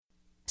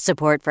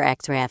Support for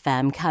X-Ray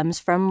FM comes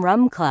from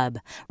Rum Club.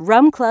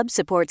 Rum Club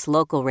supports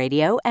local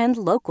radio and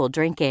local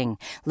drinking.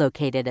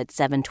 Located at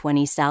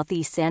 720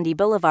 Southeast Sandy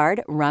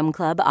Boulevard, Rum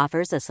Club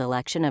offers a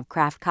selection of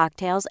craft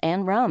cocktails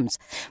and rums.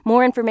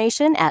 More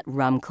information at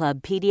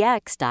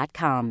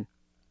rumclubpdx.com.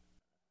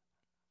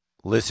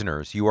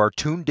 Listeners, you are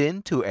tuned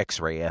in to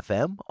X-Ray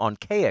FM on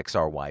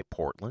KXRY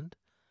Portland.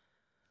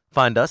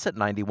 Find us at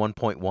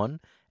 91.1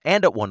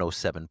 and at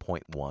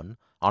 107.1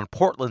 on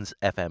Portland's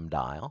FM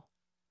dial.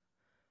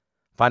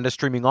 Find us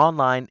streaming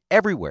online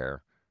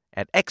everywhere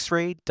at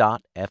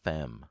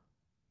xray.fm.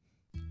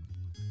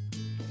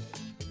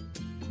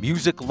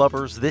 Music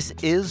lovers, this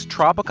is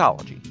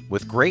Tropicology,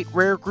 with great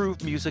rare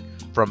groove music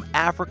from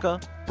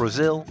Africa,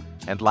 Brazil,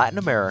 and Latin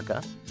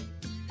America.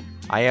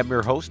 I am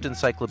your host,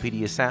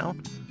 Encyclopedia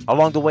Sound.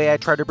 Along the way, I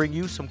try to bring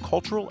you some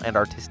cultural and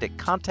artistic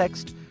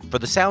context for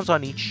the sounds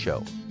on each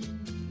show.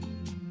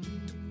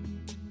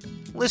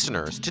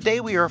 Listeners, today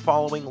we are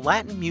following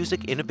Latin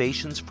music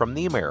innovations from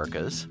the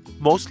Americas,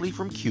 mostly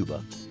from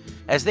Cuba,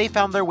 as they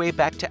found their way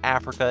back to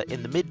Africa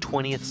in the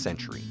mid-20th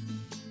century.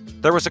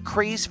 There was a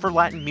craze for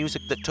Latin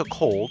music that took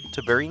hold,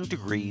 to varying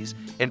degrees,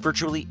 in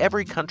virtually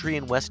every country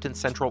in West and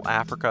Central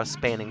Africa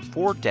spanning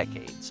 4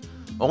 decades,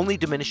 only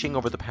diminishing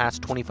over the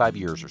past 25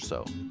 years or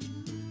so.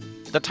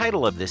 The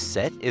title of this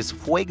set is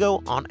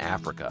Fuego on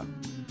Africa.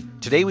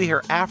 Today we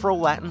hear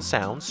Afro-Latin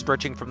sounds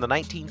stretching from the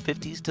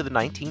 1950s to the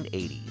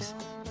 1980s.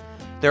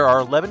 There are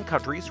 11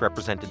 countries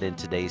represented in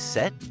today's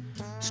set,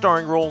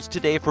 starring roles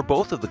today for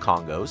both of the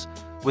Congos,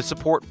 with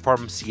support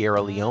from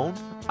Sierra Leone,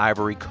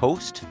 Ivory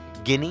Coast,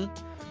 Guinea,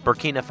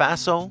 Burkina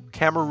Faso,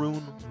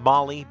 Cameroon,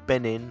 Mali,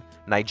 Benin,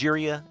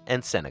 Nigeria,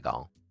 and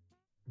Senegal.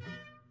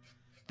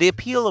 The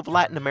appeal of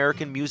Latin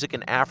American music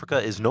in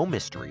Africa is no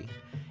mystery.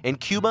 In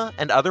Cuba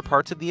and other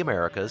parts of the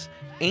Americas,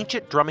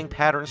 ancient drumming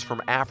patterns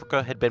from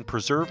Africa had been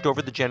preserved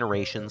over the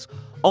generations,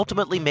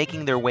 ultimately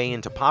making their way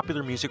into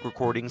popular music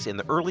recordings in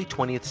the early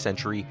 20th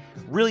century,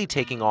 really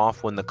taking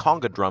off when the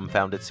conga drum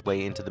found its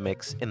way into the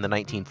mix in the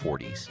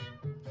 1940s.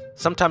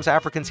 Sometimes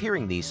Africans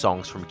hearing these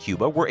songs from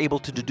Cuba were able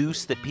to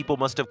deduce that people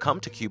must have come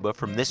to Cuba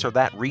from this or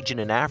that region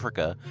in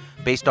Africa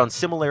based on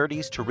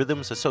similarities to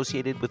rhythms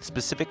associated with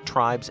specific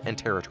tribes and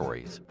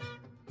territories.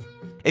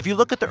 If you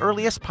look at the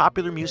earliest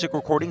popular music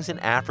recordings in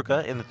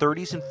Africa in the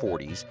 30s and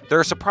 40s,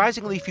 there are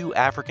surprisingly few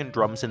African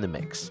drums in the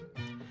mix.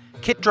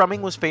 Kit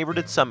drumming was favored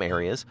in some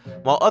areas,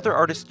 while other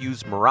artists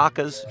used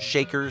maracas,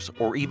 shakers,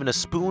 or even a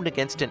spoon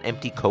against an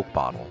empty Coke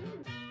bottle.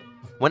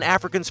 When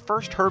Africans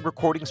first heard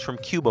recordings from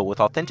Cuba with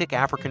authentic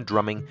African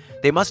drumming,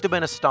 they must have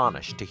been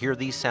astonished to hear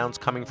these sounds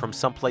coming from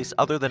someplace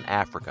other than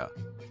Africa.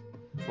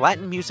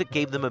 Latin music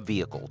gave them a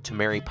vehicle to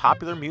marry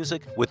popular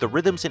music with the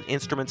rhythms and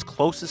instruments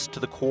closest to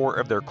the core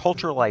of their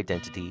cultural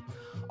identity,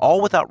 all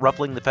without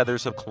ruffling the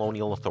feathers of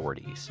colonial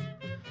authorities.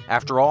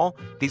 After all,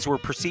 these were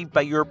perceived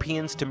by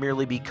Europeans to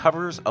merely be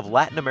covers of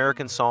Latin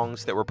American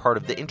songs that were part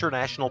of the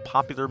international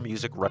popular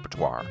music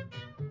repertoire.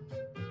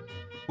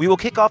 We will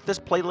kick off this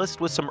playlist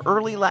with some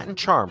early Latin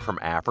charm from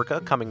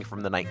Africa coming from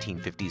the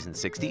 1950s and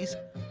 60s.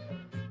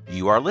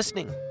 You are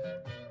listening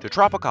to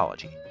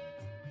Tropicology.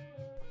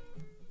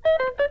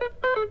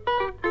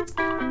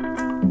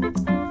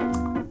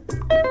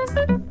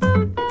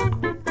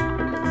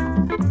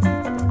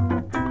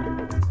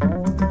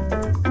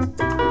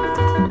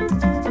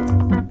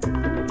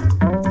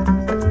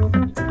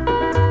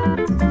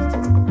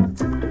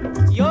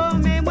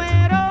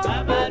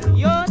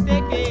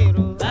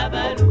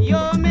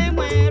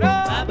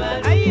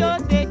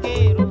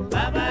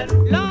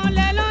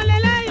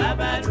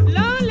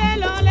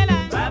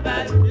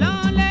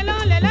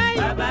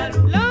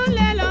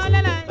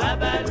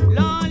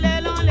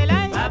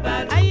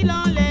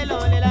 Lonely,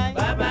 lonely,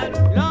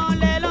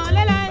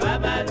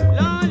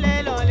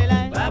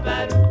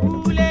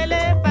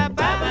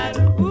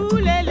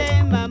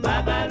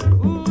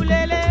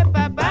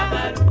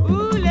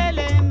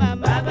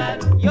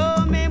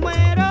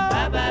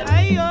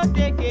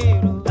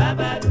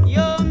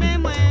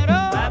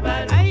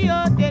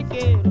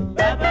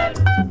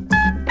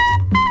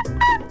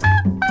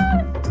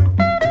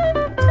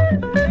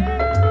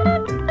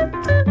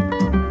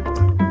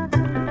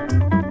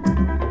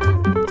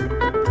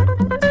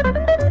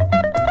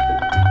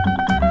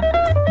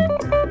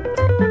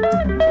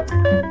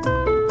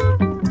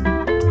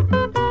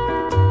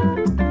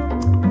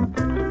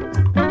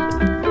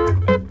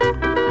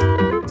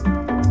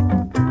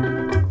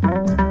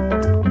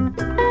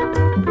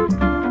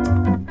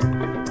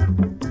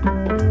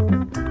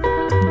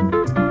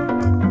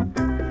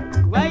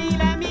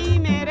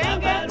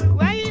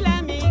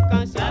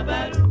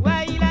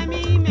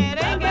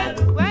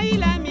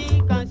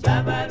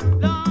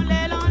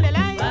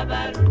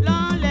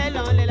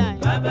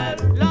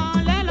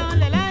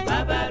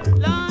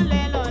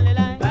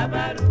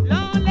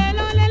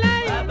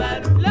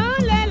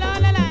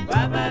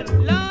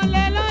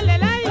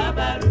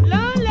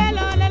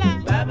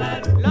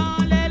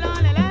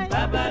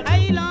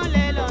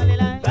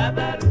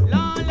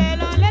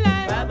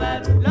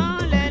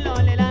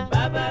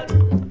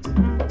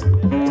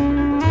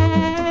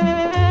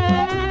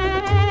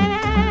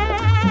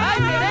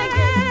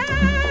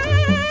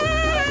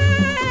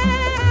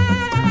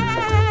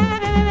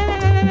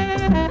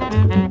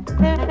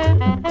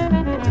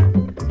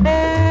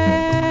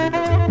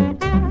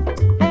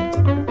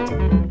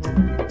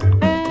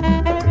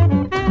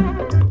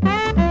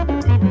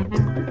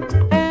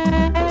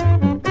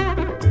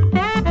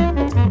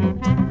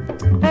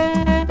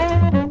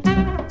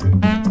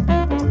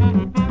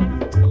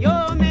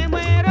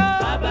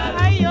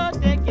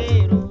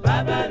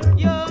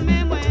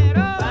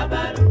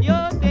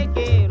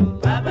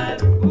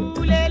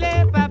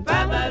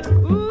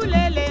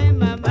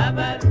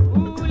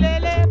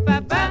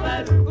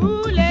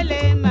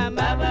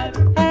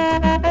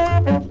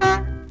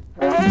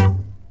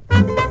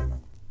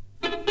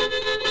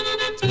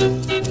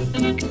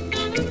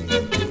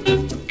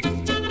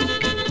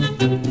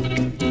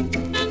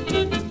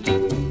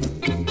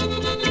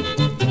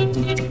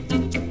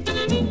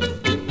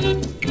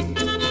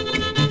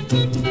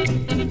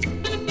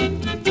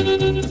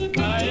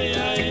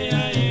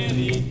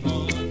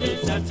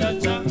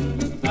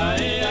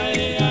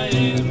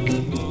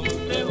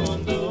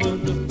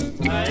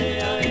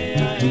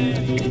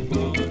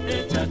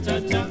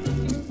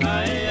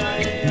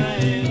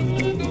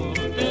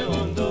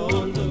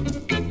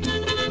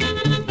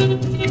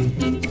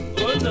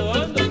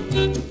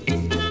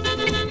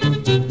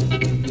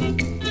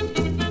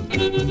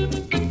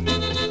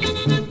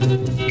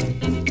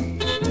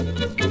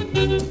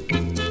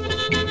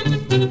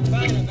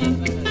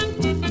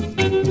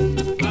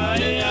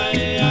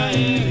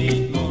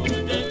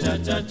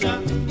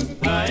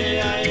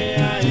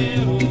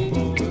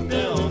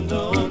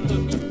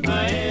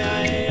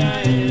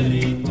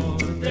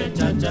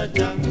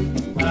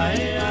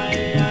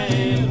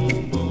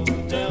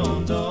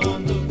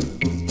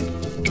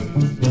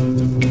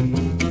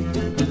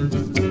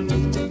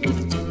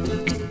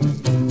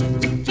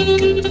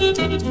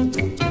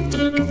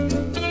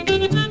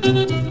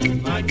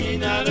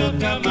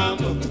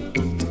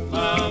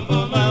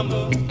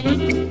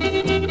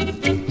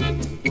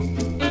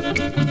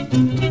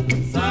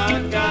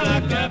 saca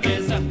la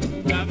cabeza,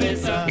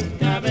 cabeza,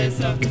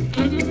 cabeza.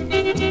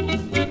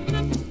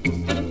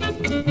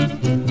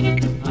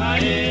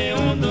 Ahí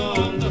hondo,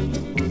 hondo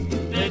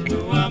de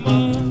tu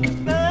amor.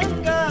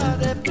 Venga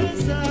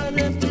deprisa,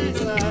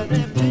 deprisa,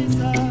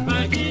 deprisa.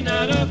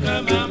 Máquina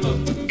loca, mambo,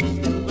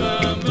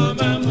 mambo,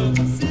 mambo.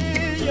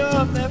 Si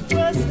yo me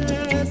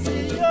fuese, si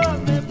yo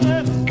me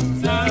muero,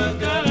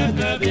 Saca la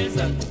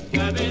cabeza,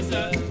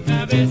 cabeza,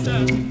 cabeza.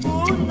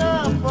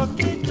 una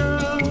poquito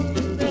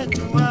de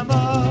tu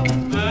amor.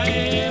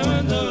 Ahí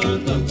hondo,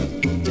 hondo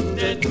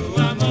de tu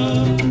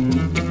amor.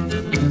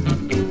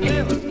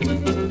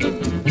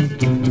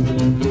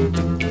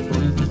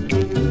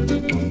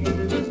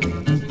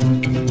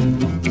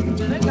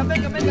 Venga,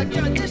 venga, venga,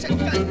 que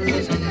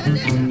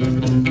esa.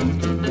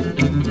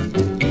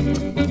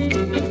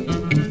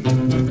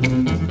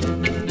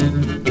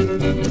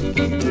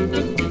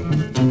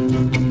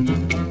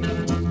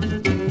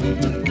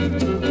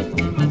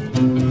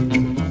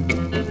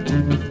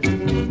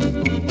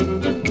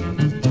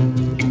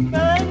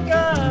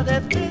 Venga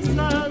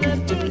deprisa,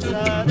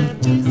 deprisa,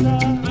 deprisa.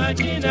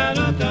 Máquina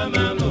loca,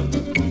 mambo,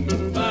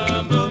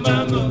 mambo,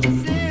 mambo.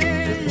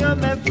 Si yo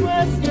me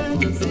fuese,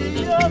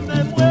 si yo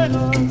me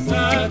muero,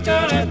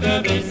 Saca la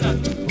cabeza,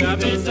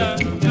 cabeza,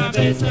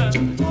 cabeza.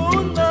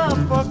 una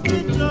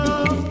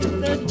poquito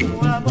de tu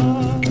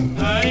amor.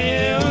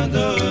 Ahí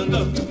hondo,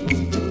 hondo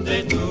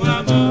de tu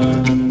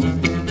amor.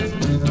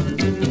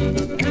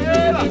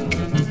 ¡Eva!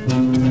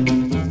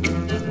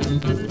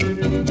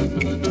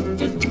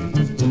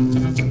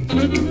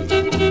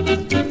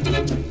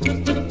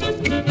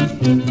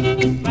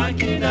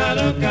 Máquina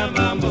loca,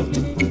 mambo,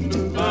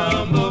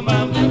 mambo,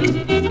 mambo.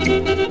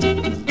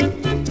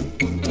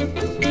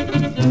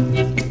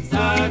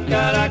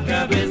 Saca la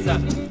cabeza,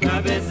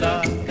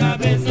 cabeza,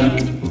 cabeza.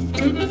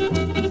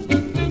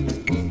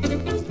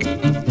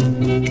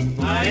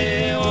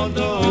 Ahí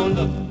hondo,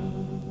 hondo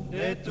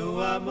de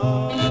tu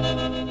amor.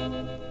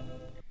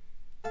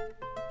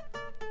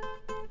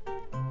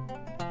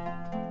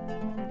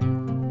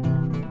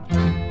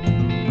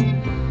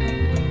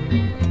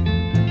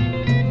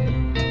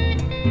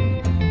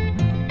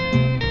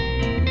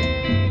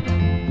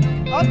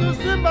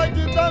 Adusimba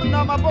gitar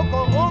na maboko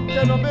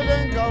oke no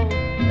belenga o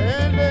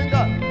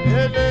elenga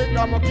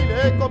elenga mokile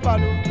eko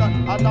baluka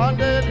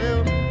atandele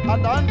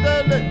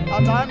atandele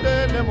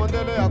atandele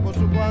mondele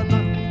akosukwana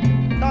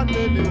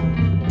atandele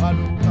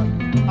baluka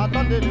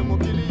atandele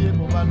mokili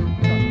eko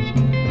baluka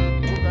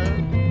okay.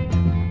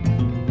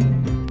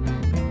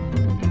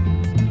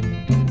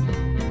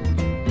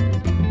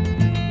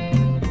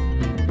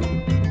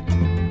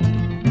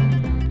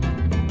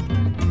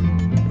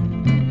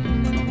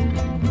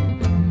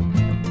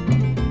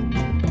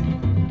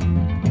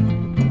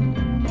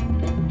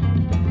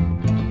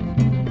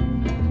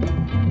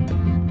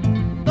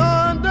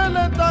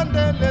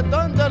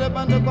 Tandele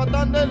bande kwa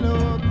tandele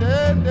o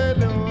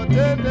tendele o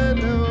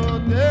tendele o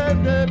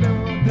tendele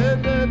o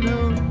tendele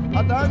o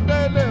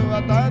atandele o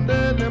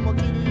atandele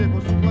mokili eko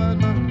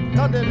supana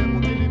tandele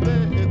mokili be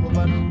eko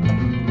baluka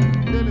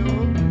tendele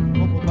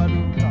o oko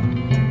baluka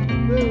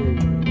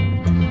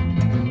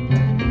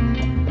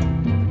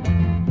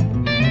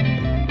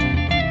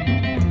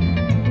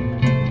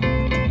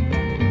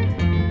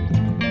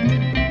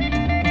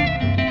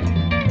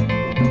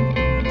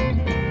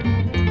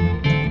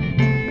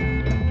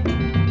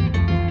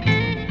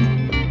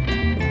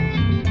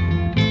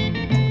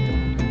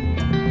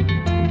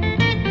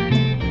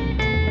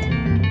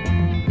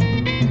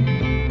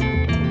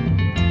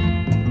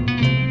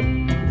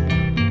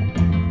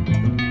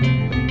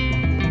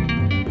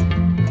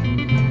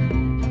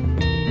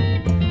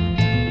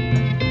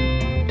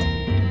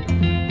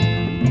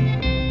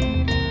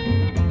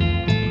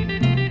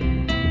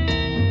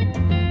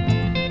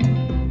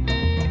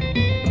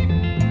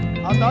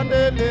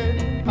atandele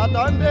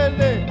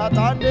atandele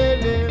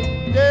atandele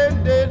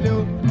tendele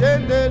o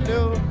tendele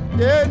o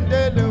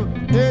tendele o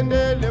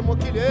tendele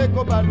mokili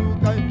eko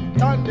baluka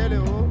tandele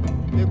o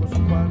eko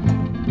supana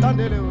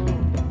tandele o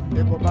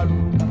eko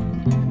baluka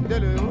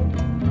tendele o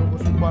eko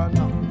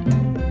supana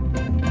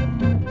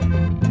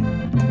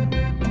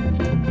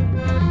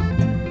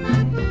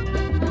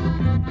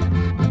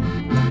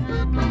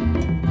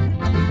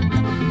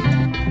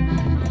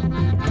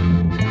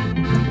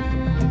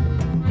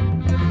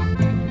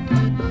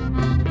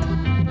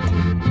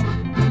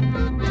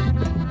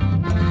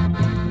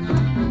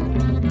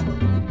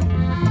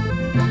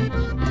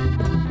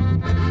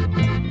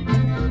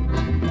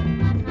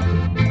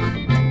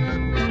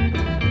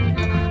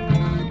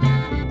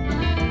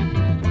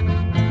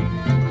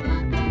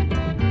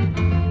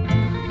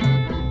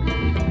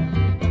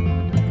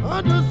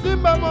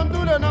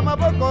mondule na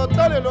maboko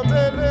talelo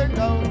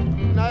belenga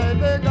na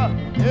elenga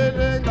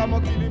elenga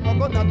mokili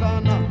moko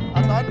natana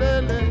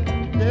atandele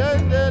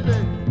tendele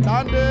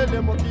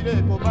tandele mokili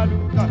eko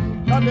baluka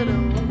tandele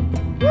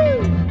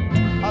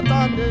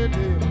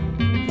atandele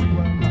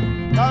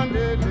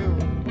tandele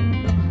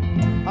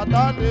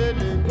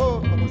atandele ngo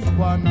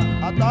nokusikwana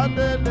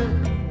atandele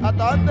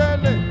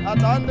atandele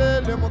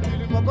atandele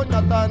mokili moko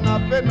nyatana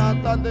pe na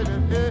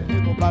atandele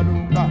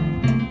ekobaluka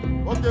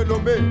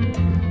okelombe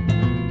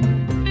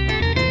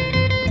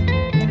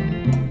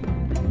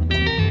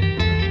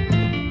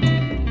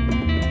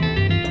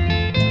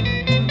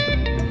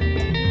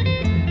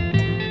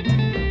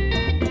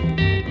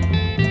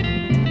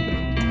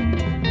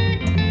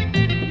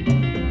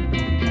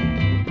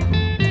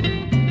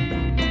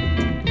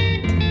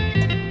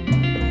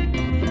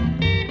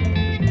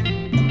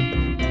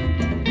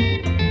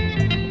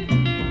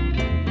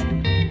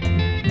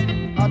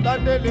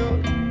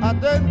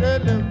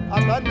atendele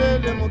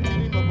atendele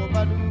mokili moko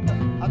baluka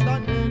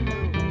atendele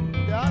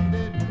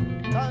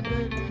atendele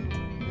atendele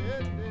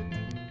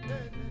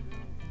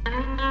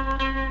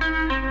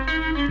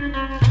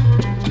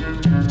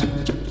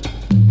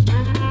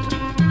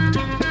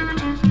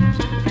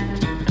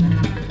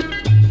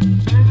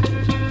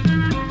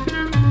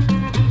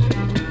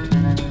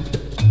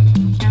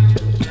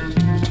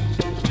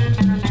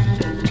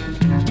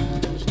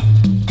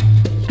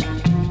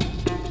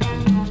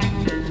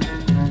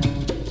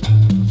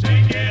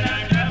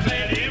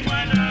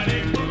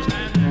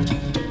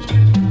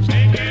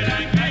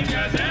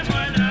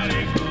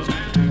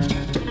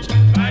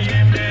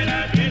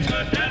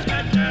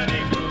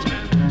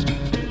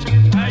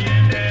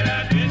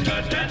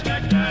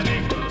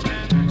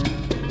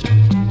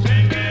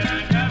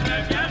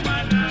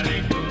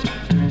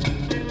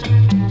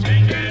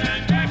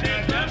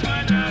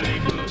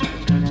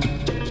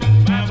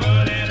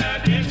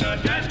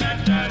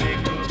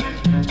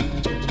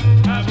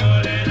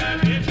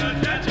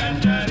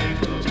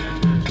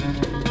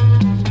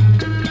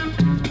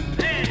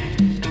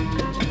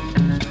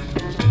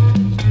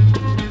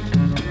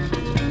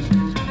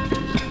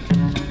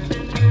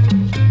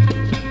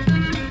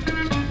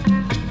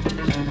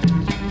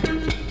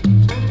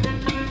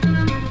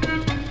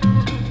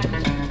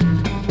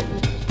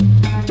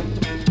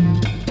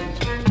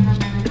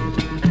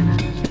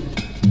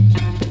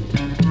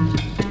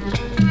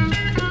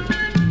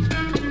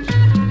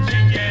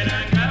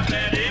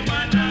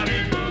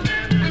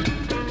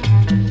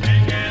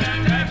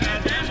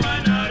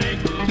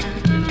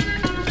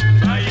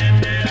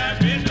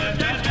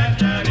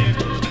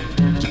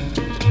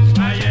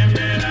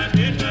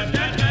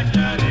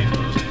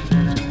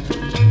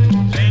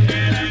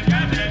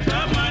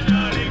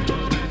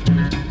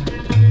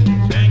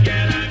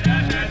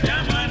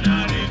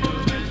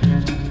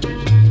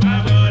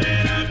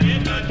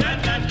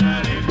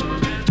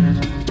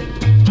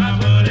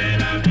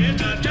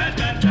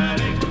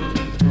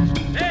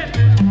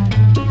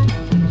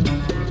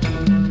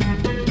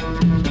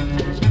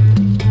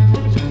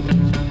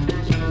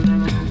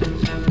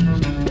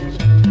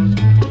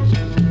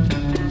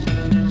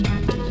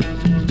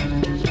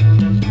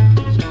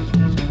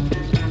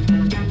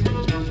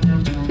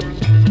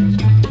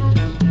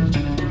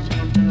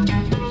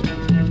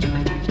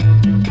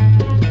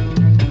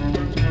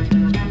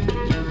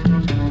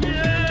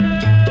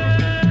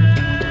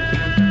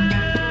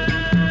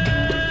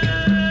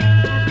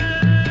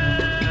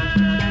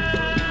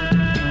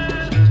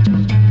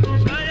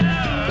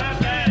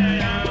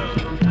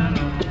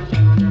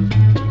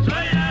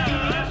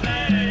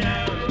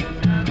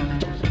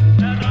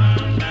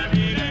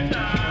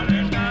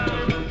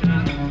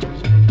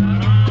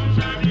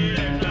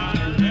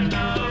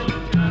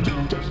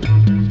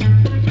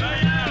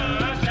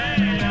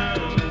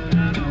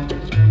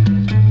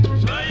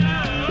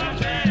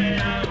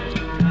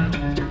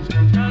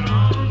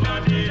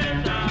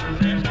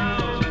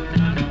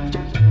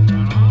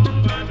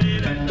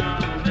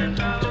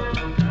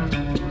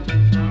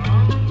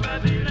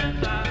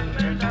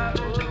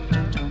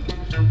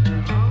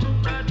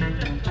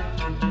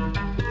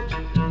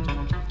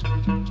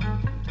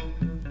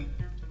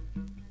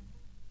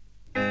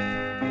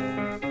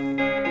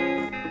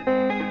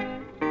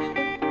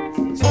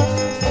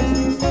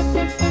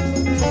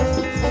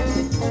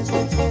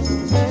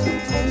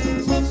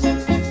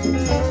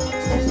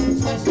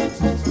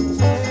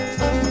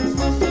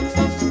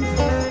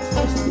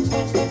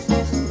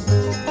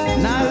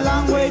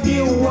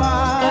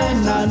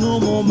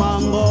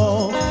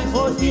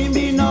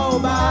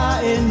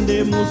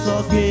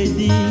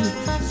Musokedi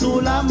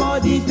sula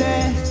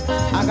modite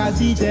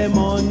akasite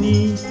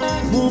moni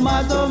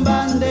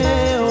mumatombande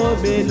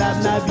obela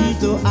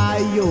nabito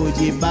ayo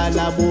de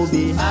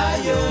balabobe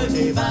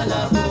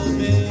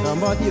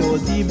Somebody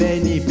osi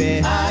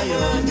benipe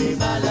ayo de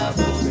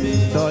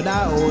balabobe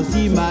Toda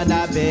osi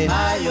manabe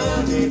ayo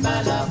de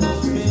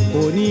balabobe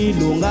Oni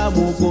lunga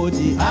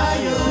mukoti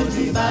ayo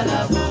de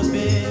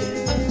balabobe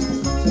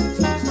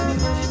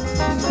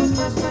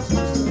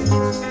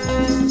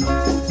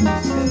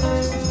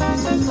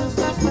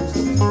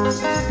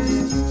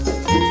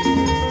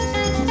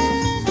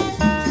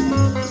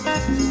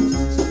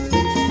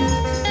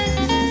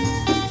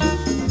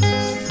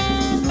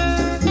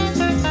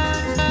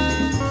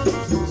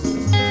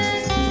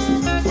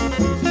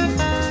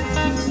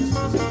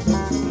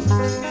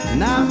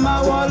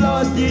Nama wolo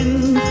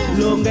botin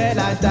longel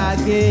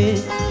atake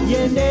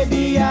yende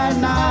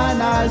biana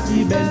na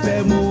si ben pe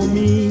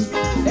momi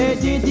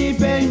etiti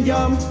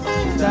penjom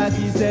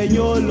taki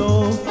senyolo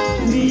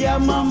miya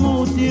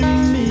mamuti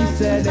mi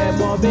sele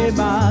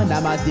mobeba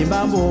na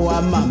matimambo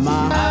wa mama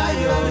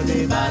ayo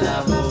ni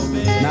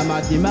balabobe na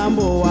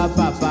matimambo wa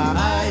papa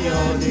ayo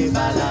ni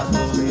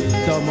balabobe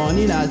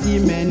tomoni na si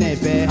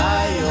menepe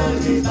ayo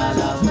ni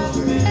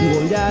balabobe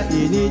ngonja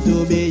ini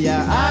tubeya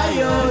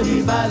ayo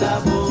ni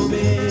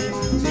balabobe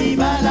ni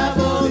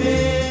balabobe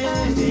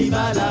ni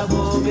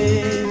balabobe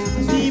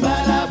ni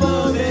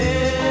balabobe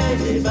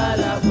ni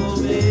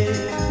balabobe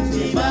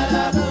ni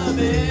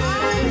balabobe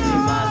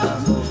ni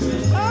balabobe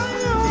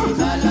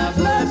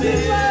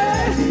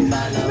ni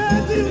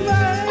balabobe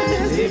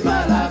ni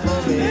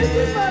balabobe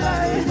ni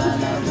balabobe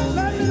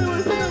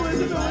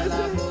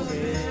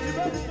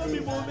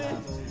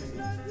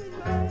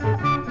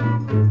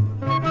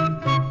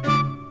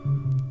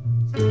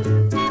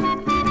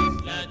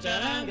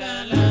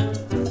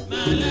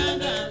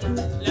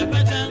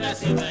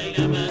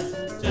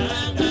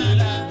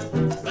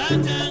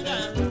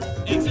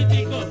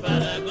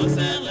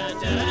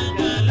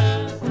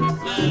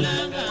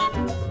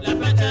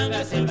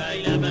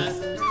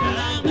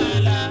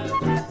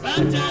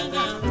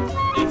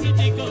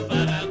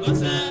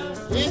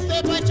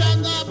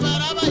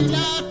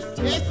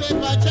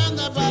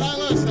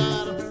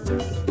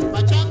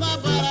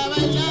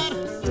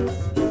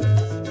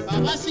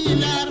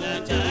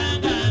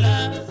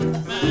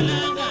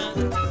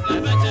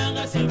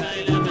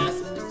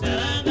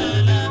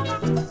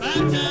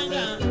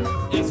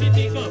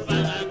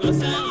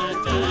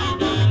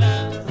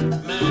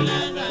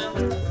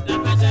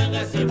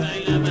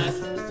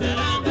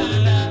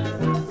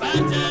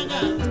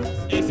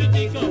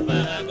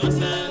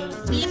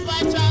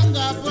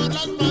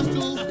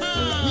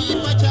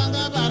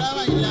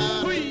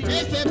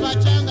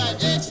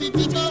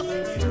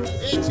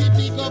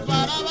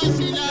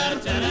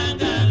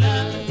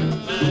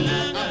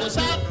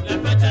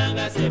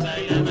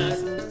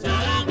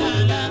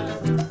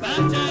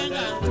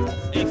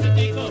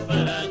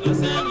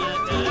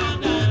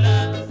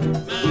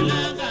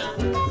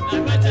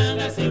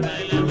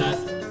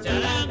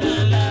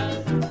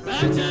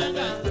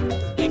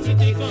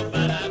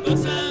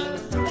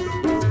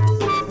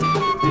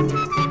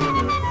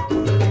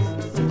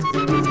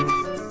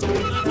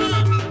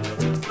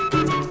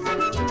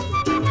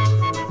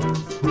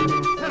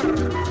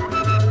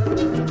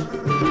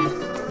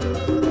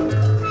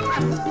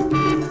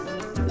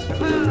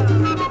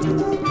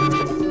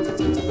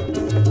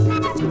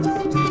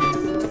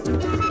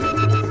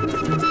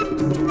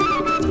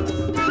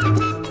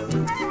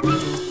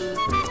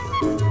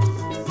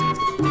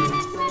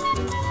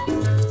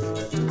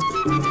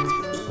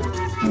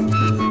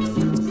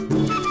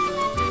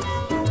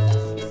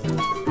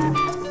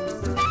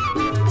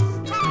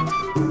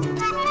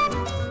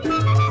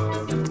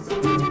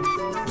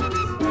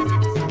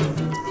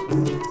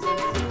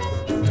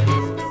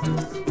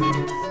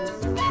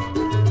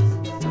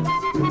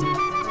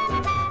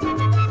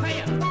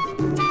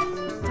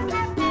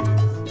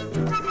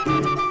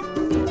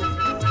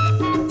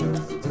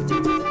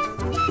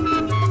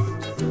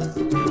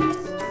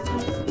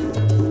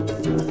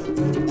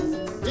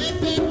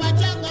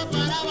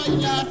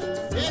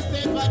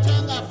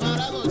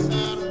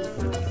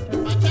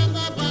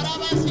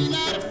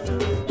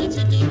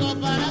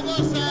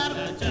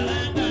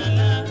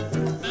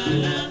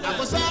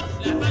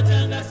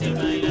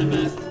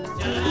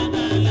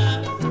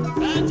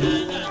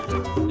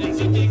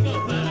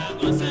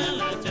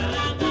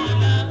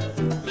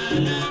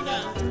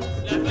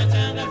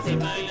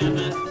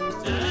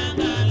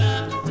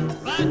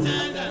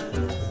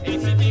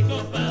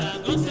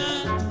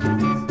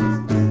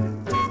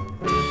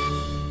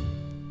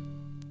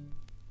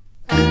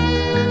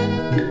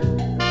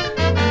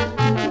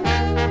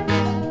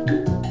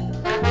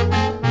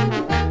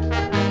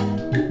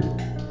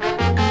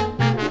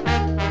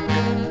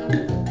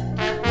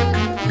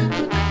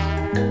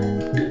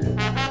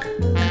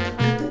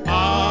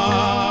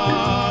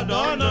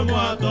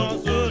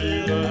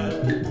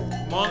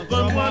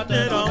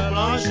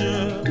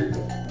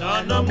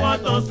Donne-moi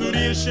ton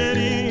sourire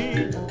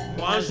chéri,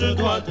 moi je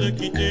dois te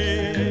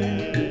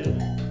quitter.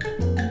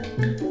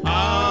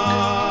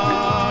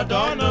 Ah,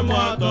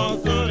 donne-moi ton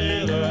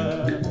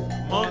sourire,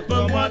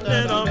 montre-moi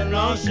tes dents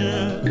blanches.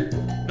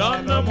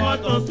 Donne-moi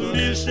ton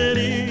sourire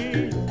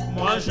chéri,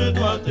 moi je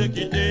dois te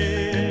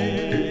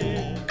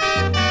quitter.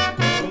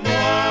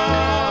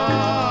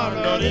 Moi,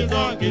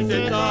 l'horizon qui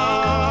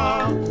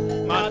s'étend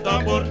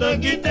m'attend pour te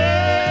quitter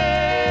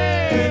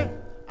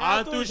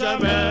à tout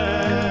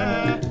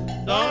jamais.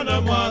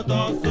 Donne-moi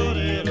ton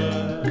sourire,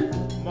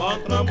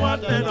 montre-moi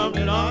tes dents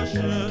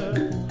blanches.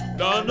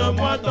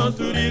 Donne-moi ton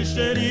sourire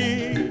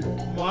chéri,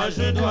 moi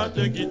je dois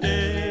te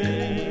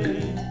quitter.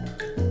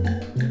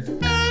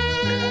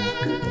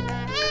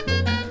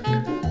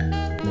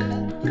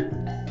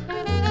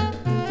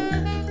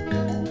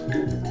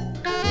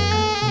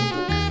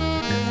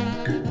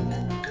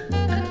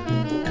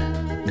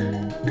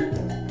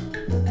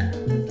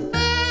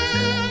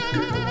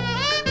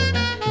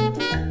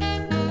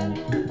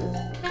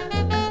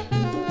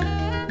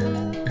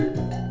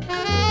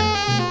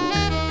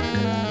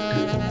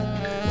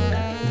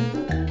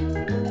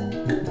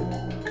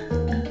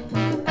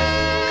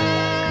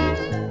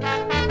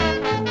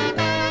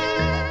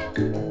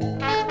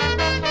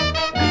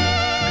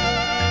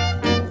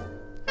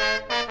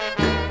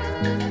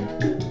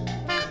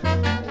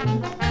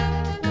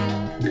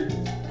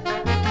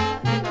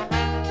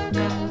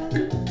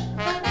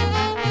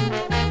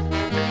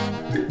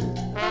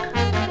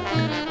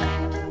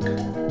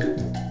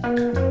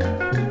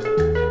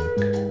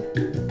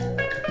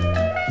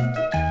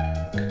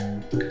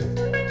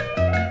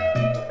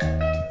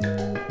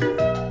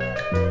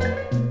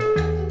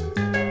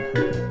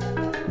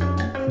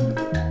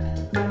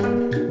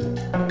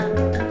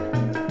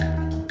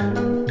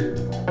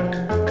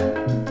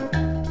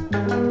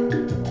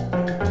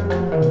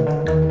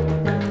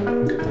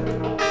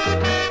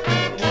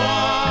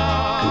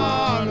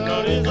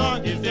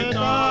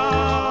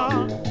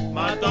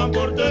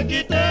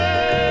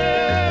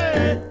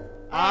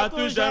 à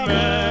tout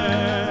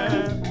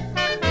jamais.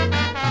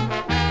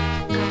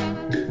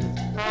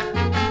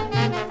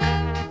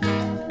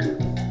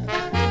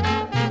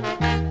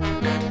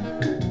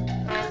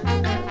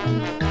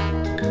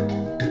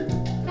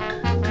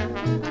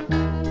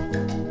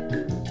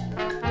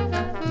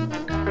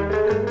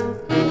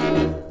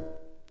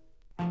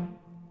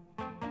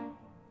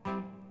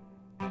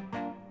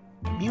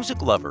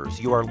 Music lovers,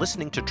 you are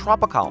listening to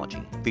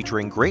Tropicology,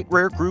 featuring great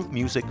rare groove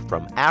music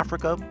from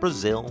Africa,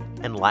 Brazil,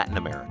 and Latin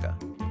America.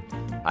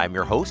 I'm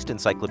your host,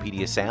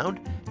 Encyclopedia Sound,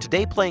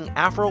 today playing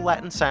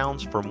Afro-Latin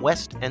sounds from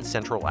West and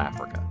Central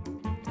Africa.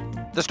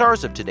 The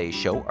stars of today's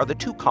show are the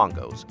two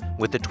Congos,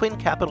 with the twin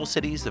capital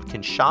cities of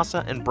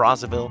Kinshasa and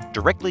Brazzaville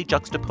directly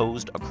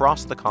juxtaposed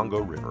across the Congo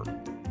River.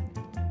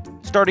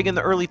 Starting in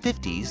the early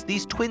 50s,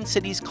 these twin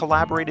cities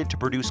collaborated to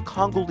produce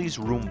Congolese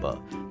rumba,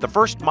 the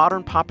first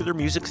modern popular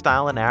music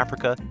style in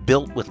Africa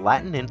built with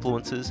Latin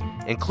influences,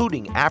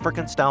 including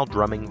African-style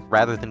drumming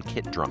rather than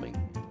kit drumming.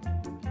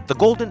 The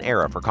golden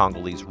era for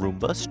Congolese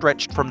rumba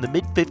stretched from the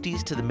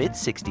mid-50s to the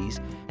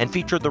mid-60s and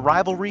featured the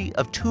rivalry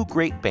of two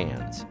great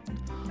bands.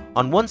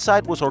 On one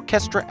side was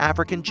Orchestra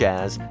African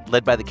Jazz,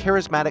 led by the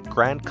charismatic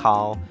Grand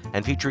Kal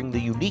and featuring the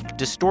unique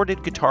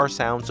distorted guitar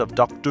sounds of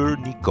Dr.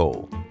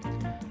 Nico.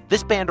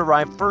 This band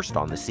arrived first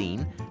on the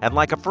scene, and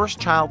like a first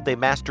child, they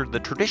mastered the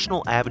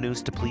traditional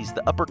avenues to please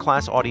the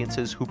upper-class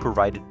audiences who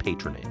provided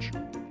patronage.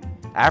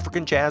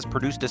 African jazz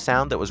produced a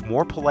sound that was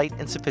more polite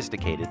and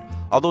sophisticated,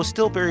 although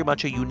still very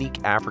much a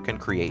unique African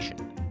creation.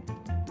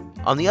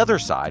 On the other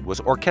side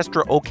was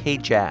Orchestra OK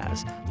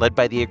Jazz, led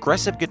by the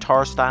aggressive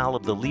guitar style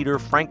of the leader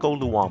Franco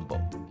Luambo.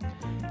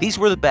 These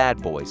were the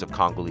bad boys of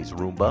Congolese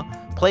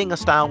rumba, playing a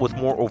style with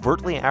more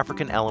overtly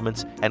African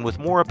elements and with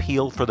more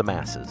appeal for the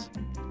masses.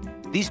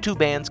 These two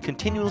bands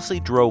continuously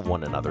drove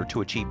one another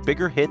to achieve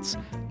bigger hits,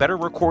 better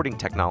recording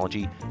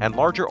technology, and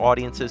larger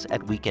audiences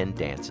at weekend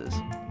dances.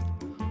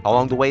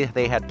 Along the way,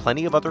 they had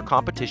plenty of other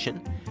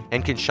competition.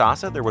 In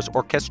Kinshasa, there was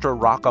Orchestra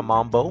Raka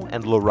Mambo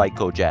and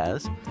Loraiko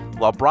Jazz,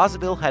 while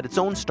Brazzaville had its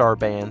own star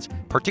bands,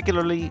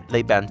 particularly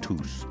Les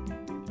Bantus.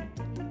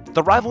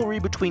 The rivalry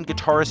between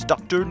guitarists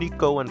Dr.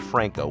 Nico and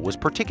Franco was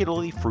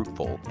particularly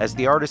fruitful, as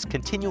the artists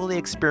continually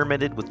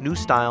experimented with new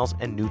styles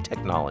and new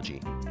technology.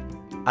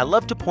 I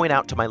love to point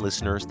out to my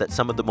listeners that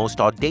some of the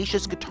most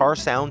audacious guitar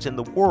sounds in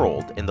the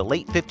world in the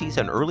late 50s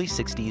and early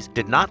 60s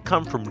did not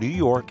come from New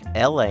York,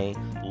 LA,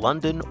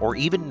 London, or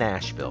even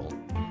Nashville.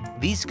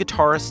 These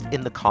guitarists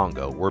in the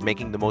Congo were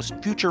making the most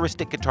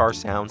futuristic guitar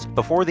sounds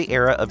before the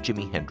era of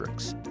Jimi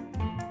Hendrix.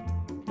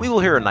 We will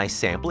hear a nice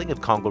sampling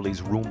of Congolese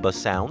rumba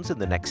sounds in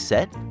the next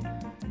set.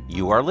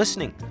 You are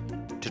listening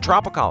to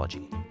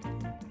Tropicology.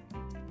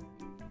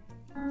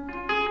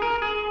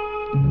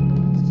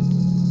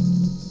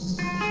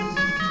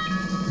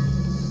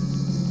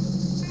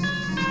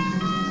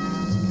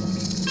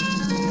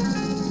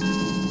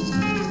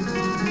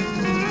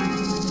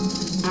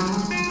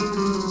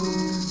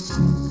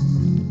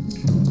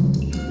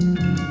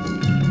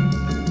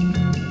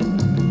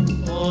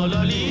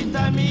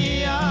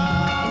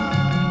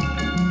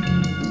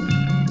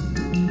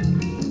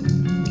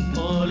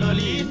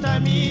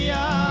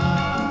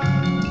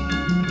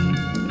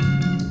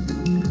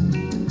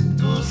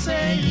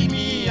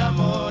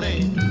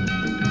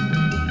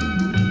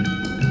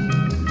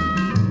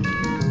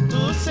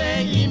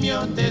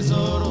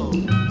 Tesoro,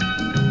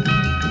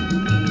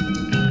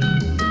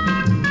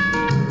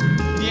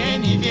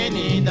 vieni,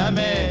 vieni da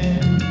me.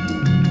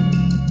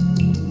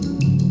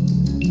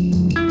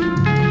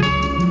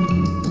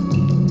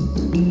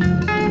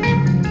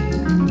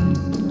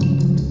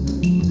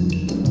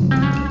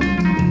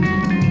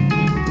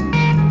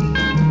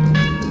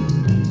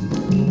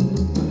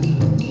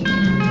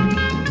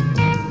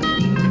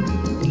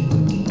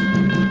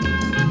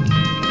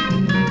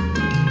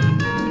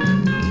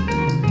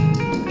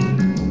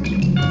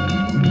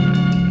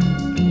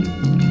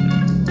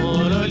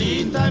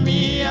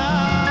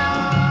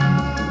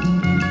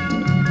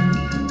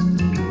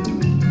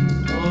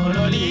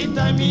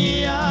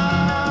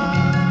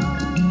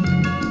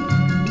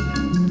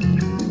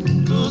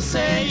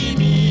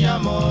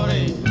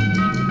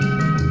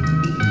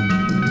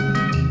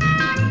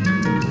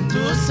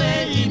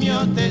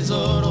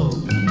 Tesoro,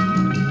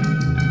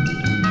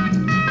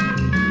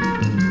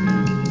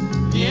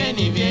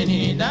 vieni,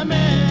 vieni da me.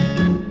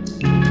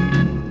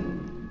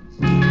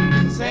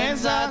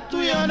 Senza tu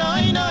io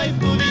noi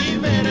può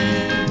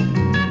vivere.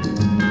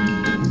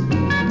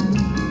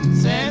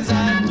 Senza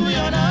tu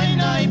io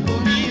noi può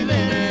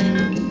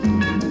vivere.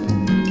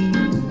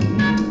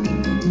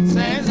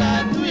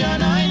 Senza tu io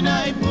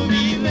noi può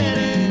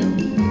vivere.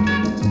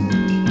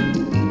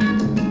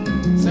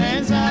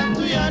 Senza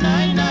tu io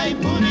noi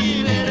può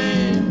vivere.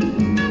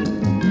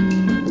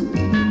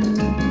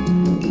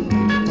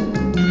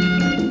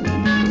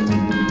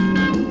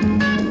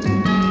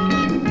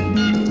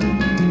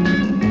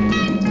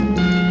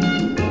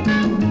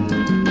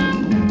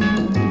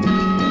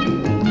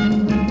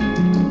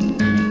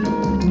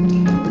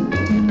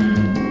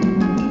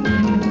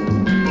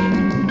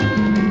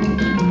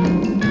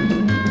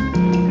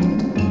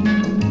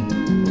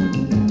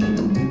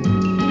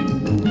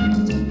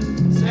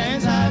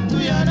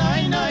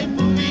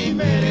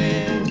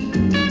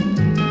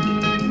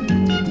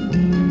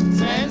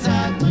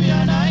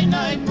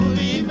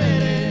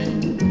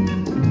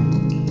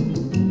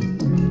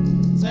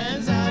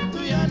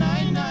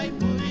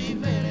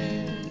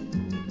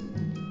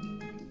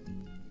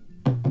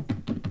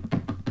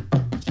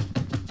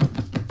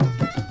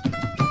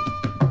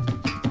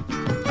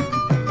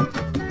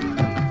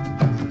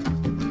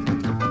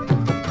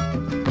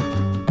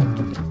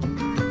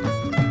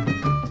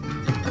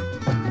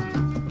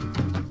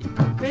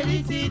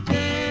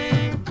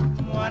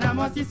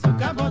 mwasi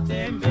suka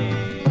botembe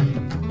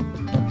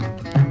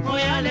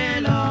oya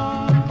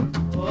lelo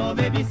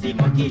obebisi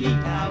mokili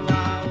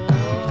awa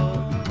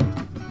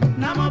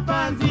na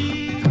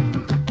mopanzi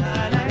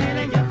tala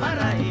elenge ya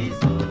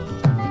paraiso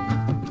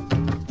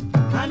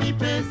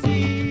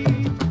amipesi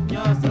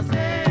nyonso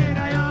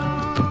sera yo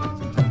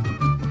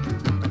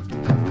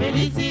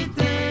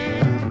felicite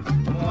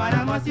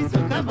mwana mwasi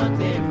suka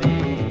botembe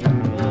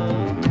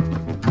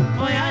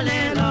oya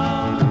lelo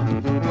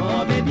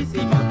obebisi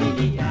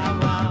mokili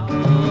awa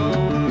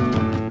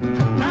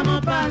na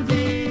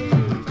mopanzi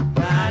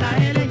tala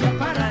elenge ya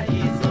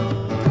paraiso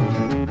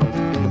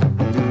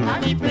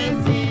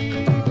amipesi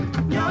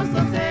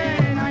nyonso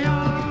sera yo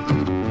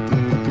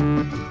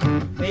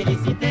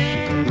felicite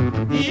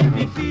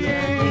tipifie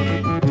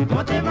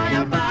motema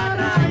ya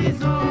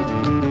paraiso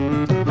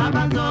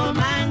mabanzo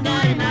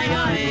mangai na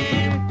yo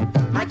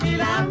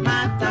makila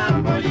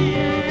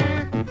matambolie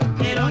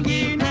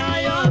elongi na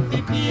yo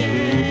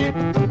fifie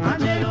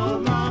andelu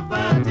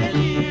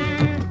mopatelie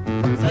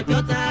soki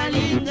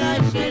otalinga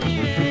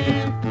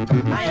sherie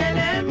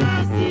mayele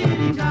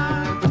masilika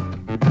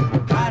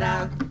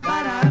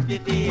para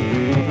fifie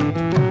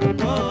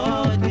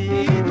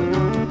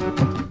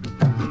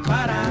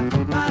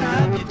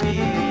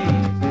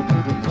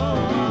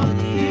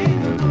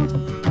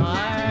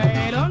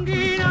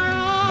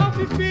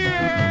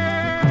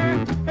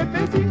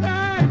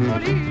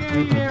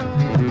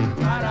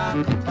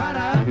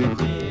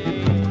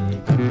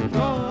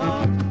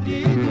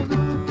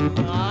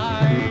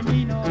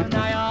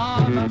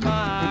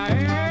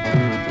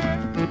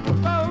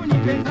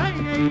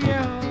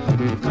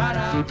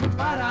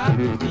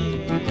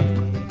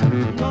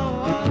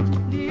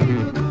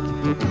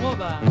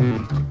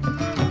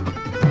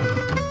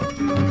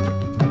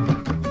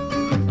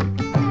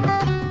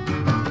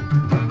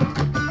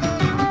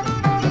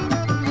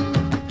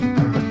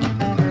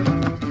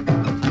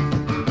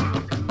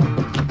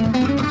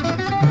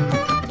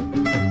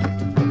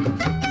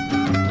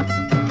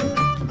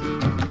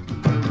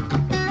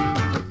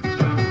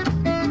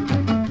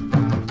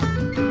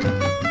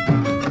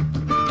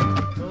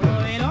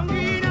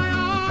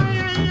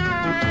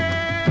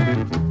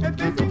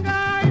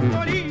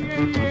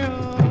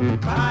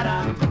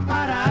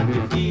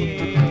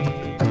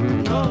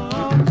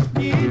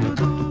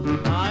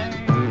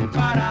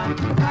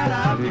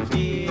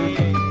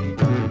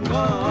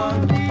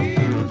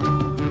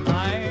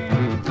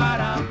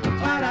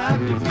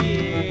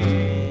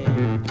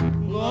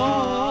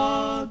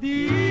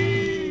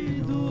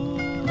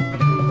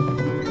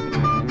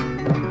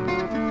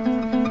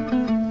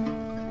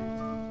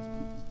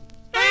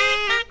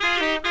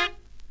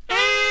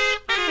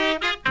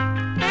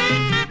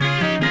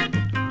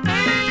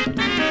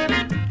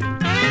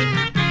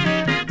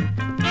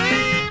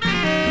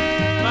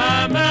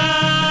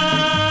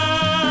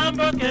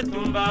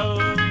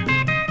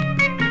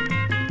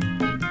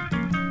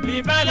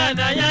libala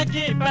na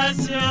yaki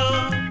pasio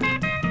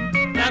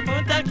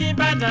nakutaki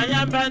banda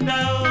ya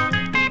bandao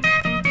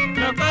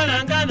lokola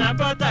nga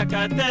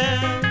nabotaka te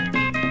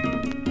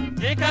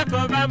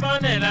likako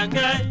bambonela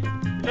ngai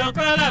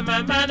lokola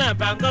mama na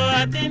bango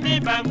atindi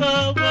bango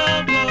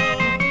bobo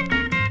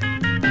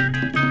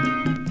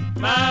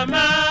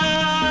mama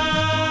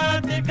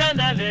tika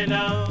na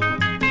lela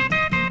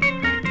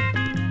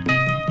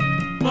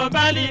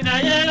mobali na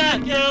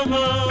yelaki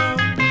omo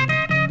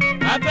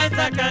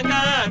apesaka nga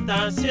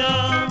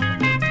attention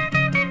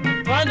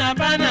mpona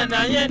bana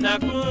na ye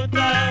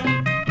nakuta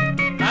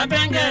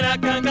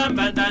abengelaka nga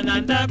mbanda na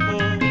ndako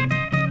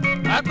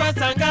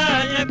akosanga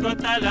ye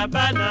kotala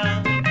bana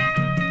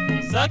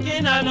soki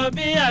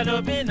nalobi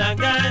alobi na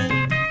ngai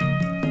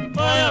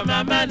oyo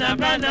mama na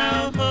bana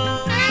omo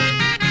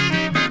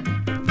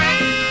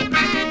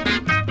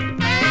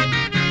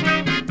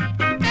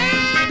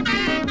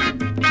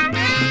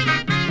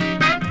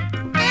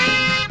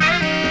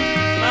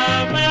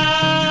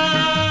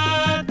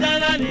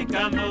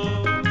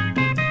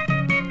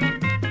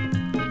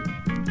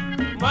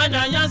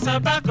mwana nyonso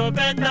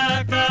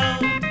bakobetaka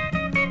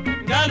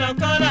nga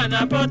lokola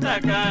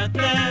nabotaka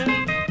te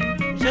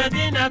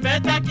jeudi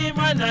nabetaki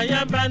mwana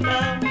ya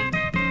mbanda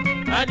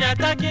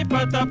anyataki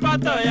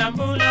potopoto ya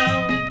mbula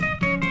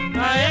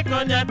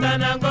aekonyata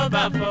nango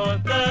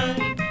bafote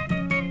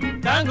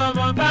ntango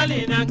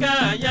mobali na nga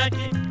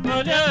ayaki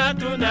olio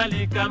atuna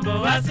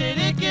likambo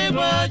asiliki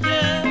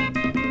boye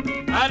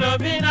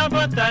alobi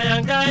nabota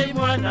ya ngai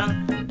mwana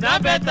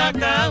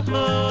nabetaka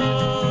mo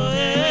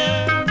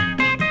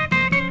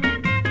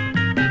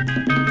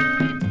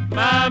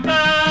mama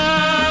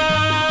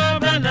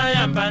bana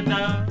ya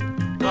mbanda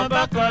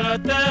kobakolo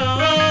te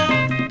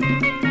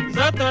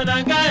nzoto na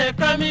ngai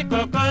ekomi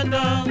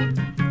kokondo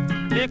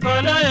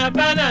likolo ya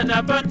bana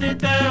naboti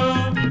te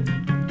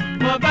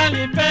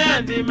mobali mpe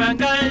andima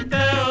ngai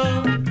te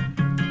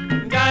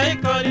ngai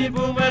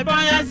kolibumu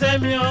eboya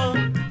semio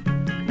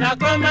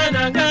nakoma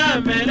na ngai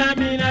amela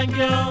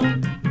milangio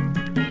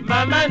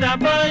mama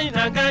naboyi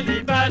na ngai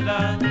libala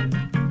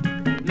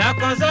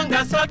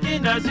nakozonga soki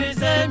nazwi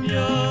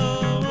semio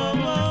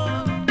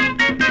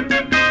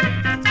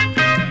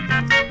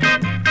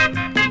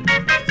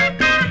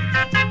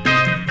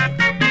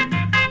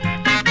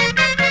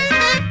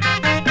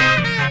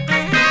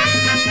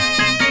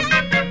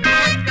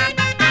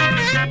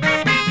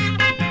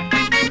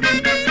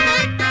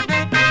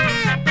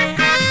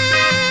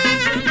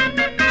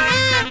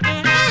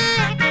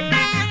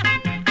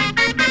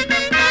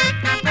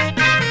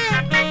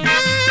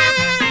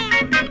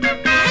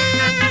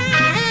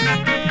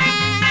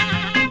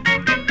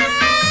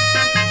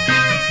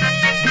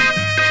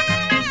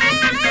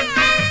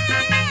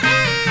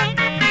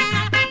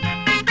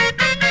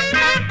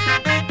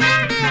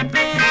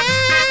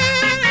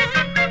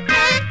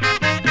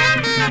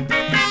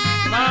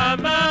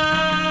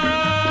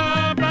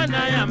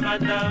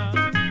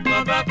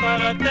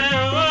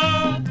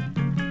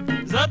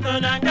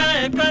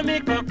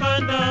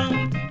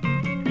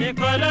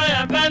likolo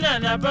ya bana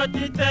na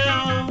boti te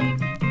o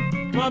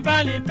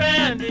mobali mpe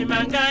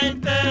andima ngai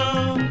te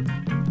o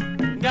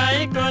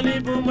ngai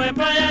kolibumu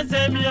epoya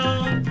zemi o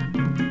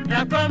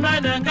nakoma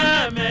na nga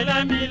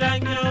amela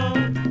milangi o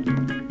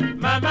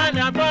mama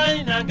na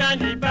boyi na nga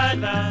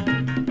libala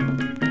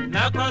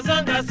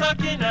nakozonga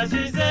soki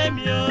nazwi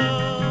zemi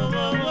o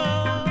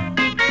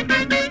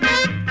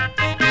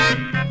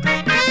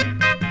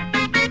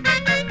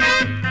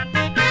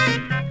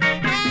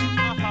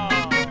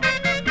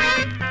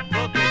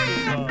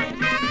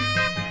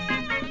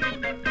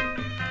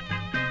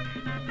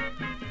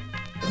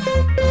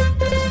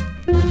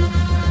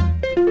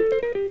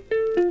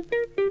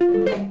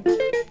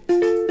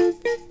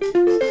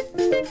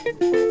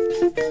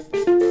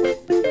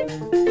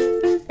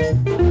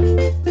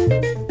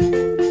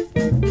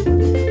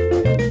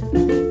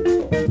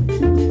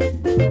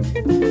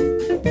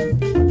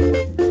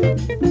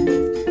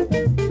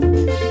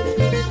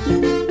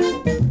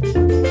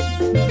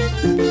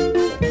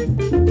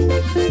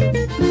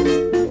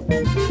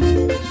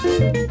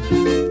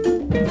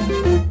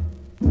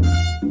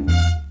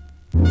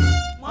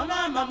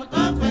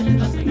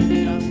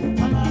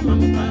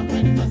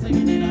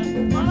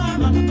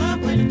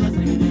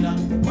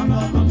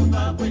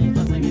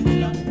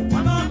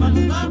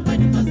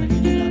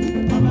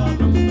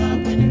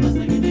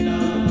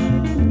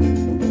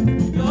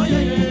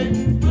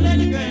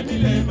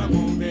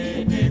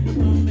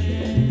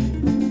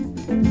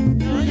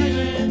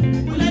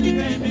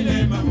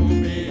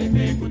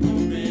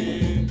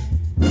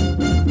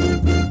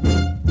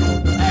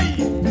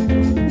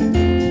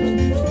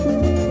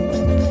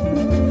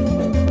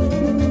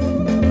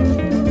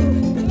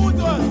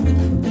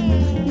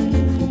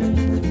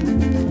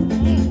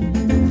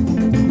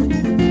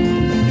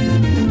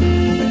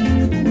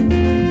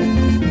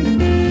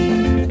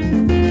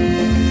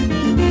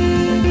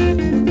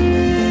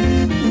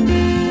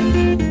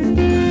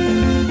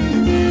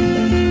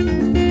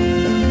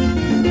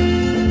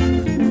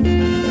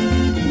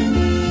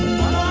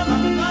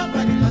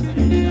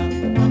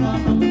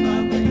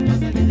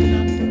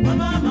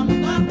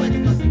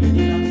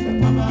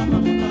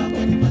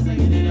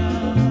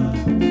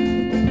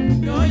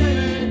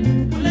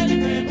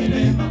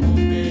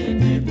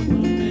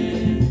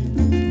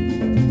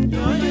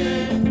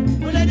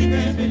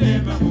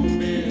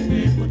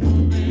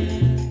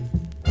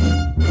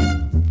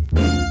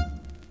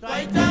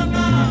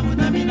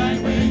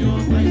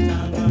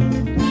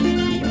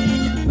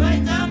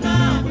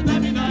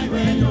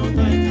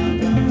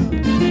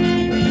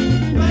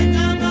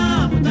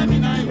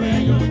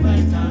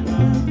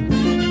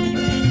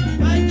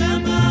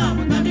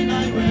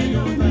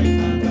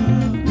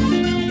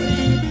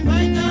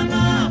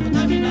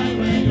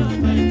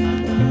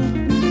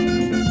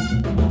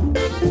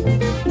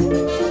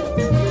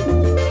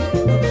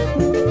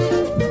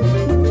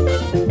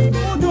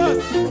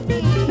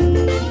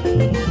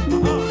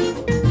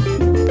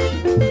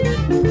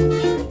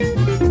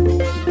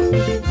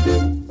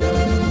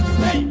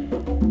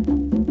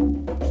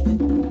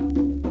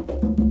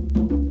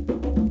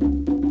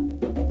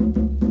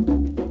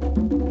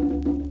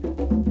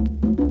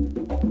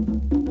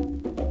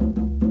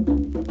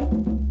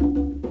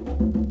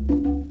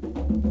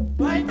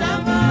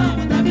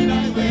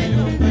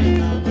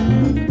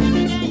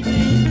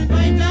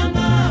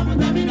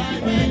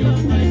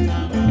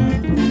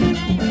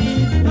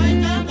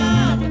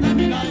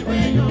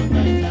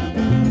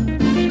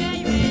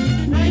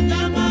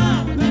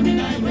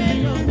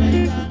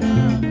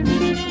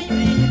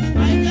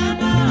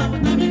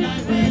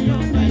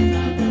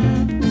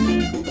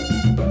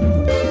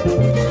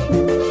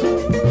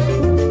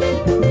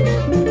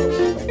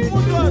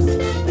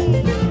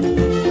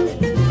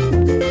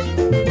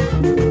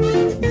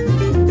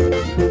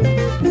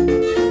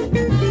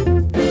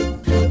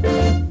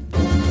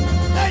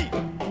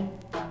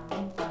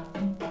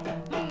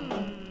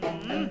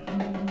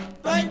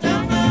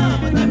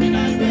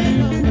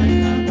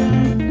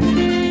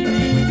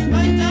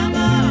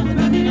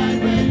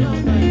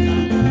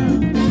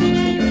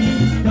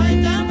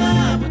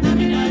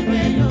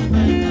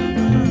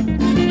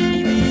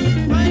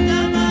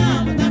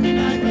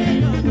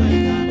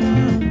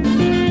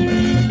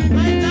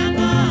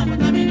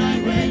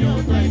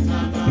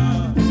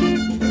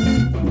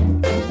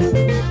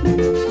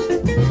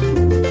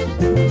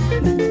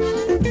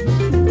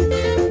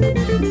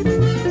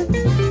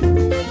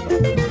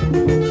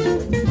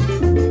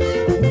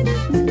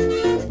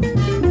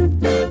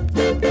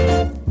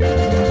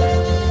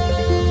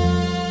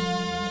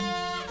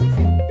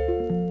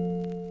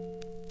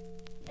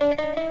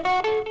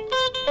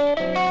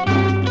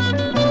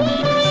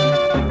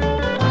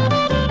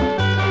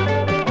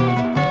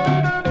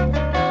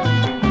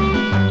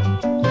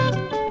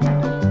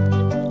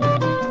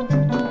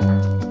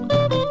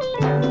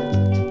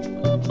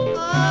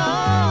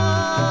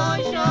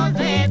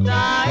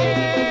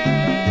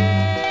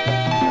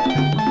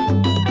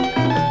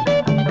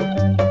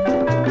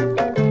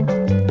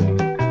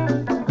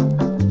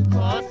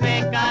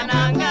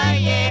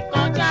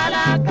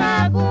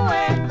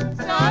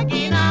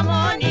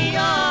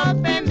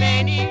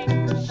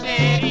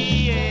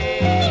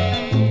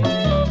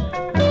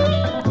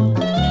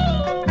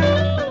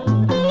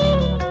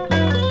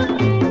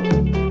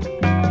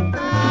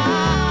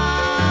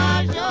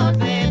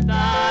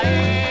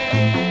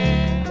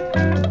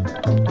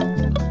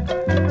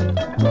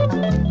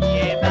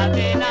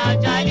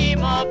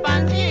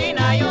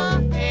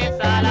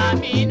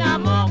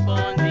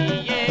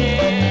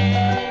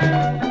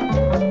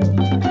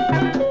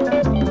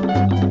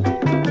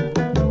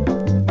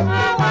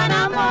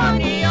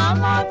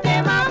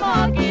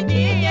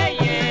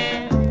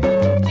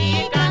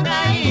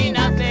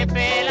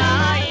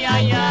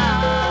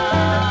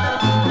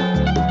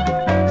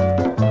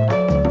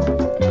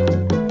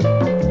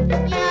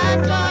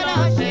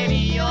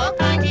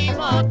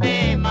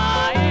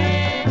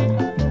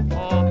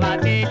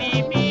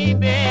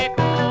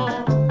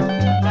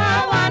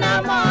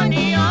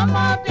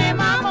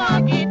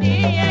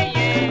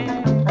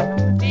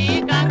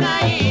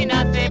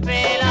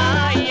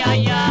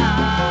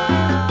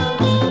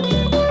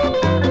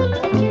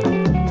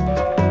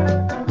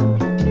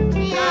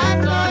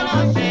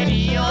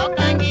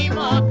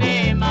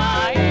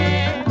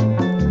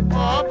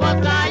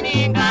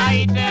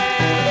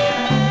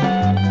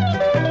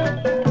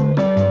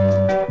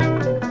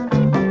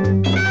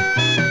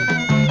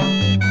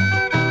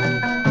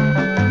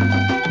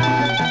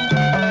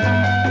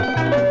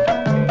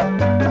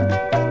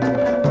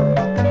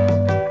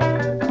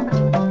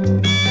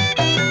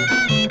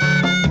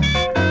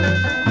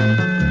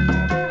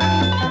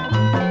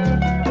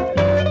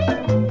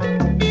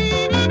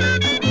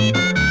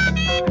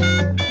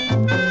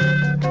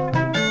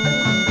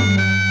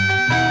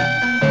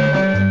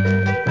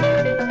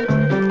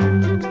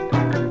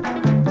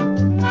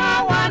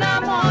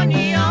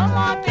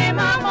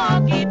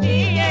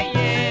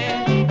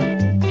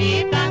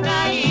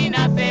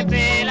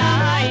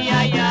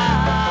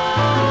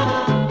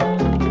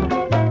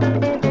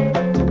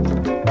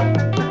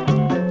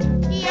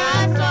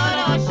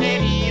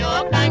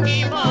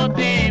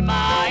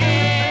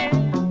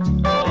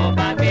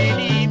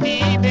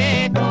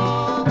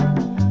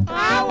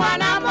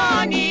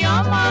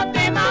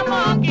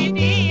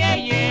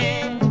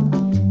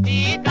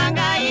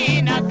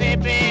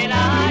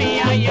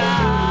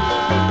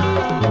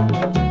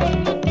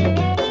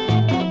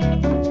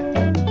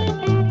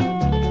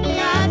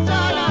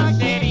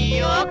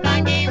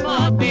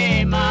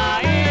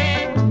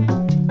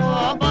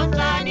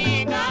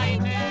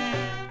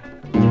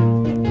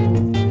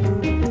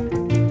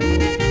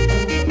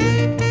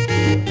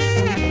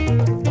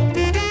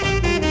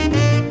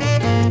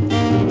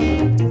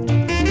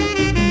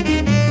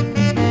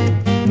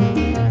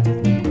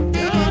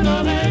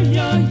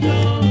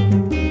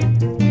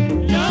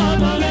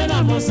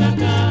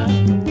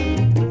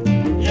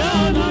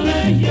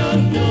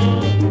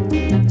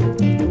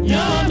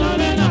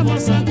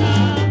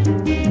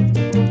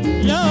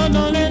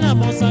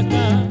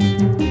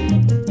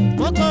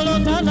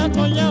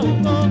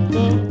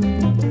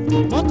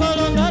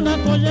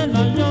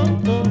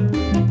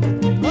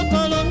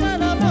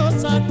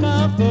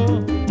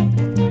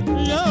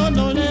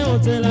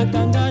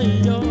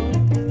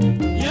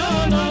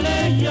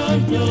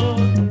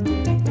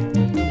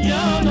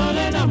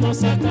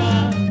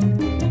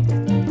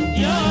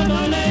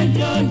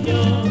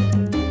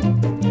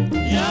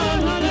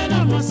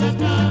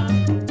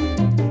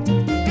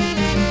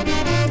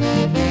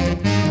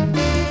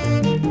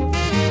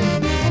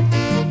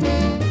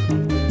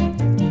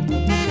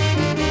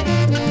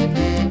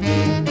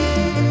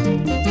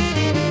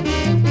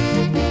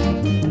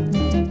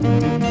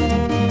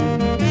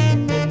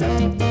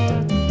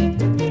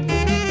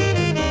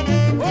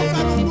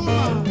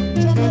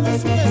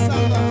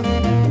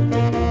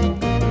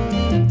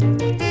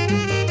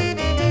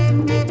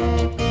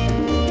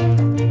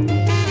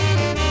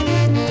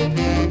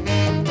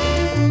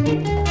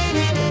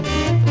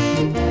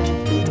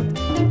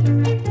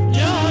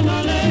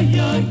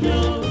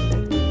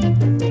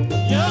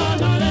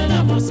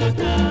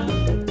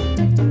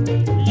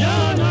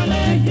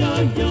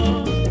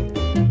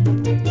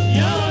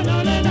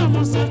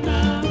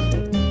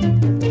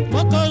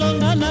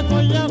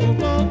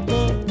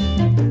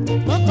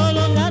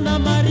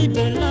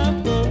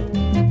libelako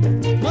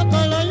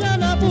mokolo ya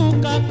na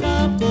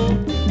bukakako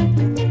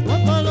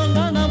mokolo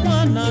nga na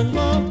mwana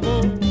ngoko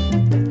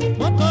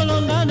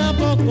mokolo nga na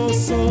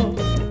bokoso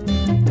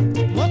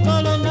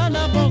mokolo nga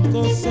na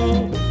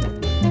bokoso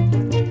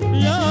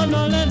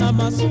yonole na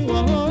masuwa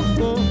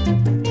hoko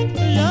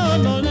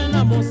yonole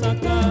na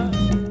mosaka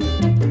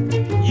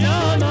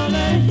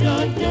yonole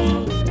yoyo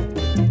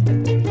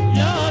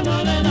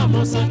yonole na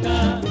mosaka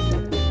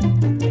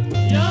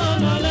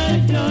yonole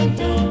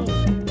yoyo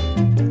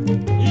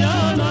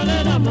yonole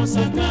na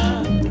mosaka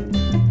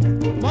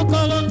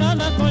mokolo nga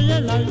na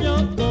koyela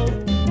yoko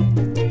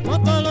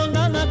mokolo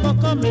nga na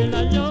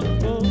kokomela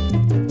yoko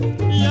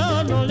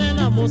yonole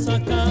na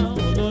mosaka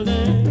olole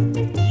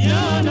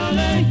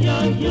yonole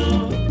yoyo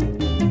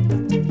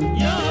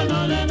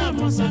yonole na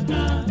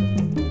mosaka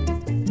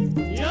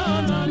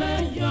yonole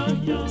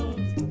yoyo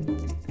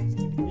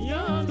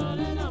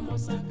yonole na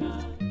mosaka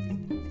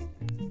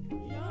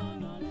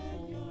yonole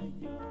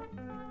yoyo.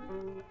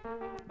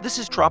 This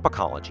is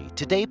Tropicology,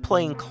 today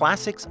playing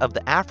classics of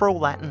the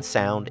Afro-Latin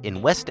sound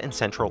in West and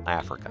Central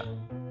Africa.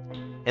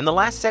 In the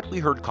last set, we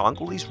heard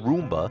Congolese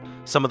rumba,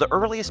 some of the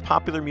earliest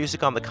popular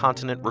music on the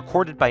continent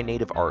recorded by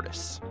native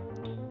artists.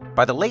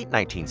 By the late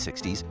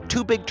 1960s,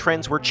 two big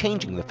trends were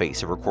changing the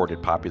face of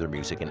recorded popular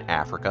music in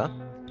Africa.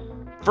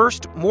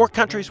 First, more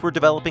countries were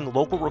developing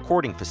local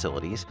recording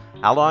facilities,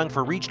 allowing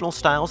for regional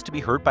styles to be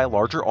heard by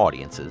larger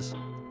audiences.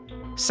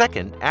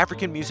 Second,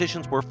 African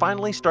musicians were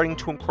finally starting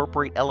to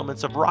incorporate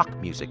elements of rock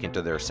music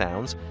into their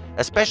sounds,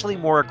 especially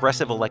more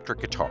aggressive electric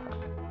guitar.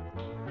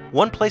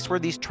 One place where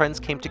these trends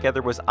came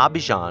together was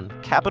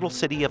Abidjan, capital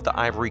city of the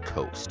Ivory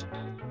Coast.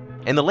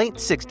 In the late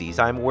 60s,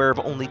 I'm aware of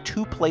only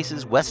two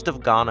places west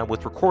of Ghana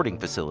with recording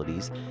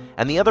facilities,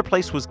 and the other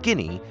place was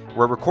Guinea,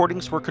 where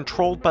recordings were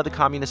controlled by the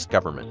communist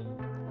government.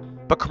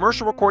 But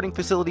commercial recording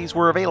facilities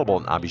were available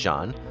in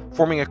Abidjan,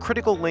 forming a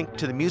critical link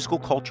to the musical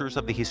cultures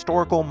of the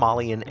historical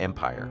Malian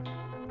Empire.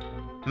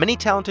 Many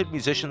talented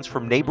musicians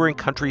from neighboring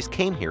countries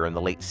came here in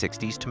the late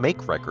 60s to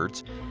make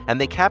records,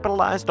 and they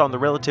capitalized on the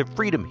relative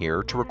freedom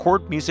here to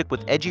record music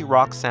with edgy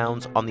rock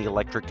sounds on the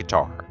electric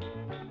guitar.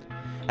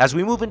 As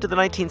we move into the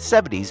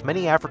 1970s,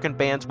 many African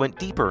bands went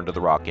deeper into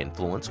the rock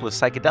influence with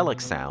psychedelic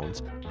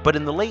sounds, but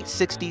in the late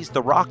 60s,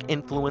 the rock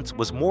influence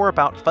was more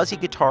about fuzzy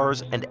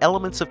guitars and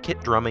elements of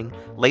kit drumming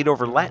laid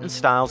over Latin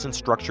styles and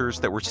structures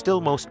that were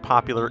still most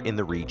popular in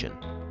the region.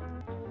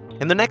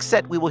 In the next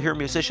set, we will hear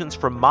musicians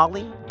from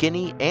Mali,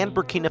 Guinea, and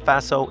Burkina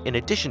Faso in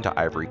addition to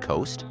Ivory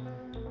Coast.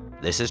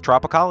 This is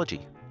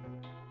Tropicology.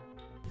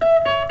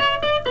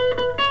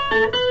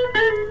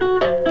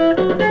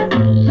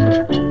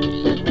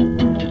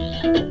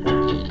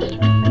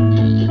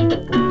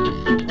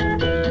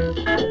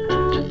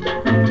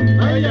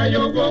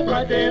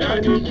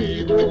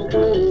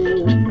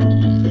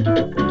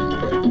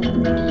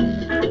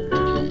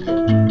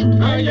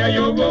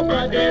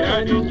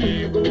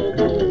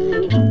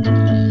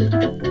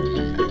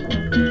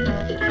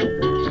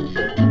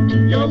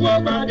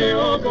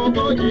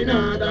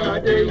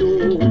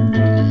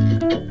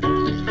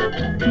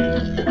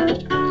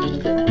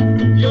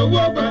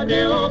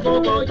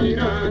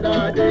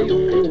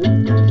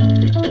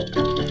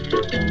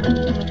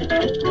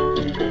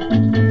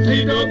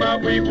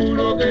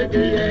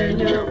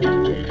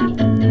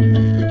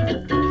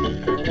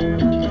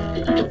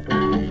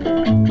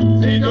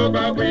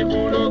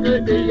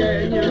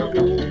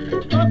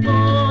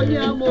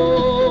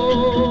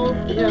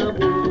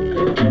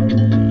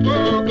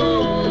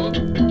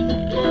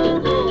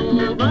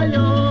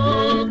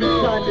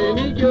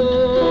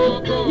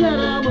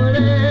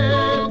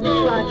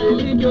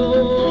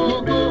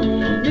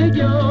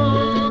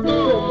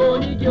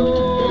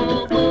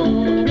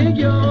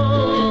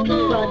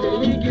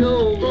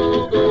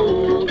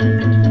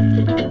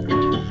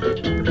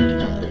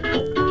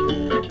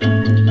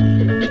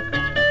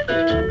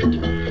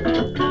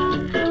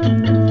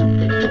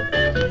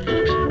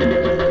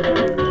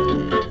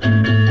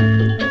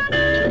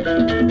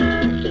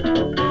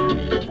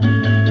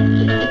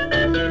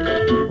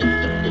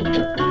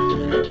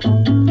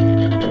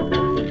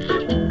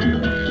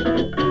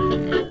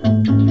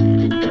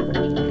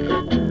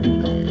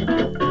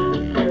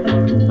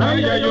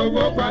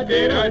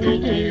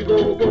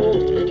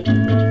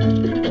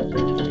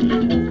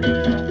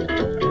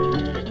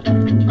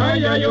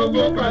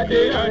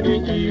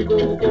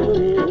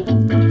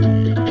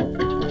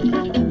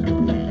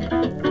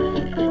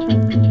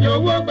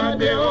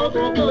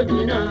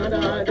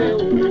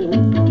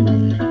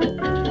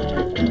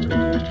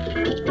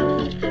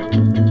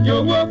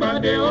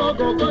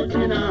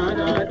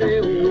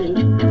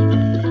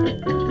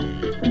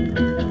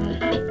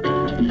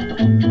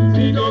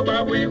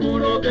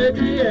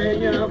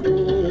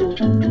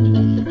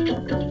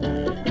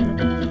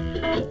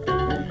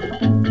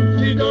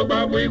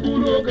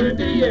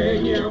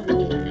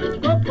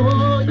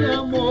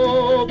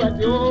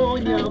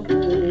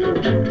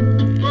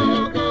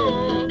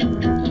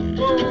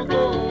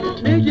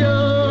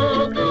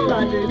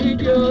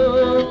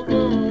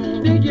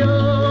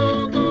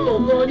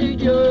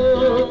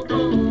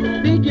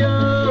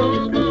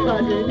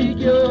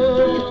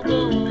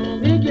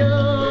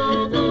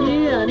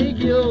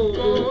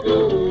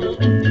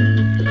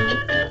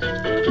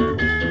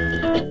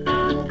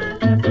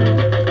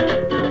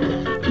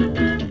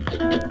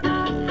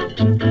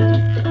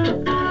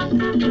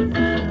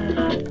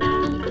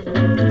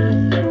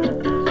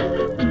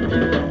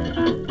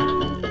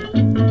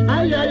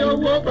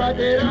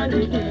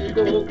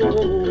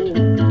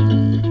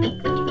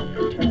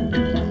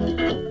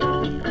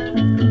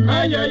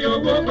 Aya yo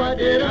go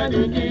padera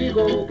ni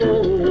kikoko.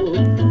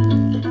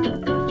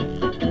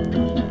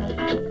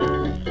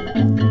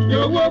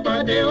 Yo go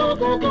padeo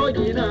koko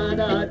jina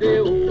da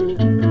deo.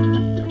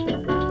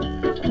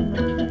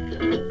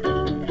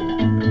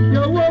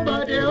 Yo go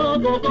padeo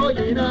koko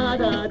jina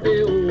da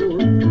deo.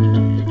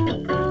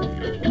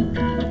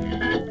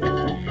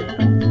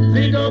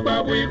 Sigo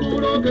babu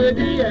iguro que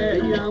die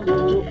nyamo.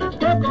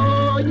 Koko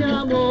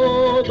nyamo,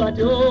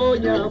 patio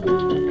nyamo.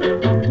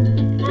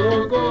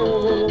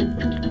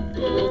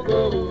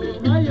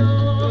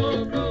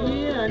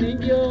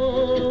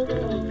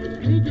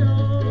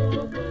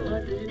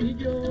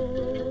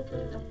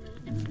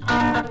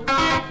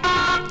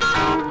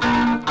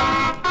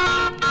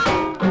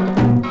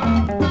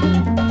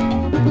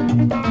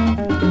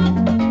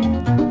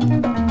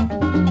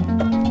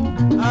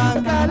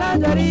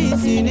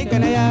 Sini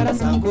kana yara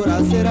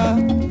sankura sera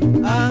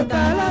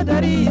Ankala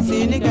dari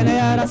sini kana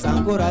yara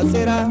sankura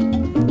sera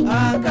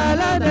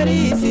Ankala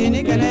dari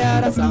sini kana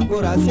yara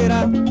sankura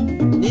sera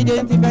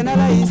Identi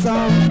benala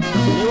isam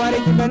Iwari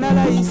ti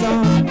benala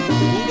isam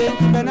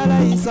Identi benala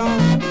isam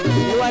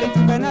Iwari ti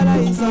benala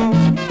isam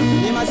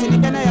Nima sini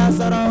kana ya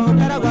soro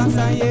Kara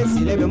gwansan ye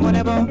silebe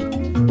monebo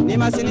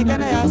Nima sini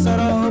kana ya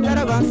soro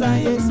Kara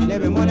gwansan ye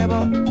silebe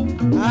monebo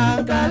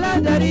Ankala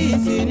dari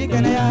sini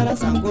kana yara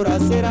sankura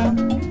sera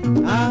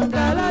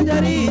Ankala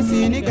dari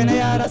sini kana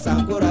yara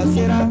sankura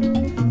sera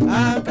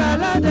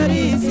Ankala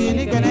dari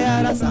sini kana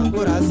yara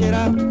sankura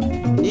sera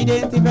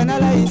Identi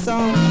benala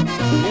isam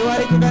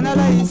Iwari ti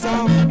benala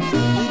isam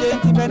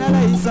Identi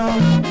benala isam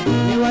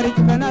Iwari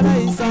ti benala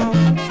isam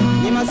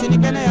Nima sini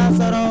kana ya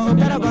soro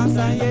Kara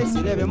gwansan ye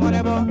silebe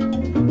monebo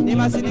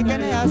Nima sini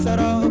kana ya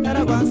soro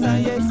Kara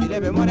gwansan ye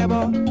silebe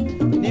monebo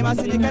Nima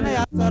sini kana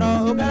ya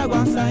soro Kara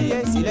gwansan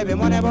ye silebe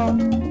monebo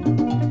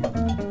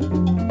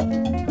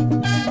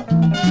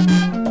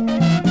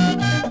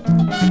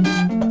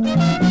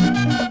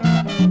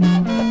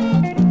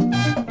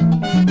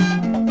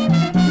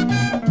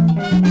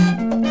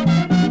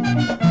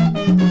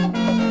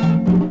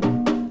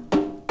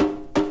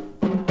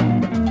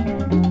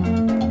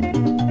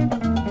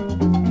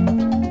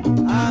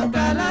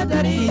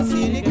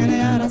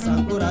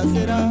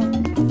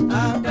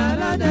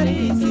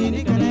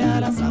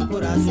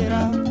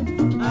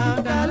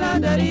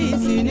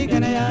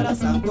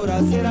sankura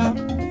sera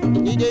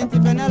Identi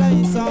benala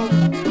isam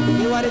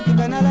Iwari ti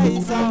benala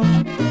isam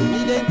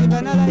Identi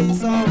benala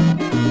isam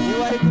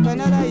Iwari ti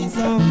benala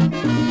isam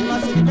Nima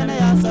sini kana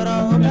ya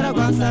soro Okara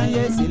gwansan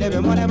ye silebe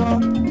monebo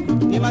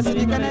Nima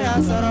sini kana ya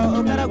soro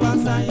Okara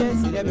gwansan ye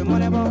silebe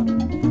monebo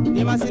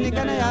Nima sini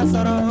kana ya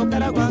soro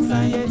Okara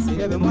gwansan ye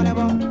silebe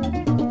monebo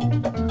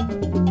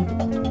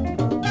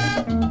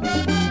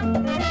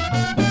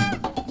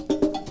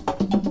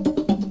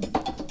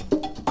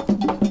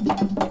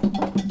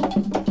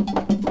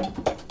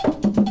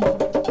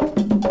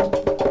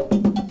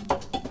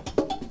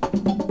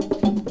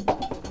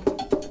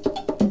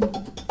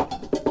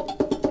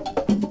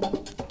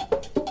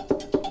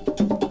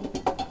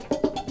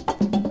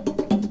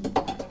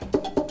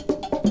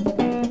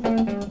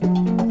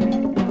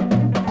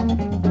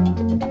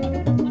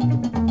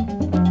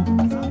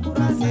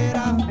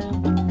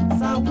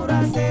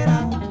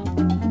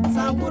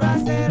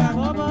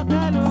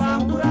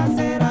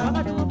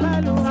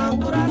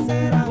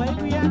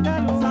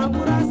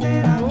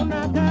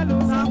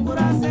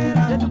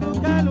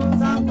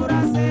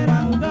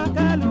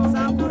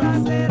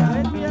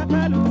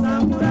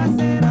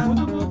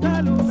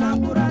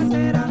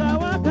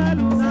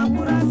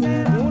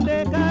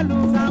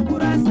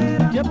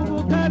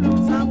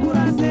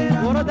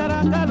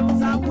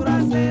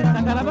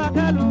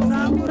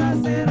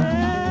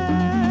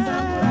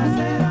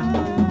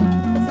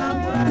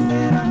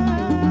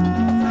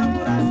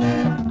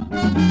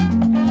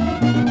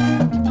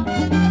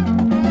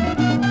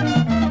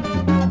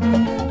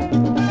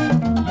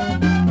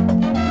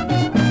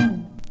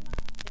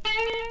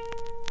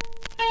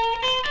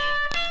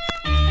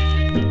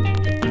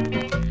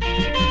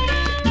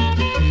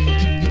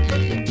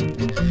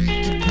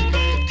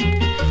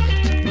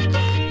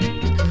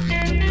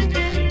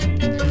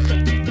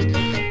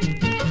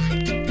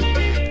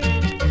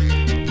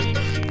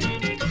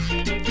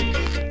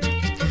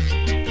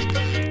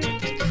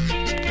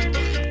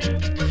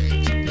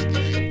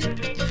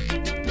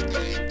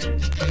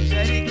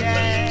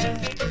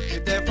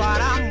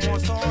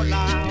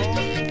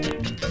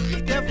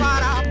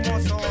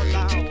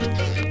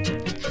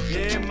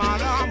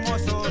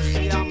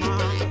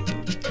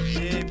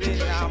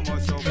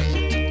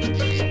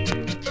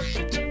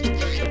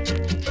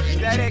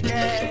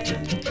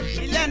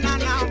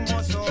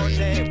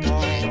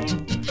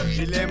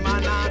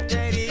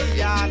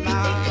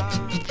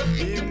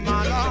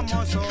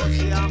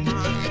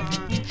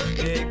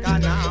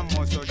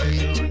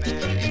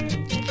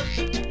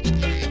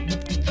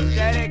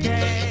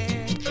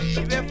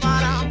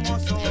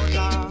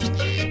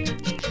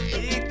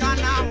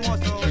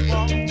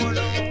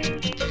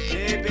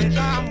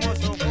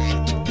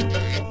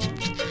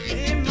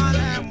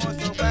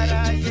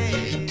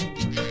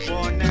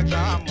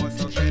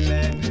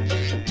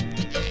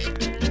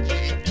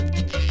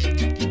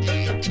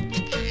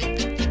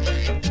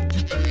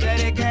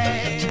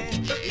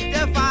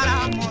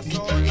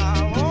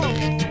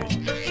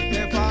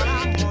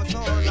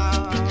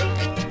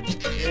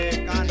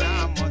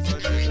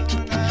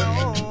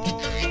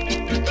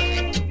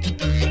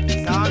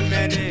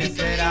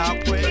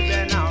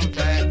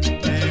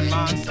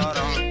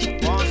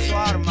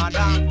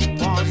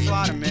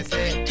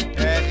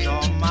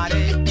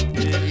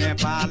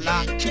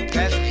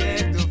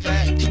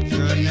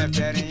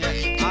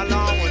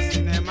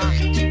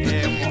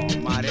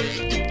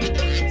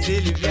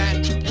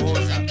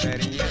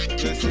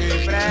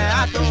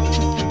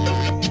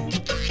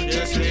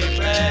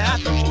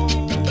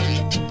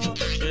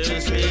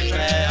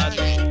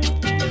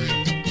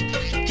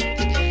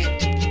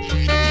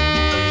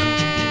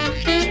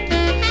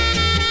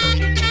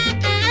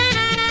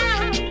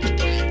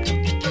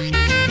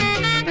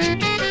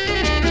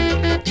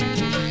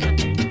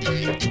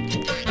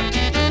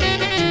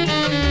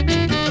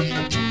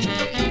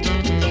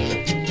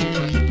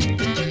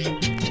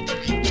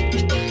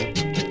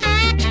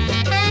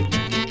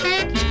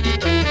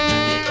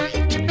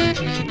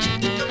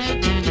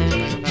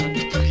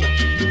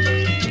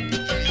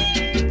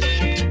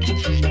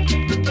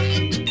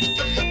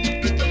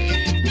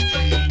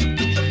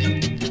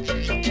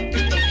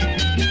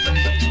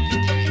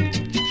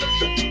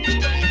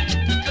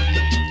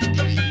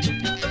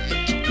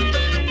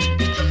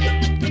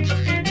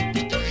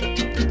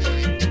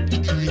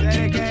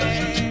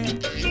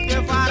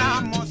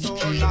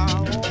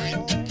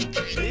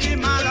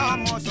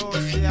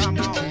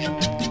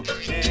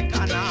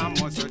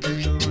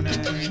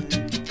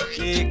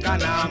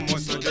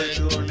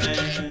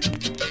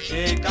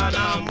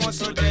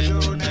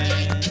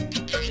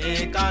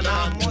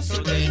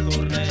moço de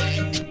tourné,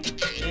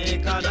 e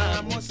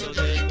cada moço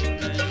de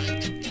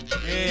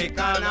tourné, e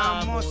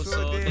cada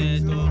moço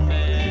de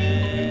tourné.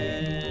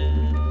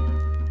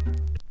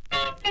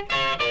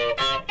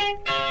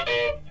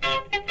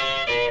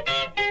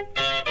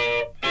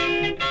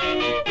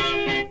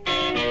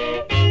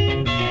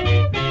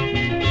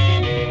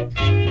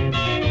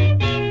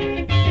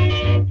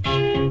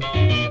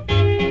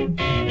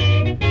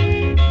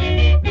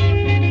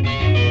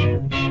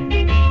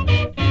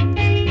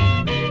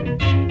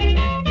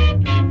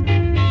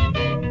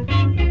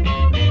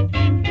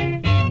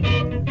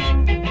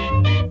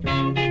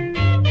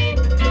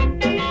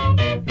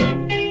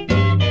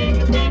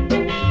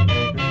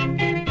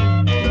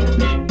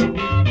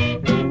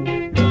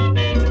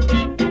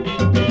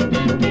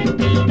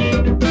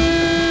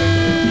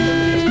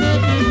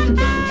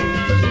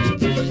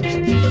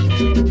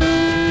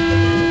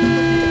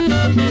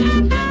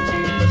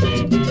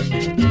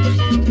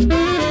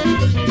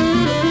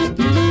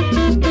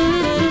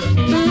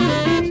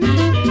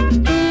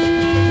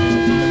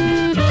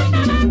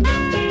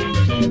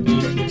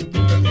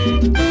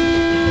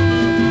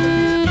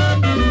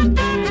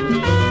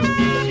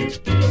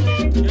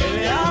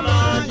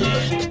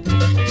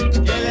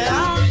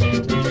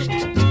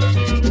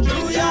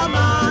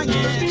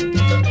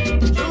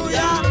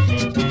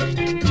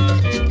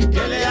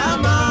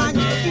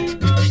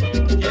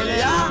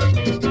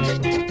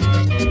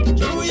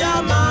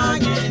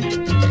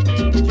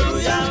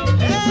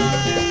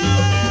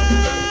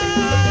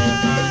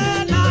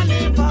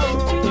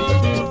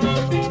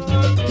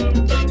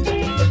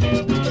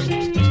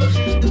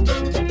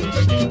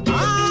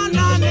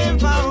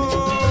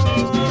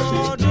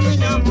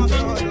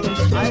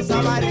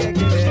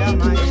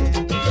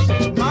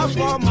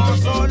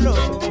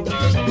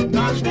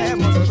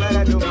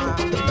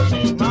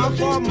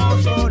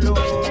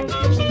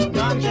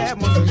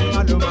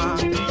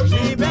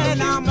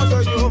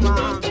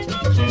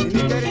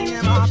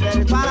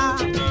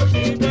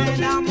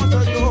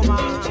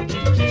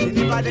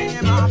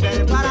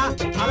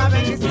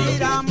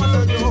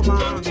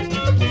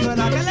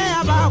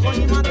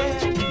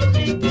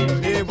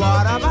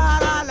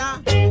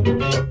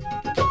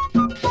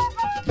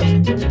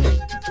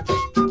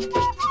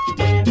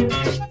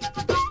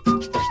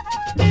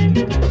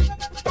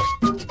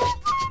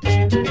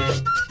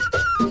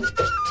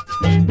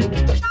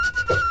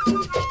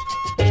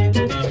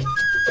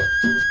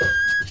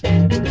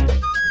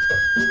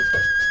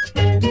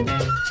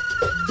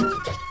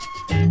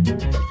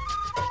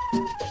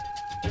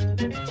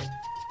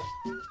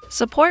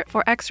 Support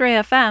for X-Ray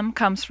FM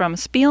comes from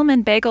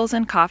Spielman Bagels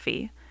and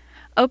Coffee.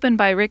 Opened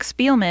by Rick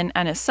Spielman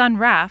and his son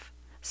Raph,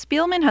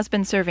 Spielman has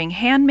been serving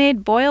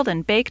handmade boiled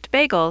and baked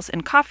bagels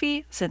and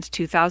coffee since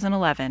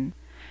 2011.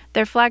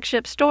 Their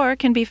flagship store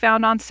can be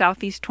found on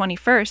Southeast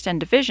 21st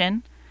and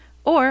Division,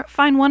 or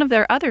find one of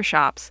their other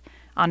shops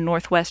on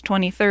Northwest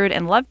 23rd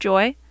and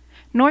Lovejoy,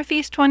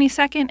 Northeast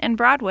 22nd and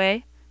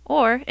Broadway,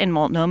 or in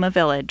Multnomah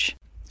Village.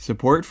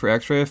 Support for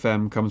X-Ray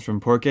FM comes from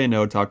Porque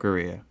No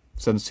Taqueria.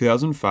 Since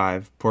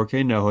 2005,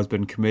 Porque No has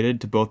been committed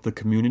to both the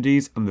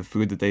communities and the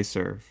food that they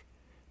serve.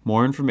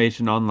 More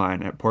information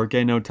online at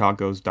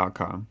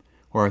porquenotacos.com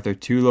or at their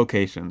two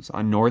locations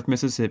on North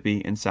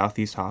Mississippi and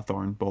Southeast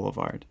Hawthorne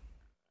Boulevard.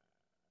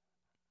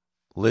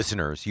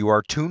 Listeners, you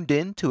are tuned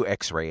in to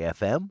X-Ray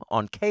FM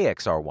on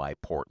KXRY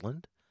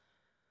Portland.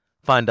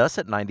 Find us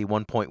at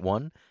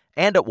 91.1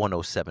 and at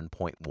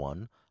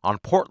 107.1 on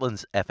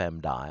Portland's FM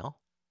dial.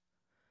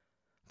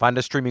 Find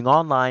us streaming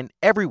online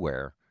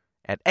everywhere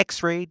at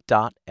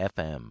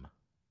xray.fm.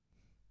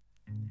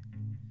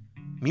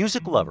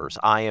 Music lovers,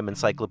 I am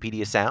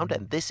Encyclopedia Sound,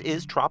 and this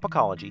is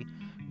Tropicology,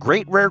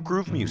 great rare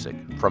groove music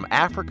from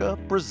Africa,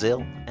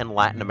 Brazil, and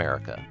Latin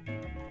America.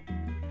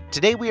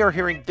 Today we are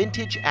hearing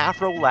vintage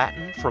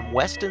Afro-Latin from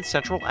West and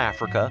Central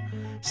Africa,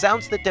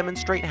 sounds that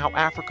demonstrate how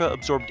Africa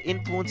absorbed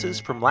influences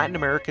from Latin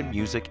American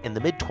music in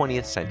the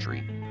mid-20th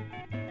century.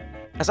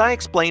 As I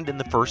explained in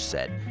the first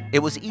set, it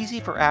was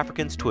easy for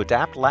Africans to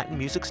adapt Latin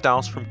music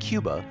styles from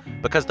Cuba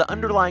because the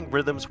underlying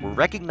rhythms were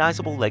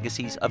recognizable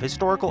legacies of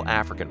historical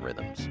African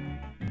rhythms.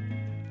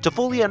 To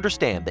fully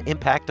understand the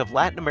impact of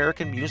Latin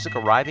American music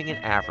arriving in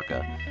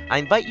Africa, I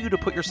invite you to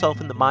put yourself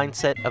in the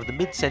mindset of the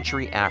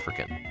mid-century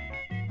African.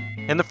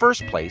 In the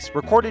first place,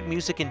 recorded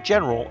music in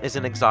general is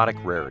an exotic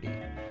rarity.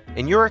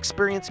 In your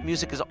experience,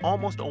 music is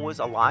almost always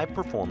a live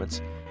performance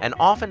and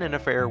often an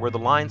affair where the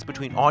lines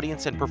between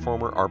audience and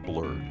performer are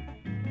blurred.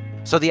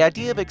 So the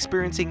idea of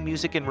experiencing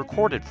music in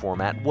recorded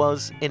format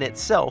was, in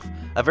itself,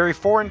 a very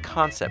foreign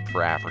concept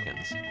for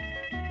Africans.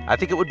 I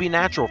think it would be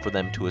natural for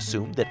them to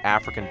assume that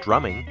African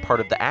drumming, part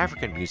of the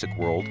African music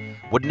world,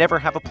 would never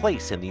have a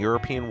place in the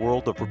European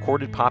world of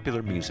recorded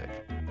popular music.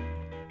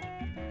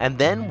 And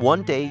then,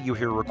 one day, you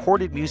hear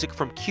recorded music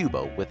from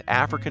Cuba with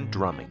African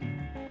drumming.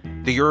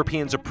 The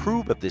Europeans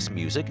approve of this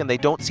music, and they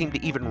don't seem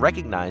to even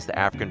recognize the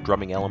African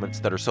drumming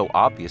elements that are so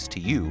obvious to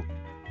you.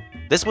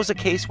 This was a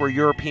case where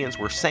Europeans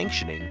were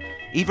sanctioning,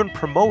 even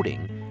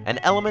promoting, an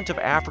element of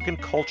African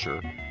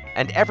culture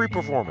and every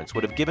performance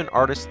would have given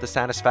artists the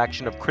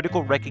satisfaction of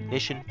critical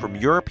recognition from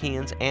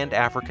Europeans and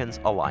Africans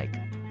alike.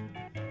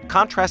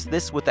 Contrast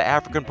this with the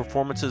African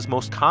performances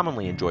most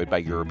commonly enjoyed by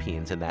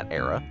Europeans in that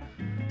era: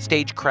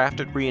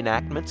 stage-crafted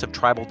reenactments of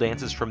tribal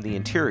dances from the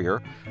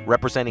interior,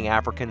 representing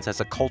Africans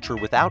as a culture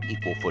without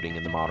equal footing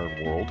in the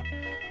modern world,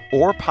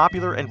 or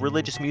popular and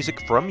religious music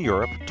from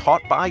Europe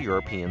taught by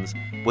Europeans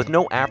with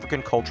no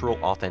African cultural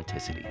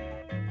authenticity.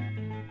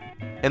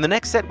 In the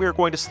next set, we are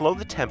going to slow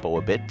the tempo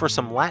a bit for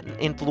some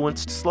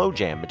Latin-influenced slow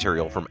jam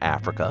material from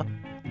Africa.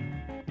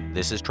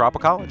 This is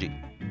Tropicology.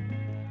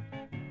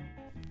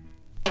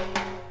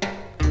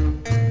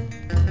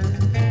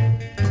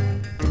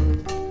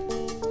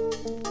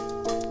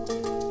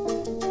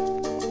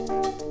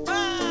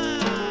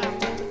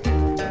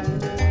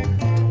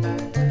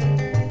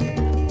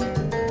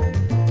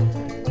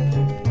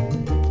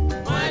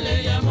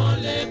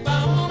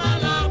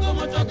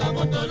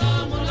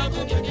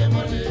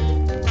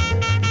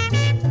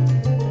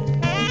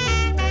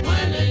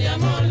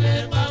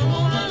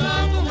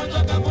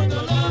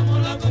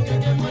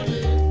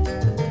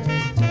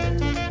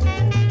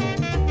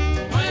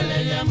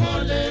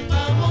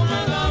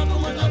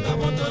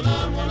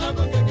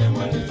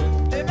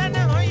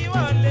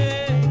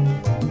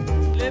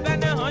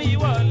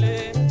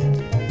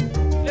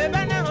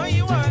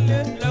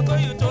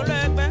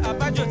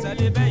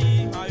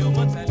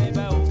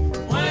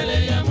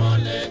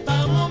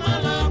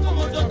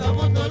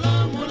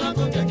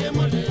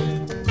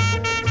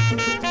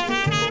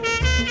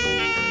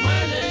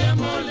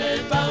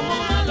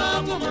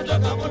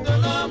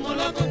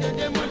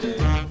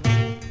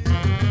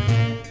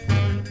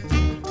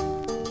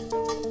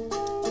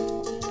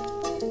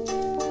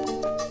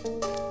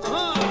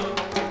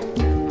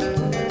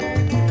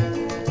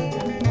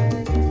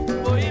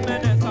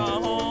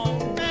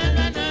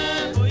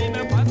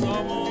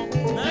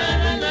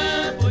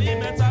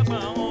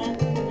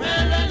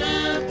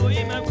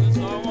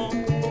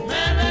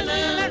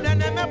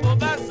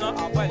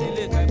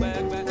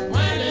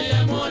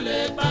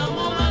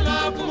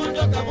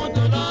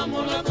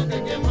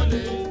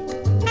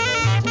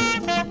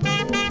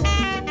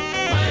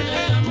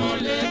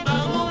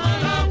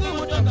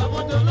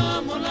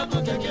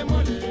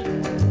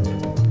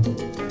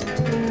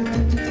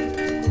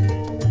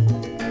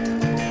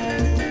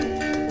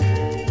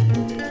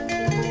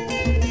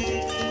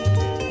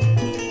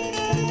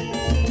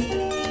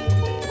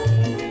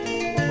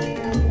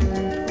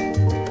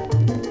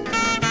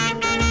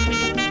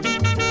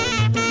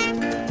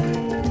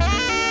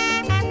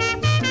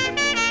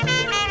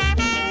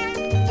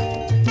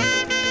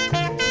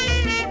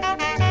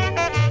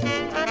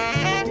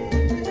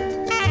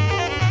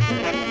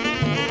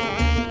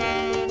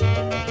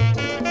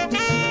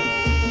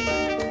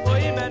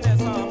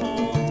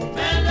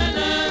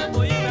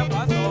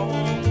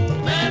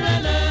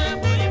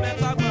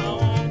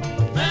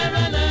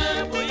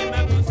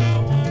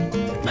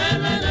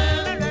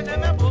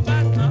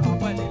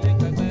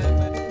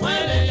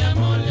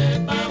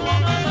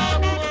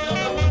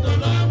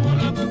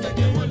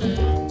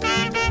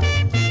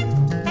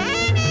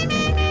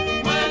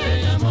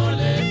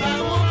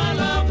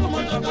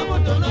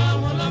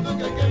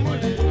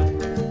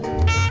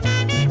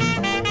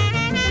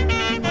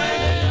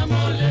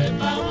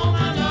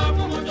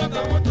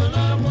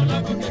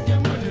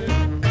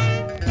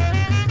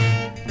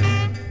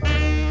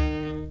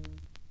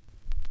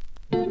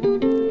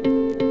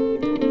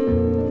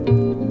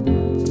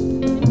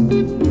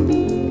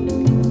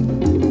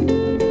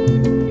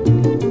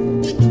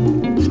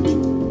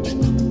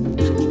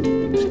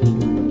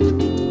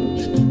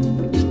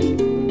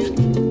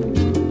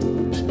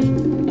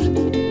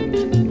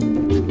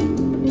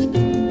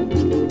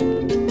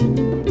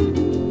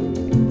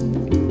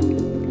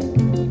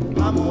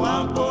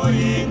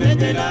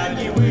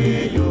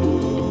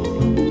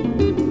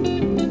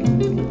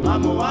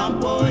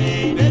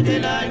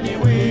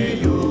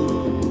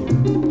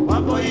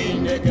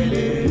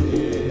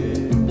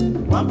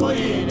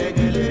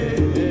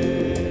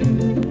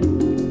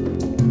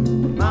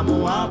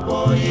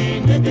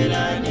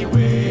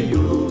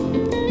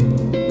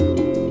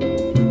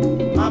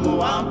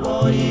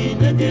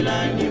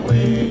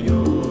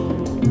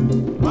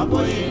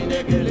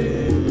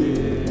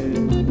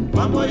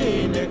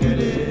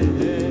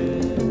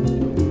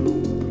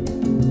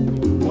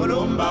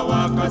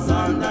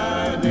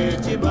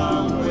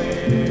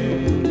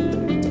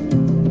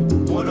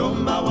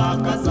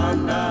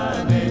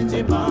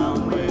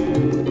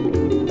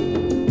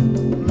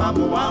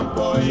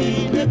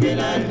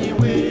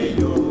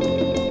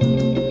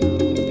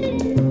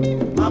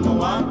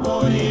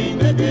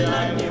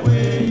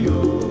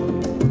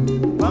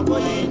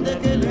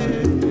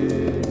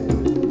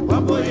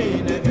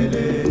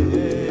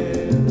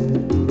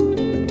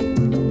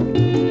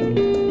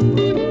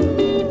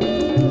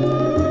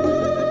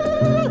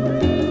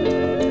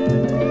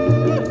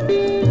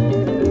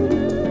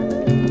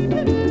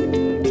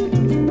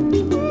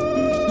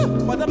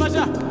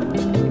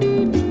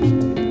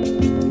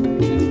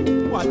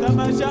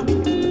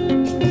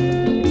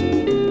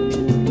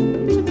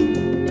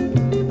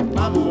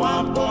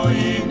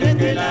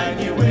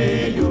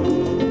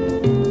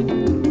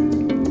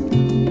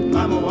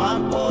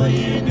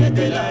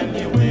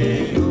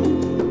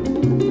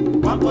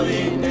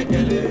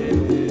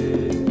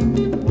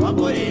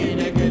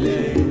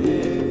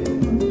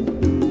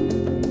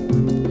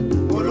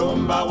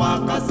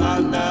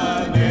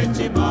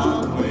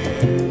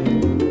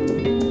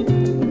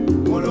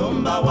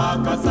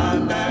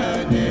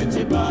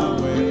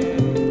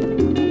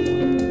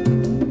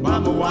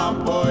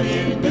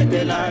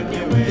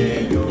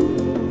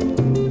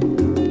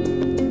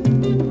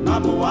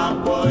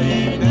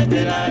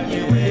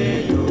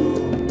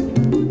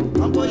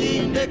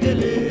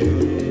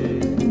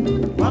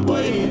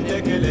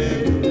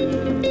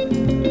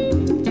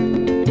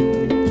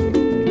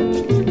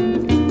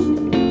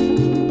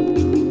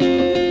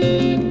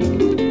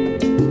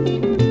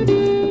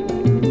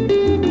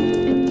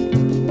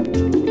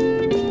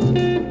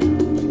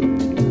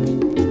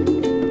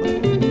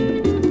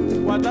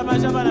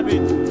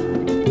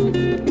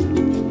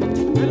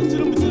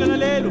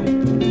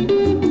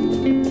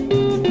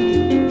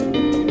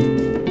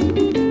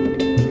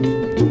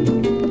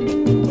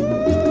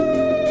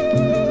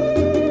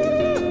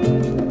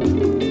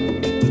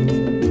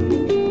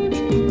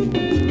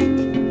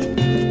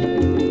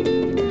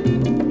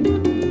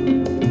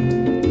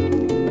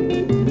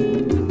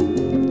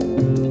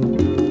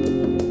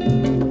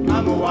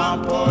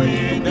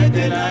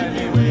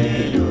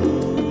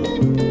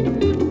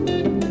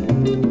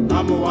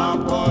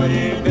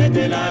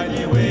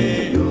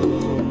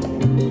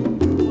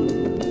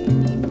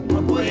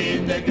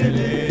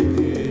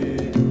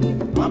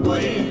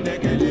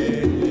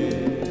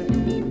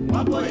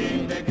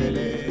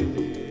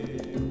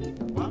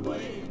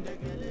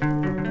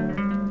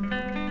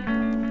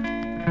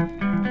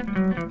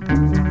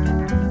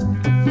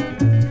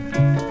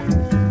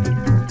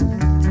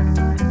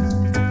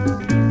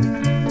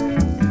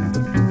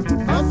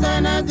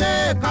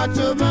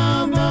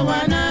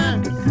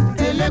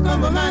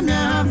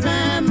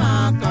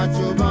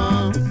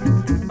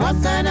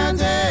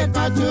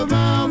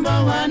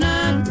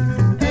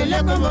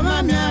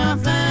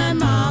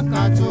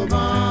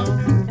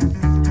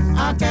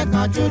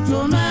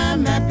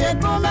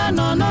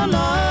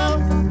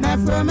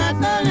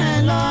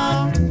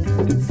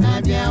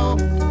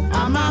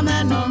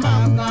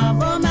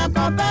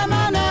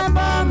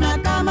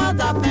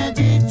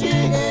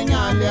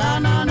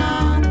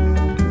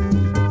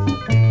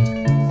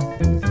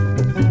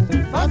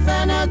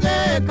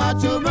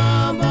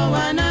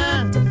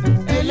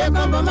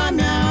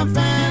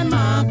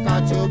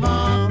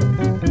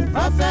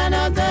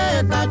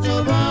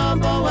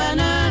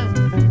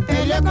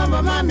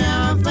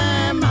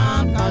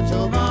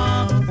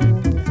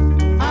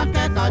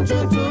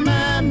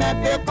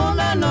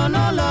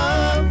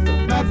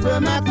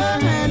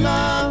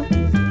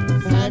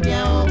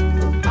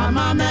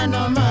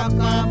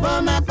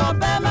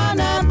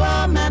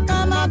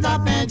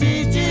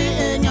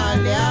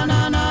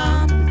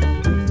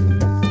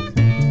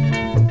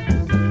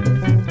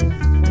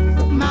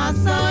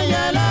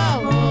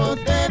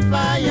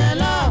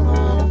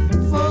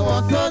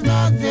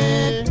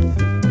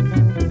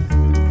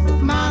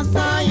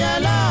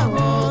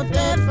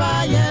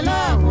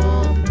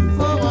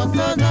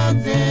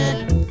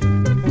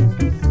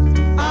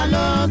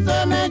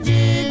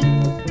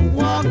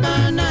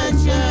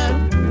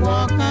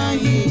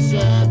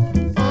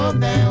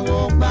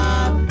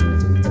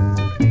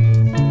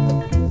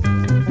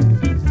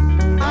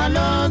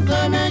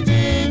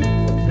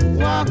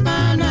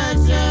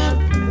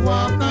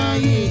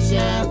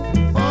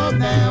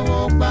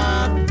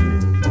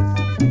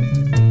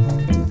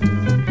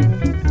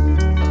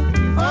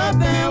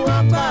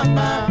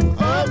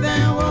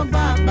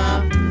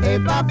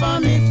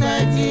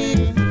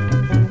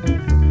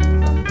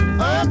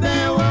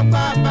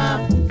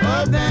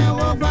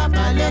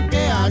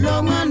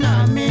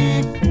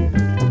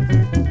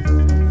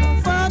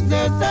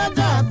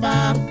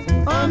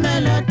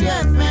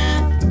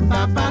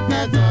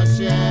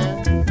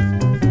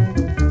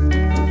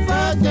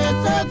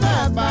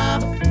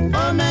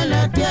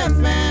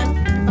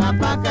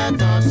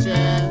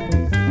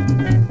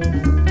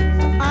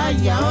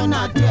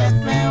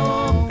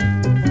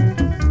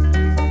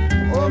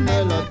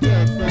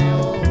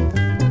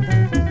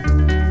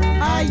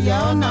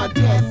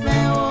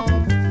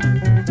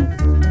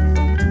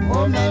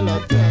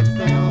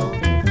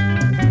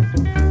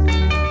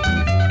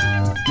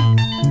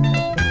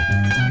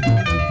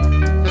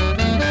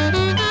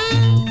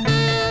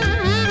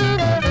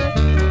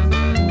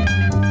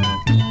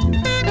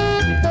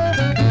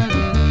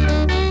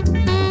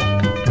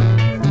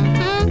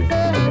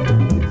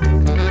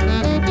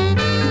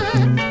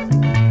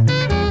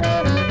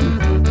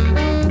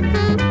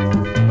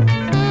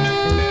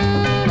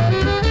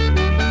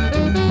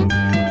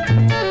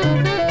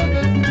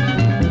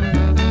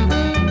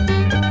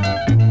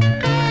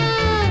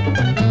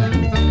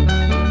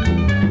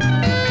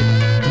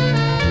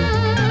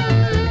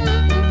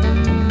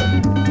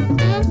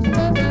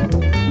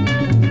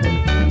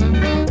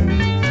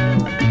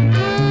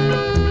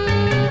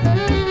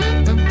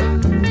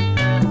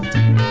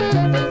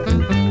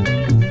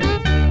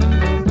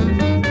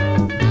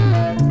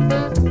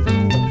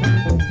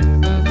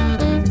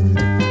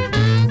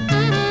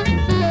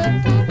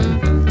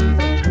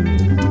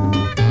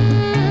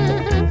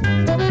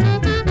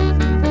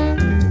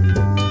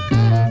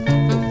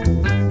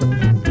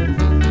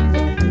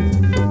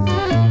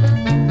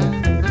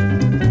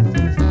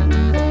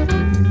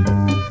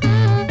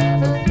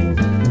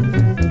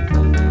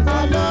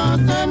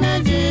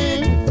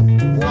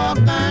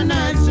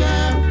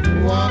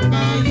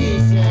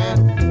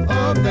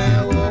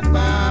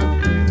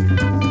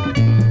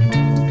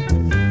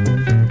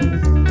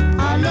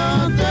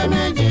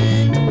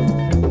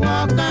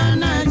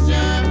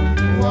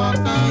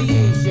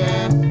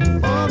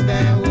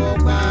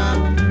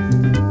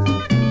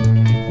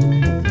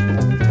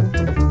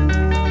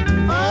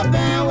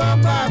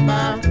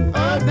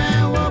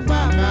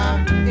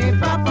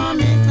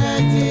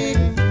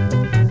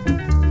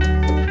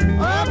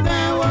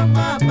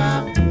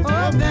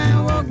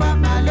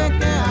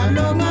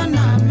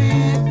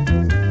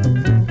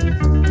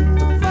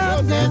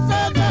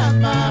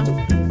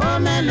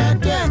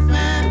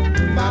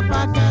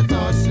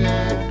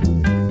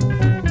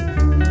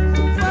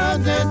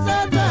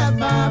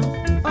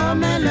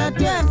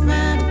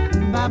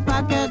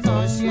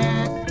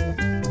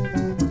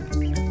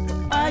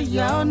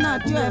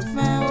 est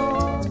fin,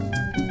 oh.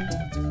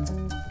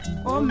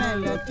 Oh, mais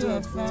le tu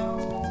es fin,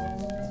 oh.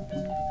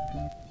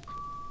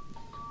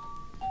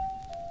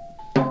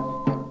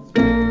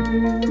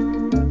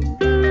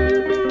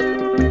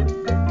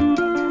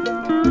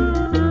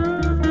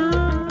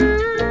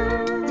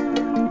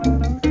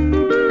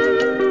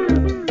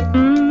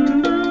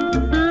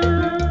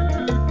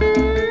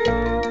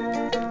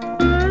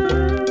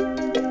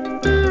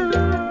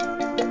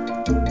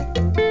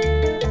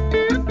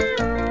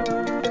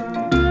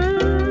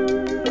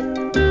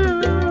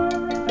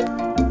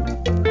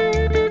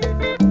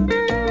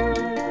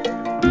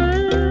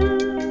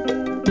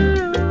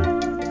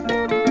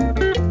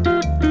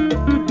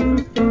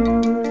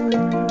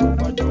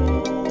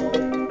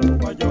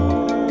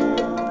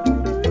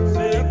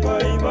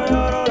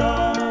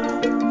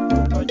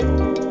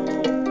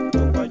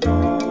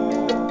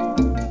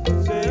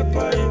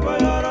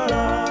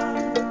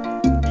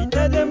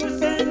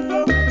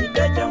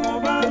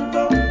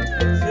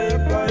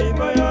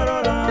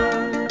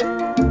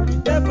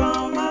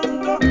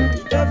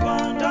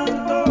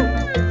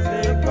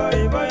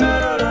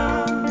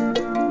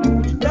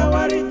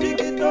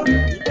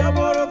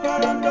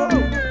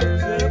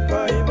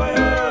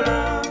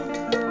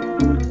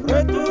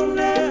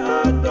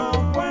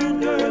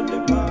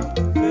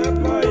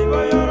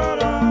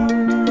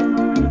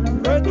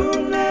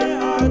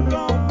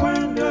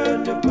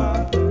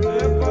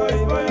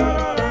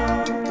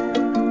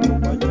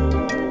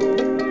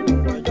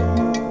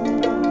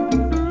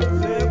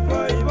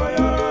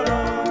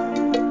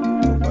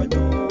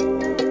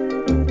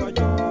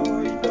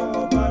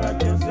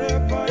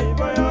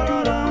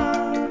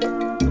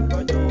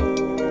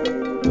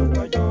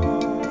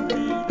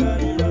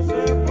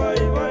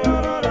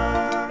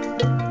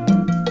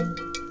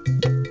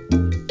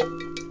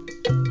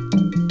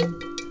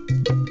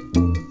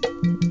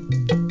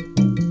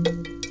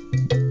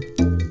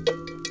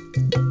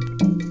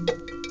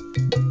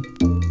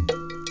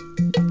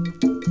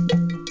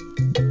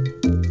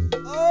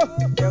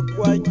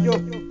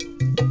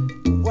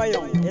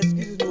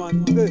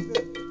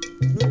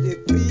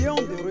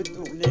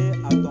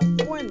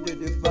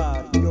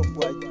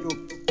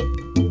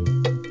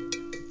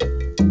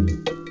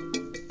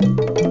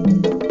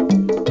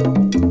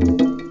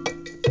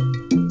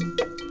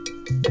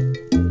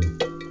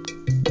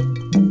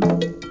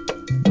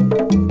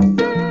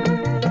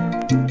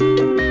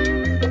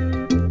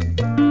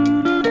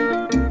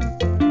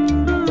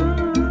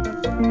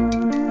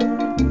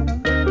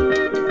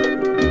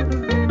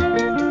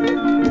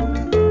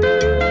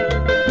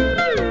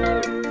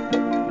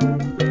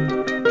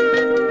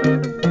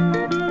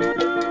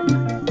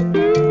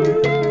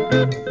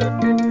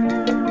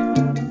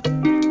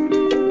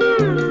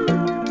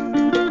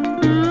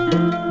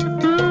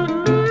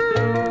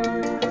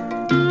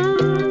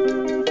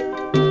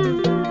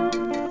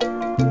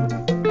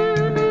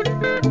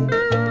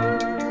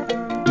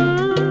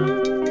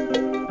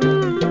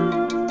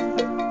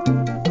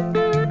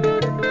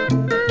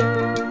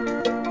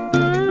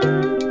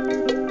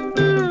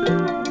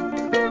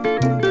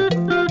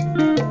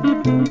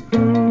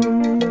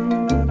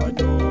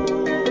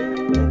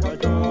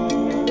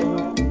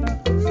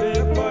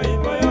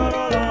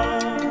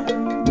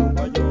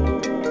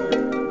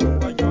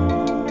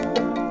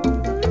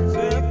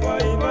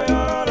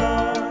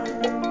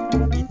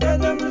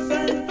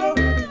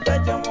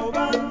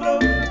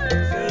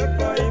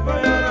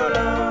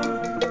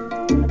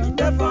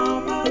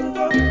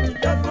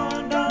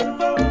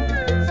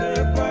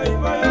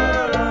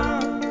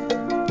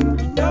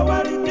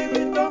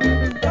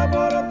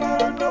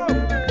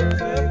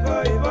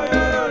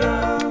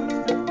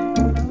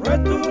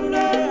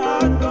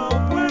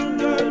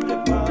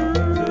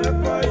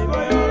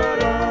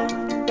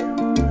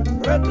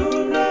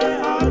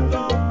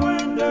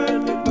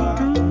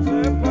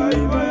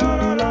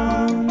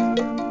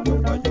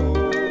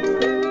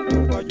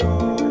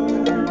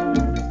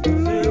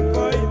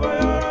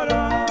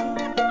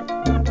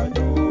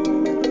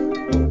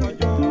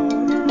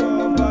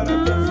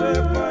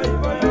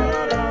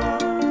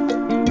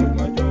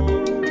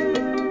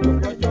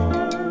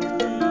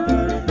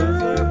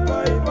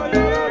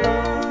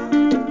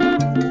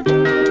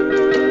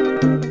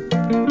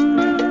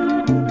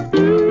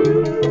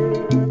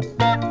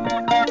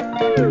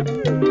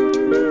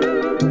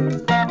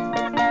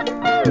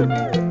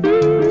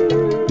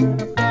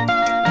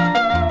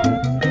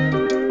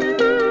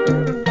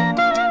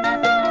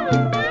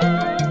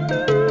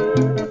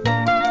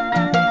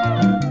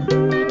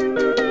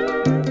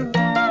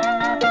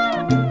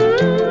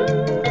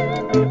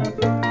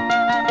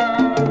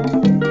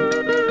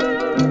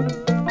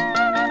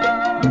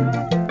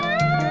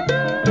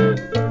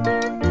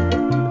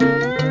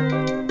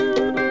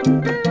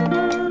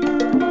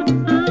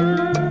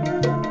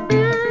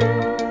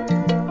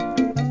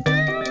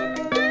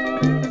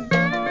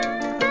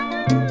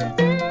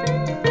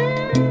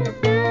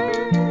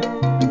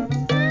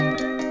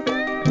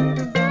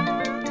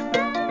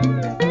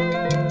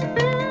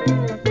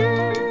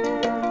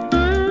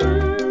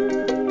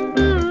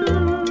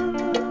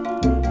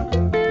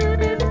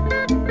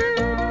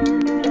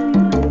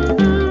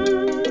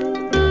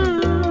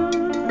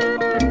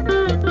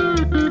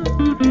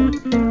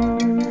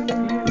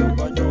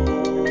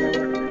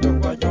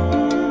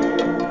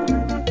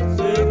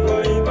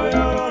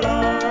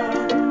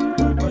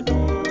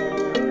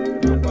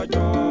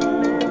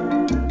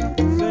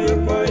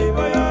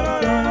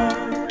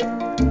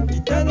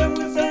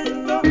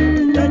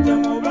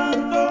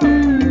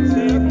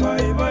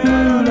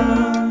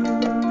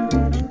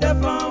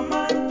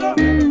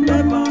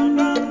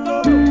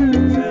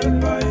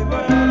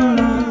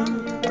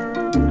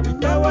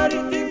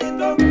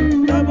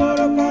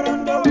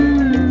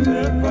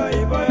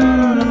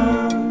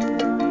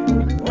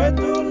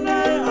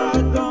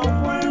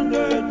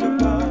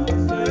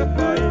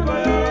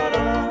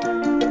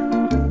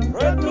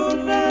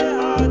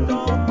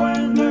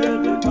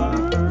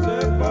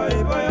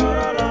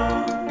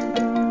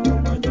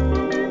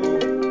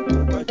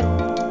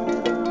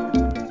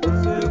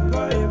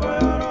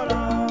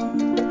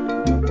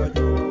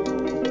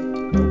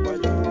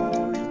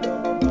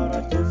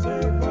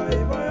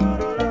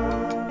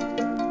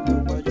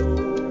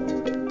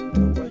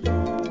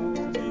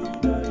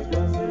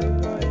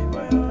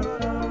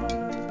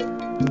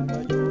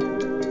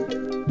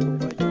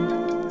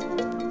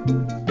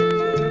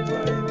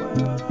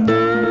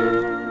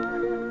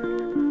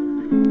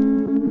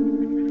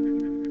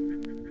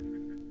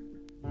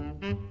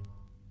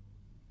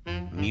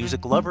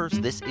 music lovers.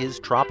 This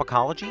is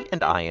Tropicology,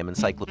 and I am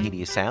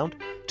Encyclopedia Sound,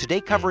 today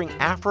covering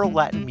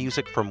Afro-Latin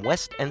music from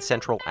West and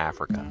Central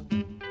Africa.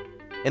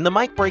 In the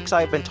mic breaks,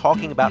 I have been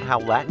talking about how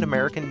Latin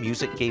American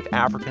music gave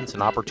Africans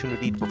an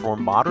opportunity to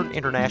perform modern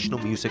international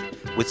music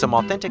with some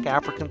authentic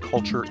African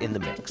culture in the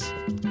mix.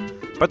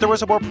 But there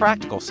was a more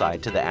practical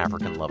side to the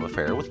African love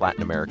affair with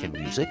Latin American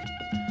music.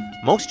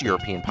 Most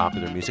European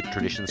popular music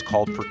traditions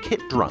called for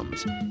kit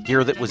drums,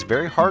 gear that was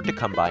very hard to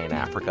come by in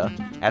Africa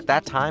at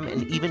that time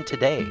and even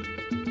today.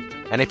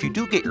 And if you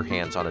do get your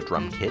hands on a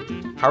drum kit,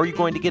 how are you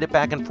going to get it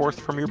back and forth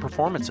from your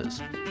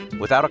performances?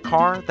 Without a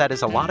car, that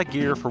is a lot of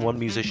gear for one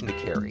musician to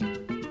carry.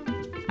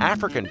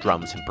 African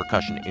drums and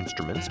percussion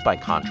instruments, by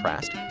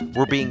contrast,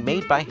 were being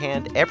made by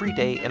hand every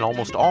day in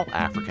almost all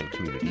African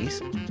communities.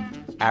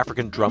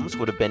 African drums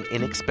would have been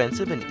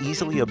inexpensive and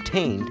easily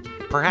obtained,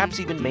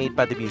 perhaps even made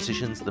by the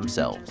musicians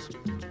themselves.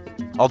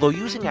 Although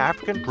using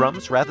African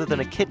drums rather than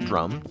a kit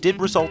drum did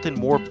result in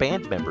more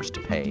band members to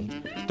pay,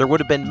 there would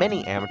have been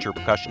many amateur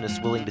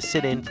percussionists willing to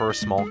sit in for a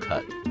small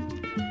cut.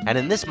 And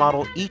in this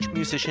model, each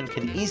musician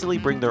can easily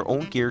bring their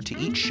own gear to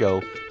each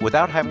show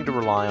without having to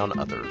rely on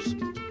others.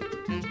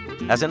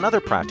 As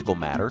another practical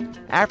matter,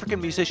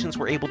 African musicians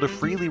were able to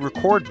freely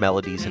record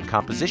melodies and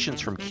compositions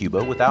from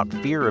Cuba without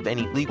fear of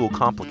any legal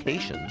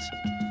complications.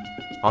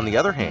 On the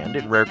other hand,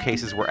 in rare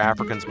cases where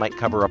Africans might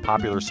cover a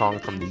popular song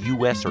from the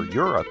US or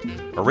Europe,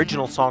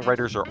 original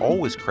songwriters are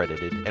always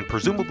credited and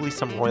presumably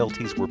some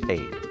royalties were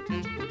paid.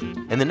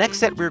 In the next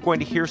set, we're going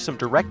to hear some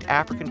direct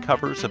African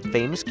covers of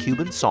famous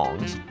Cuban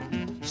songs.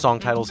 Song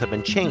titles have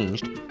been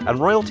changed, and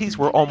royalties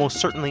were almost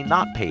certainly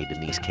not paid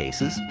in these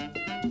cases.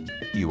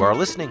 You are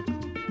listening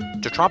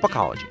to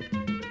Tropicology.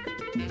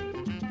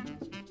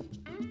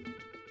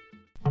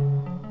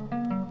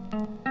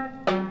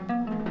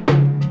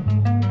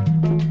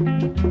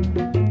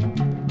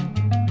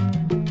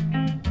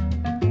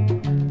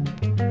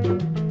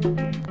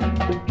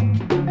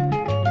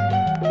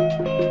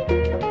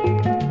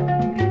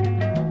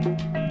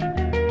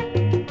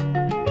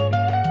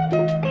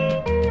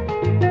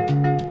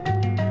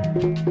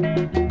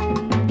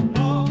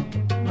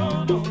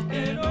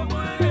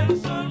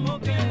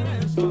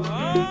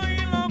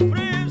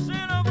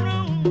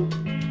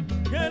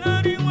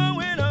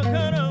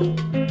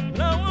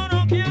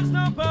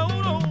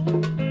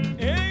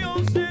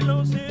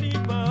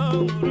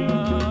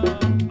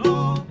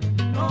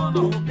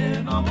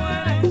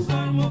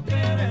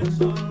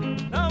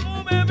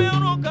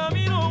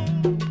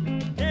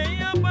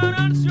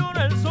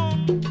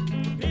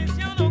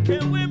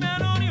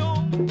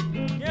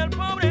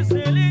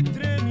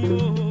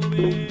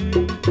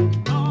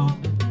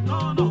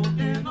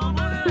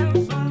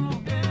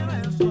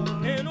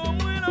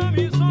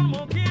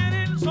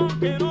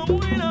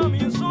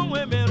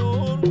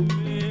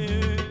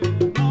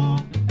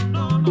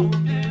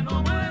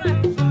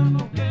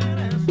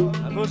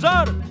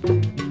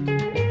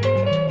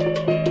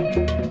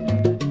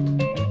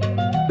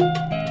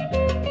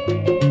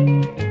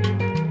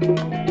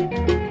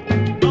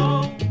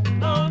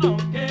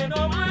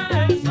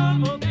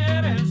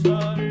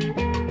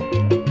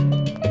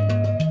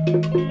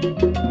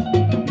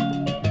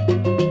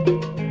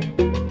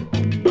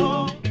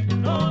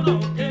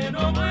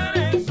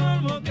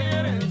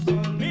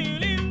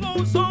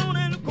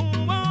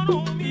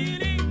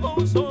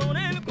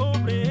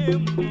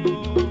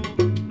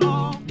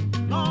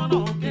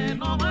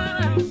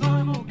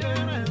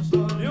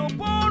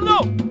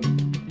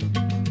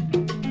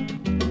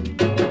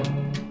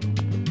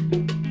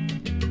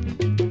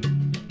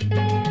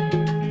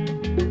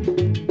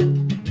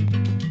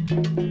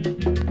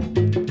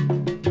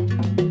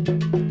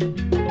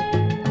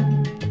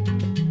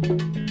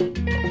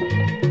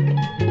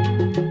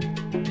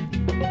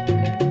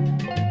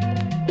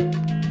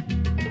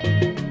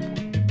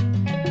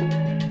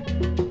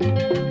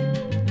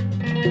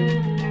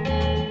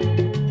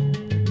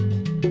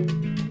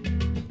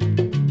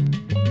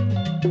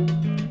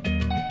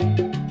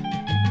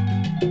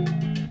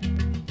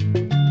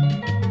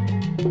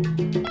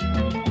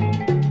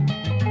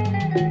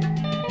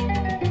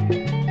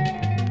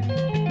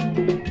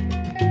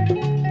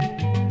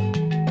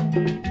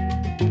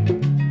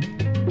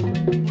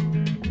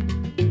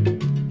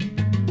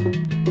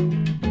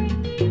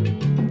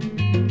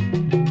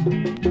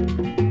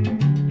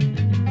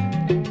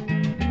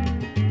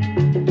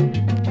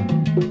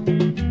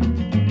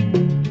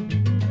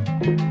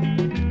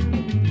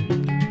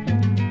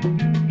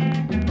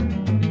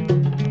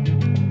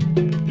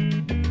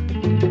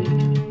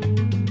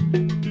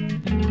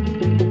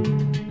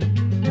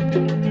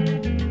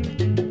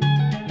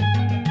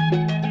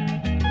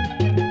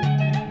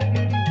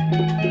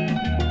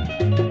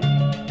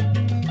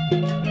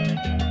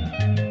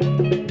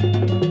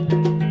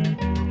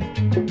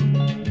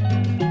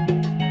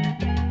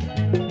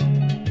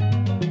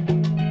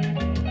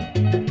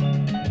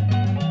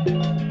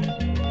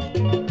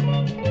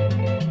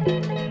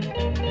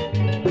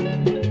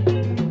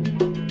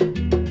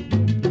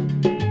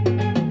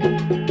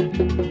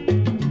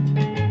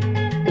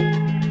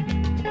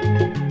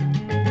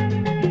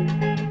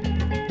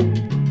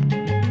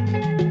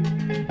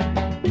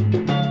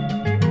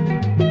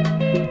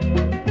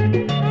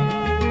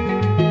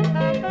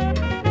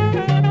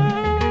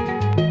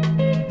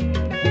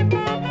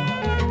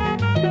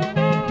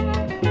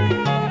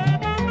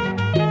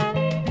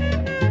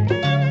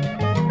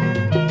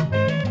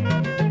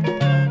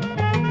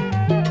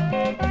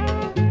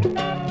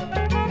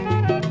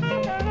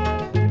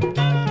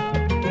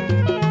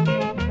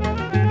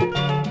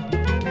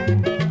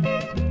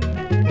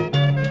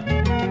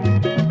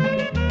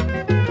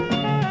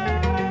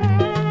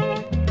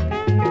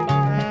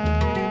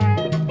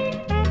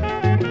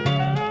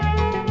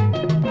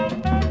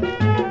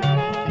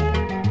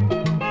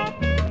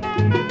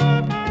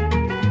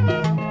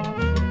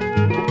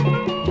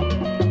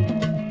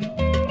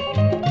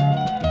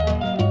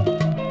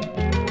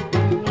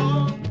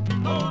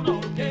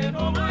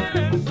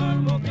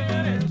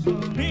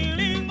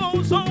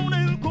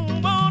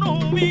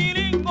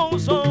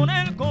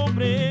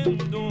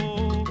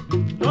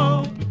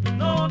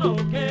 no,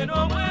 que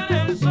no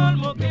muere el sol,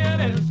 no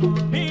quiere el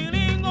sol. Mi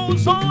lingo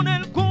son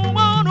el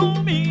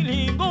cubano, mi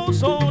lingo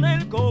son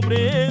el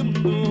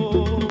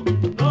cobrendo.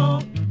 No,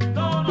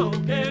 no, no,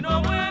 que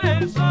no muere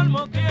el sol,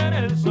 no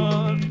quiere el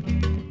sol.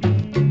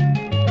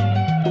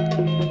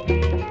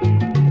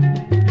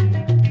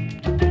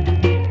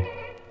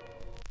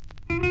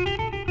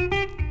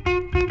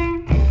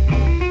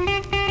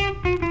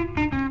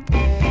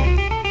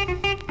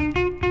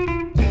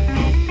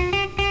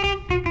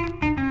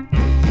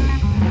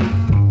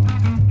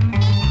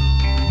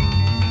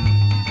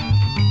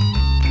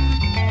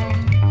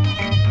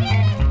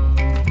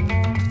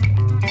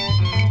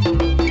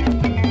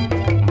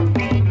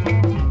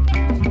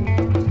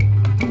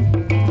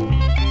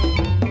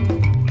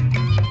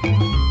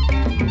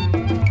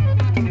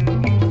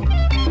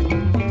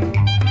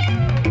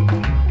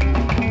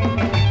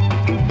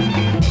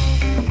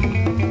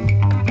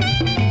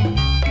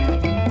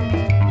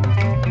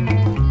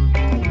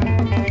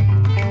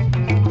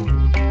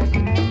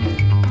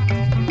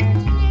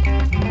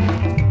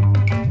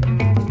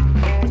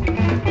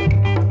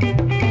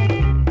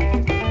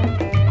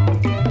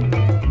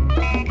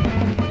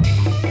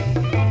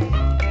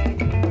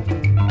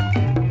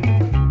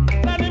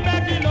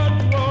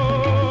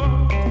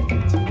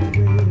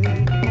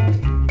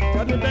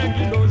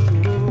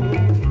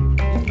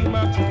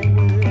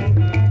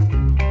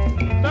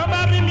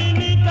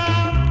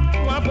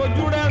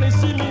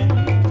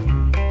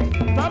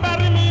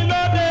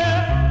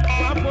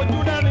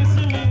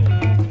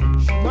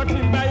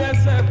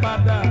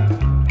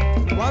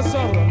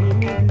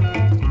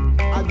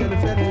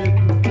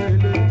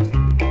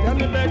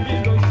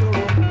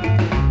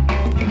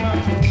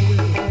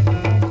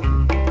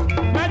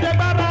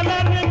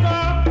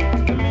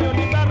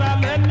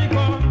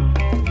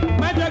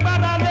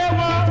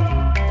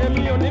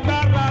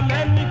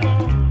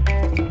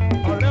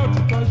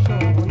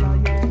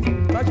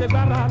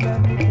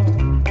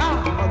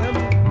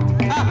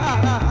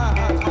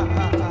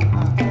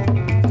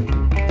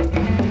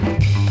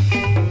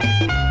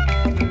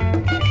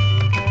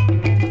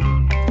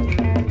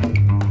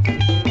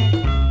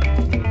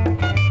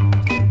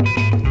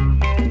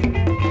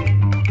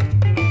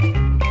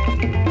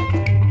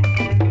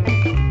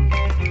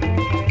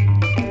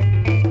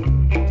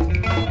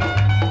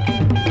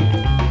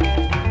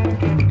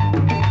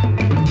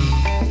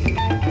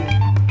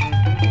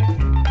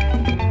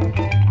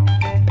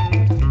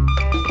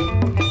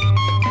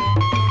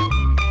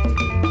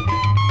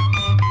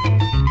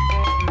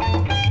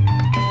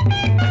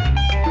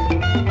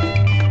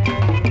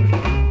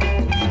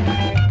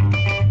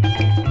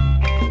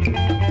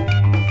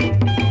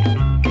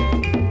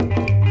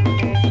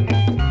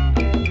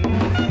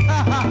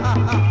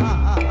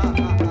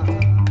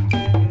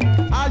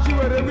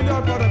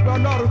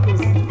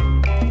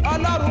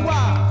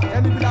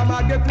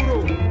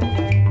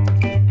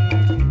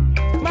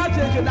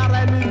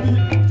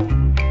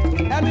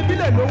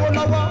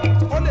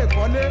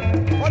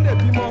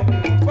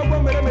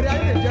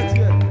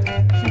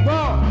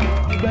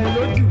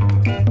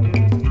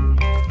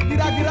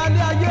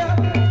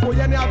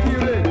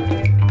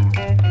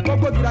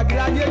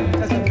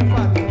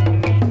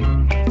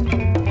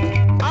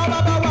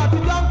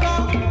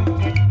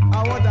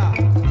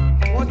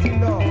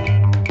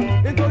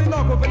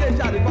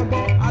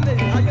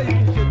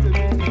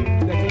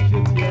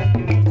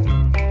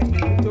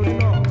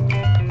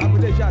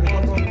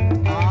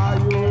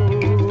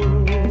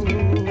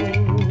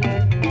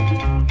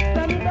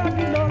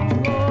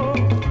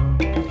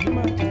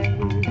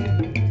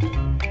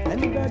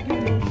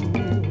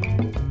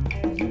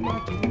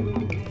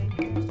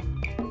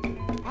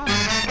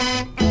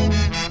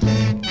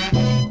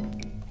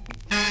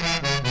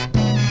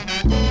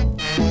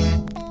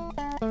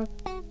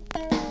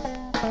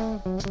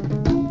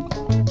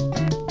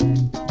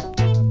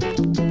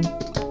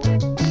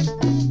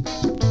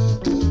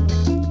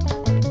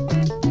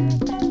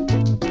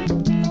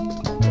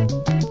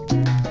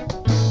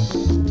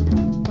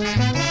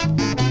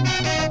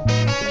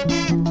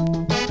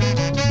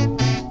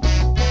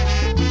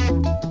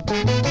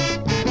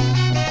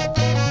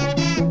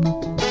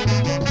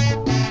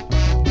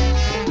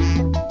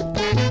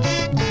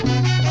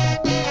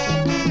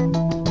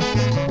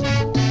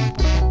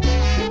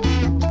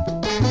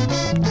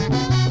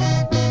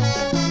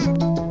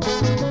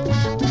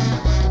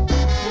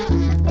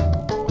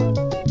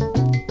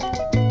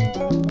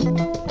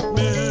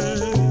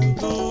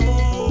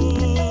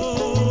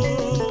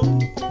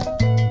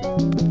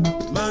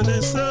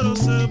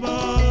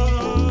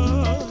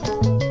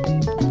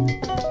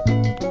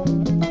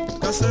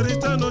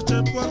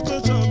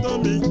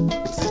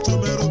 Del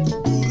sombrero,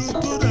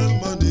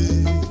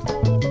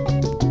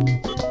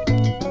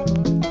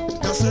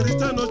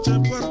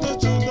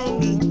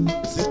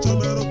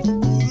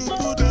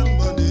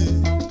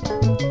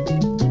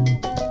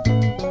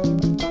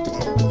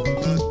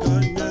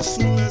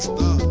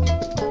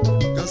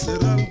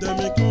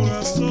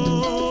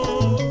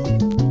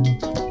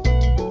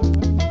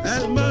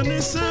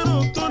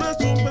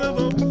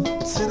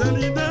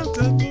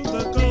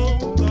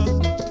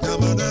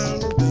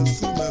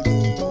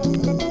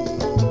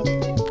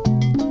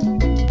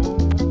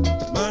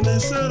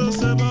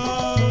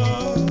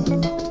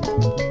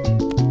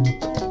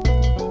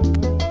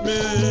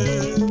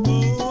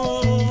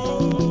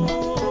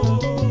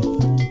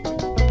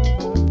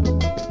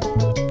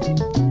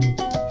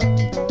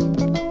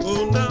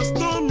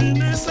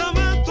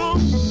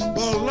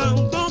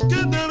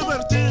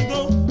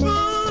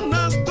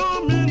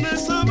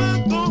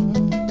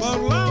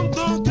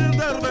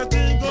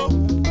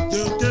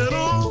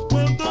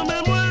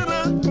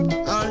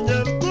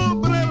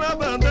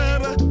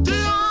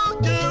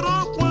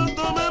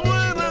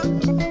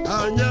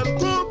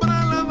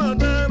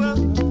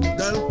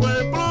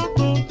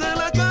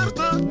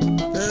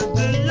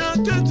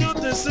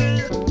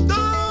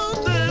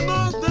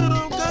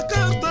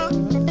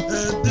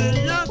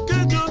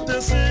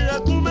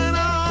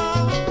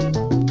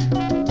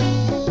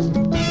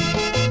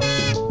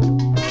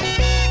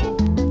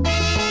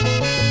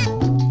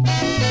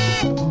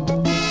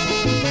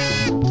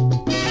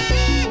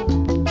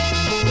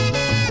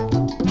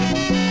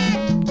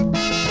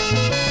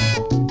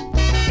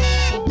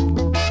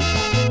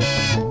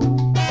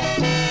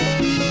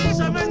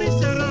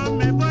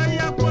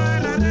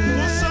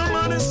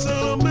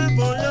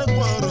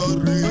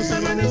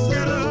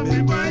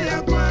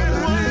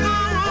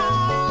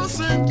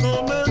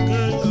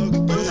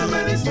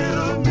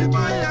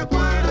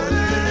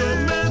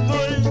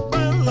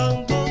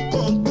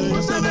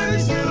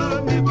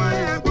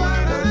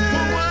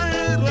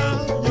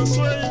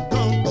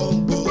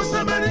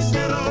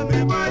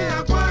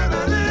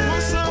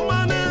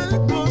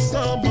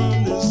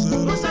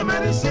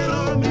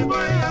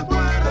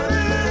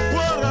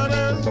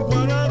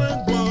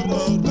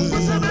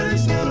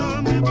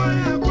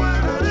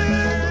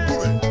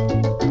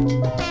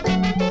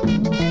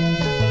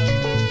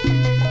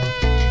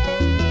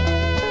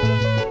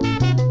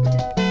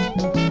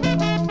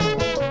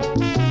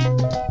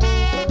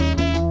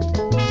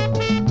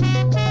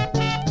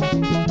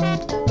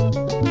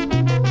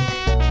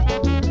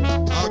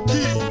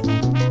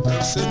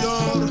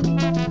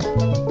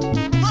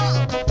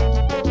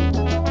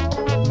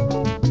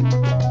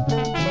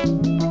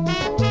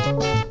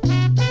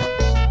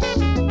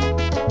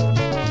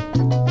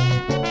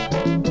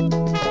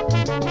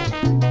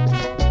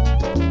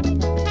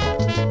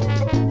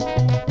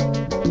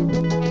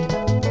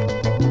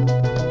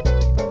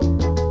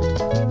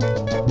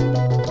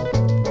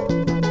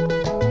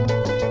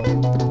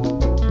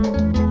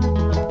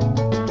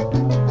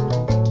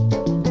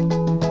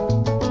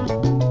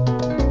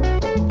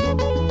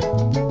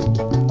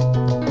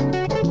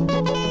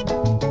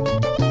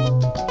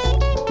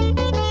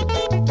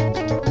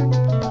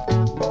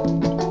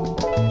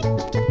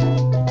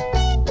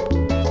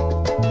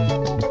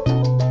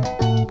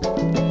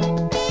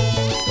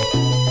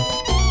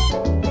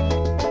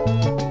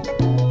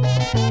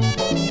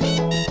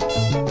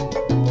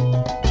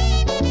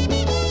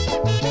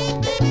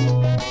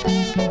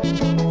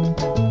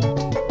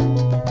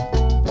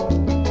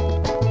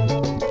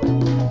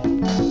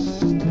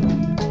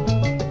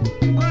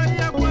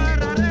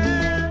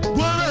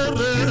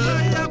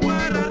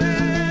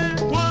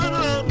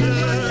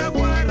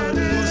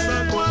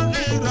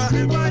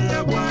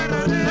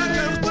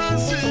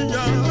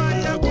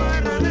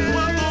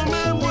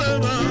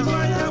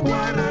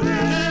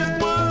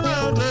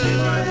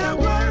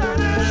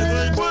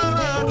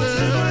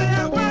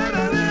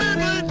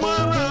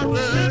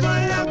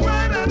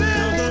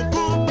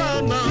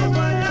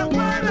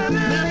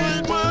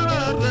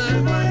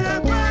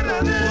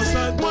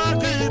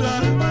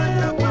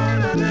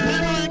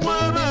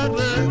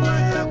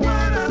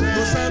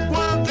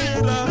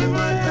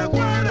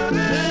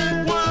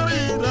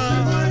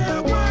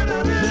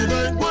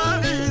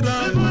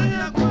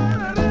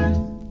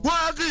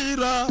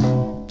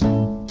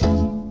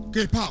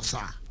 ¿Qué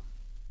pasa?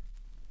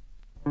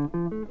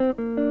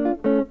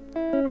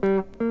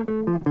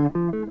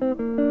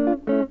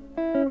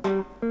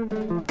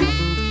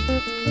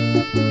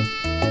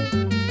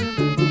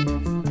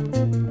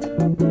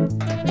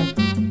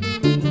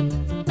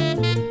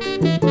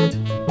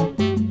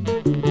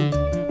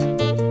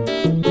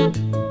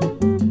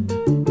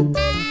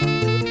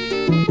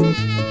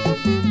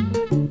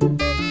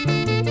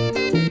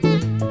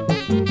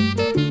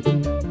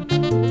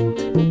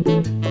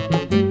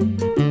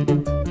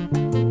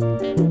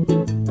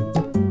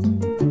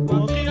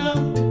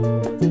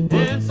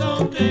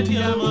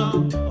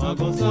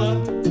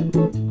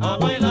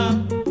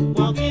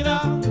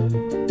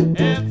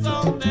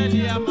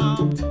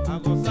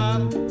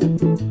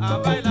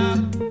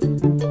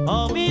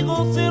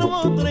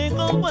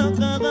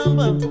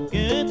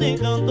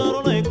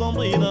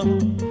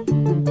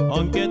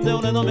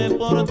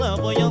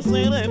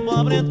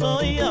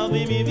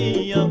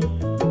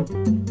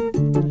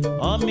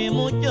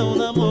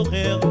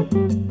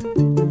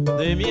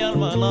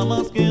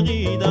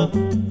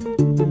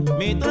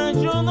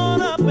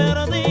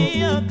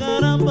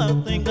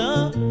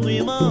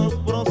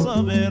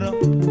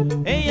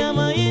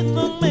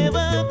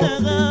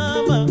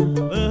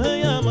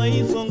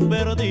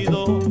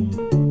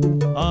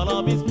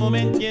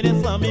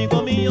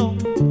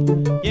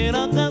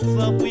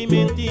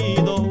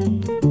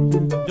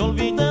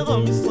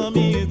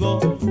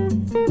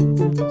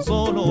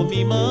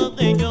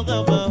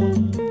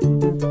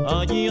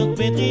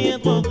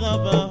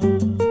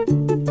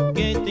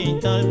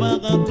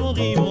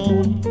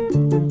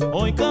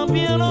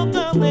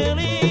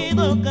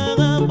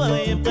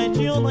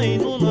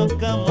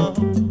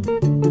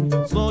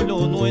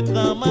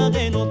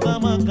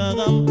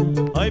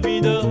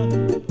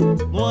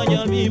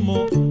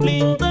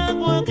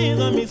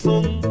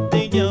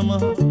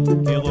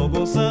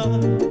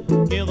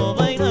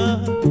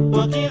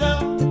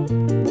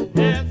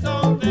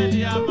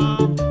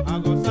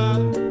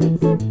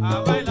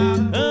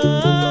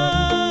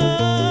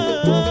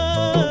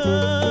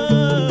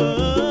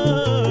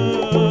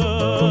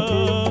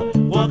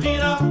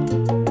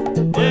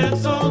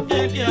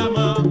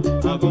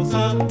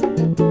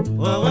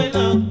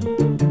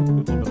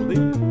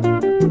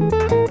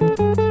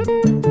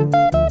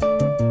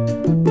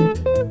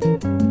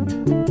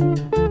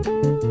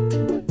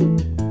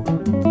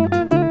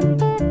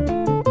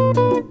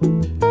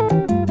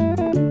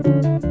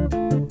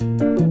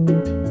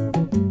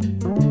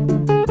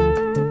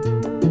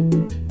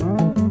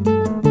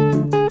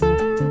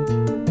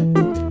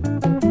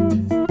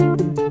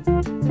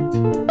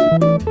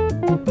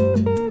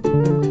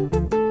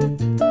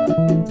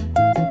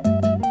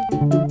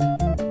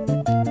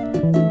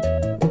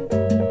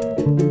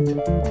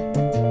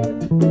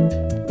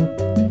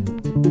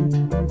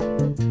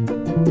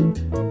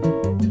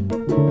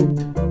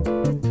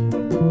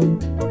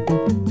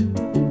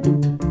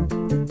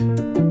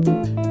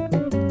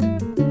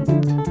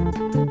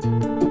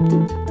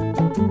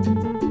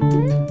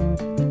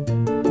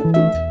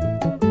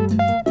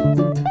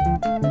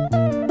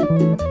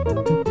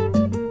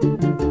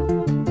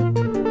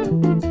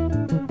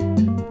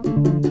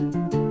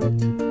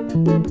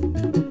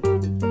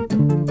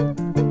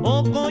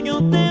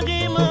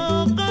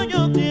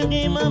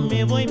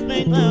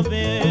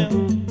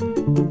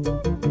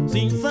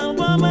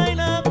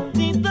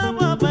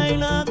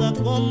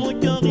 con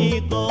mucho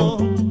grito,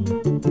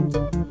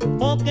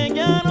 porque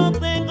ya no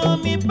tengo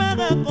mi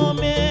para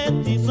comer.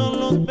 Si son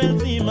los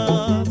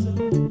pensimas,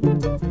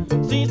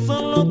 si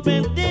son los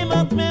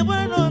pensimas, me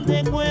vuelvo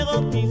de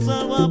juego y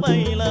salgo a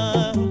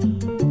bailar.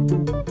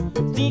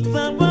 Si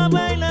salgo a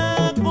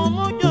bailar con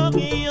mucho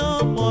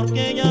guío,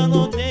 porque ya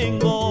no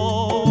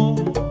tengo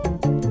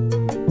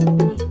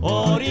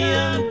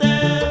oriente,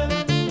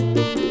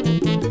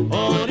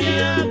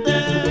 oriente,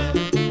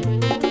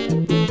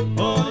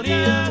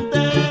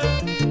 oriente,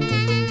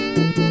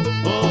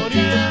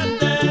 oriente,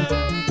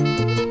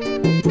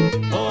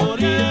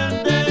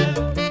 oriente,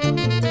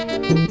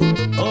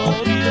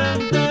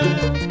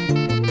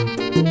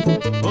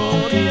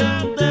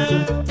 oriente,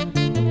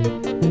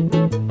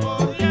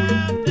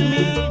 oriente.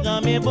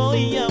 Mira, me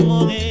voy a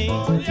morir.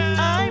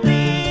 Ay,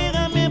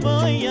 mira, me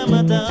voy a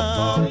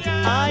matar.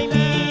 Ay,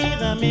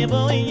 mira, me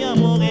voy a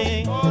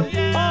morir.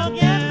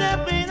 Oriente,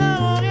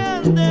 pina,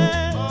 oriente,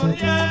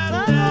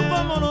 cansado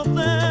como los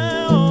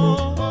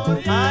ceos.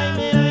 Ay,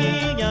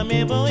 mira,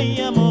 me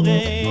voy a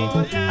morir.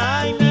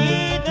 Ay,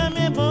 mira,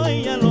 me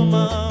voy a lo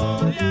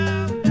más.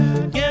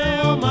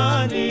 Qué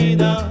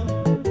humanidad,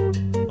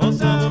 o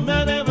sea,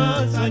 me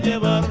vas a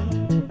llevar.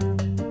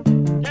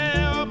 Qué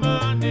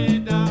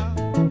humanidad,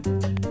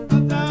 o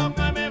sea,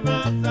 me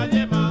vas a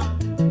llevar.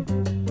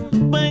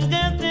 Pues que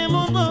este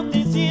mundo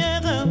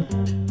quisiera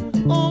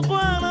un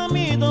buen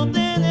amigo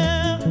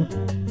tener,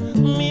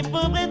 mi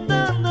pobre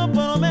tanto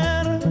por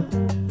ver,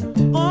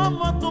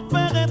 como tu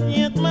padre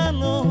y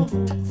hermano,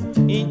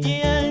 y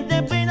quien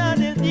te pena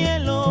del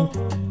cielo,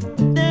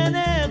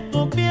 tener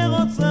tus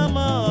pies a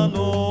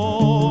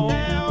mano.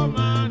 Qué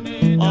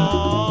humanidad,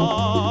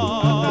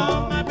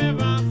 hasta me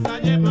vas a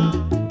llevar.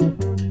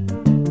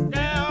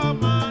 Qué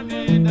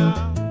humanidad,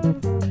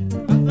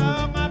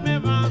 hasta me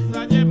vas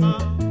a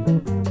llevar.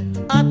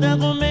 Hasta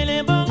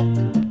comerle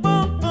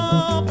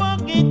poco,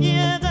 porque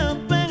llega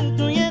ven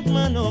tu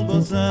hermano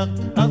gozar.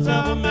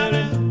 Hasta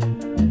comerle,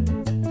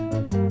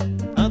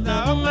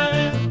 hasta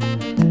comerle,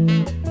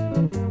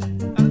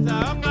 hasta comerle,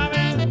 hasta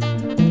comerle,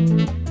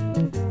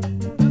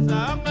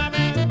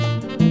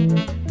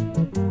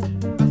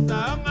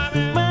 hasta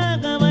comerle.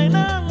 Vaga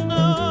bailando,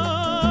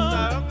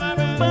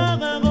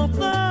 vaga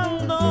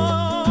gozando,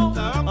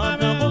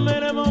 hasta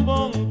comerle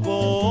bombonco.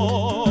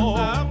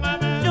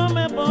 Yo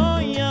me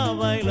voy a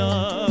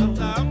bailar,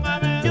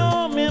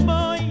 yo me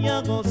voy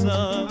a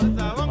gozar.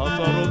 Hasta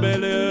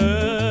comerle.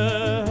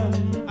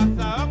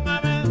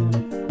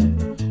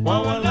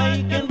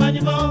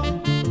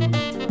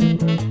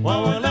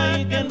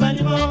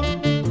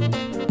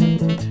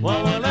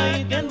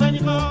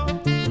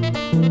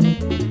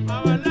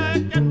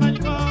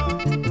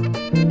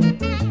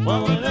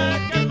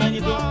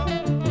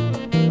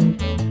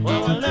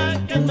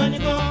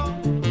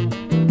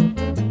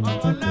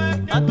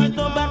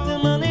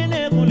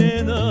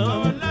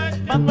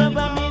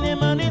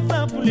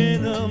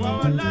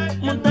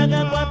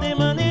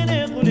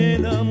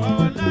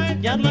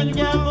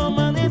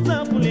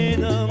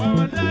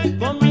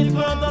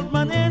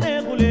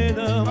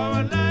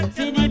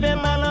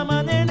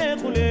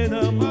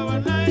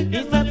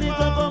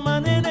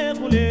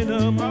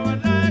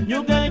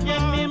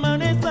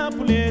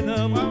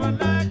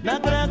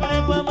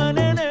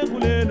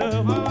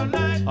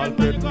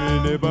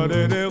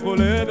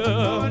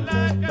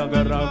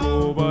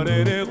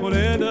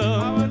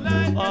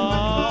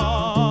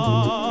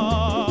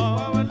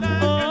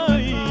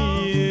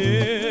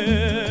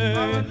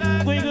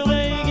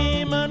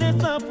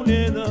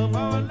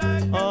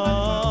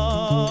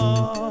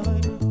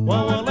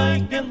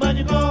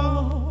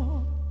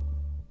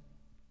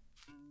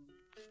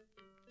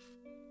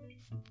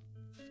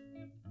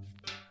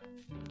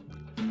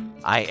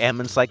 I am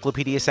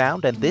Encyclopedia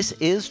Sound, and this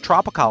is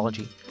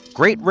Tropicology,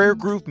 great rare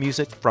groove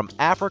music from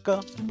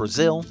Africa,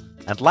 Brazil,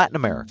 and Latin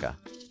America.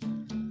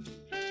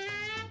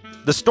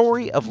 The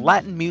story of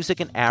Latin music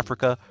in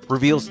Africa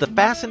reveals the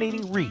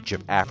fascinating reach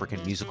of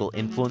African musical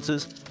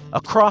influences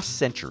across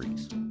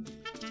centuries.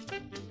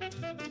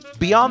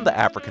 Beyond the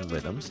African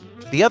rhythms,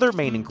 the other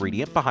main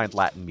ingredient behind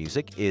Latin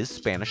music is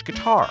Spanish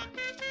guitar.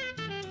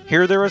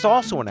 Here there is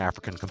also an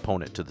African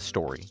component to the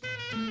story.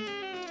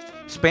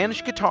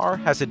 Spanish guitar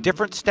has a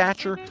different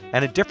stature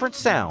and a different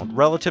sound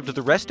relative to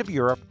the rest of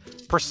Europe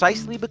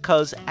precisely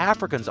because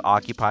Africans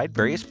occupied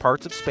various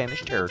parts of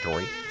Spanish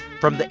territory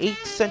from the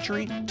 8th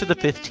century to the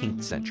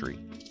 15th century.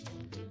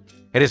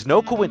 It is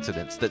no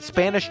coincidence that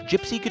Spanish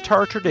gypsy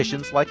guitar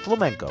traditions like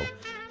flamenco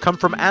come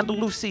from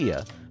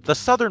Andalusia, the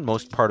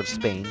southernmost part of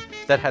Spain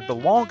that had the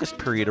longest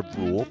period of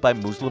rule by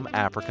Muslim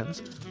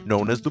Africans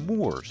known as the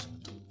Moors.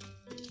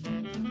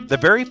 The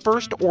very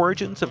first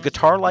origins of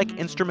guitar-like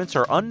instruments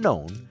are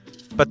unknown,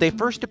 but they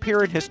first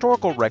appear in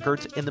historical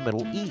records in the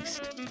Middle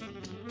East.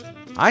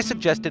 I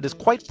suggest it is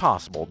quite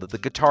possible that the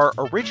guitar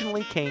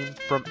originally came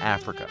from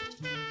Africa.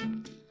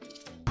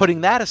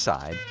 Putting that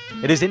aside,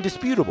 it is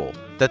indisputable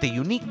that the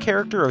unique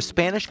character of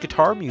Spanish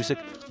guitar music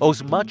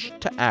owes much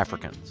to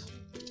Africans.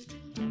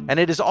 And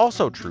it is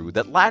also true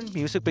that Latin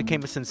music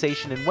became a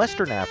sensation in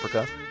Western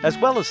Africa as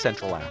well as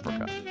Central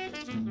Africa.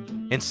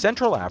 In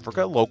Central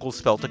Africa, locals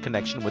felt a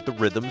connection with the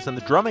rhythms and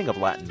the drumming of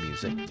Latin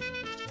music.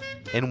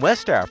 In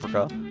West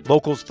Africa,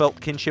 locals felt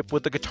kinship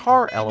with the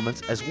guitar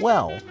elements as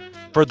well,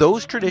 for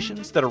those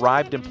traditions that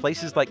arrived in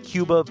places like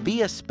Cuba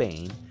via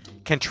Spain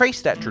can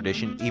trace that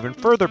tradition even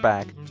further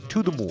back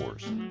to the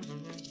Moors.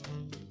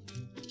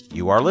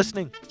 You are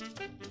listening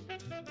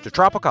to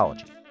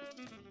Tropicology.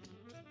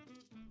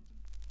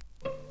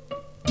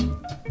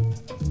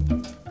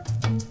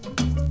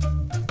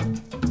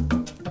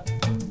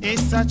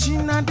 Esa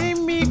china de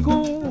mi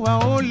Cuba,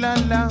 oh la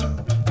la.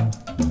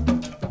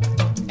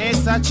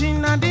 Esa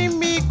china de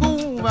mi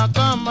Cuba,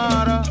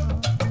 cámara.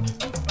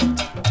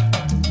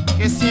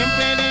 Que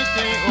siempre de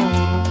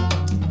oro,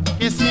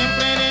 que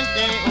siempre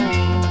de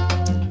oro.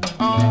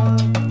 Oh,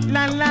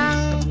 la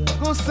la,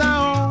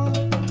 cosa oh,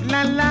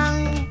 la la.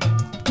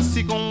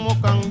 Si como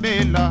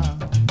candela,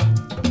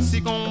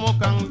 si como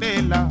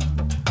candela.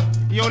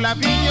 Yo la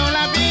vi, yo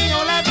la vi,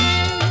 yo la vi.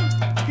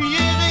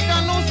 Quiere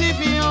que no se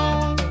vio.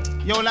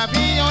 Yo la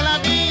vi, yo la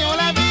vi, yo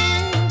la vi.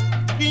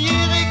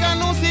 Quiere que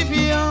no se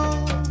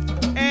vio.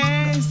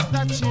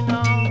 Esta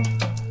china,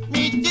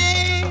 mi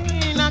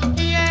china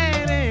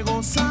quiere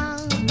gozar.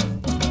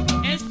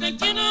 Este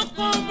chino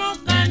como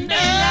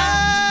candela.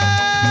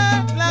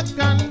 La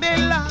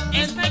candela.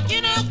 Este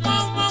chino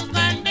como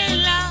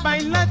candela.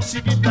 Baila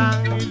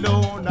chiquita y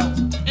lola.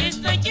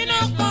 Este chino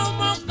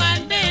como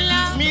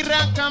candela.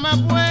 Mira cama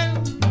pues.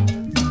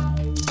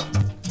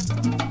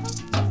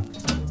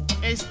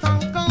 Están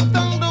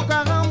cantando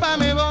caramba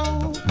me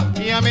voy.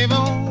 Y a me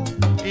voy,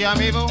 y a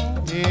me voy,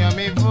 y a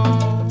me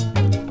voy.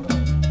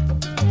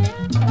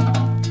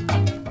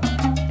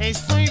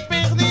 Estoy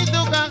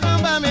perdido,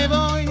 caramba me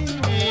voy,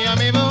 y a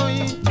me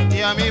voy,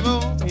 y a me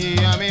voy,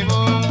 y a me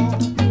voy.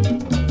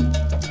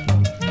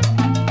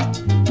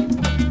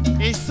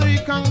 Estoy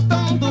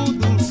cantando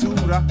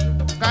dulzura,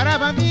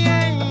 caramba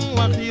bien,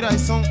 guajira y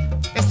son.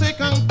 Estoy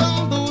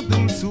cantando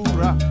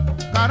dulzura,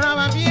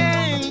 caramba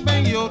bien,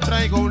 ven yo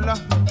traigo la.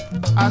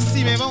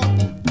 Así me voy,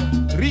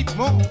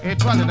 ritmo,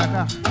 étoile de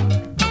Dakar,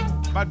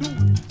 Badou.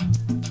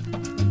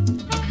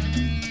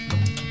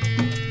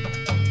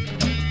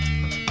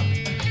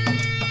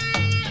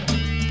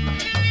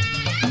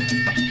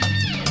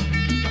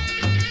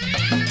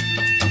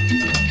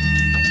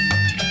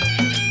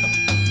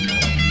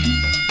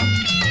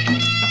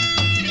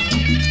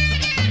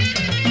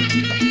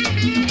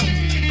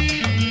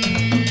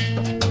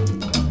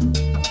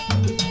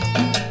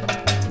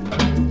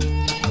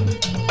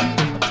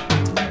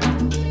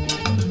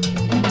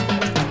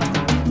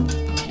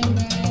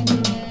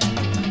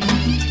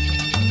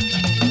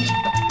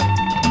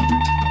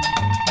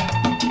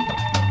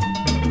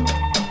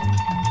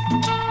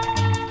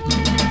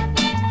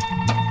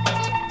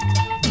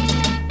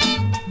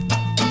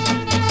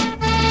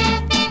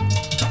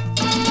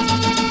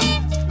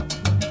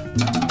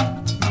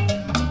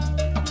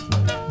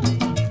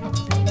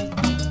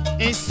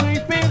 Estoy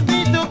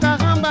perdido,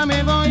 caramba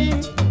me voy,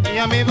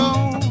 ya me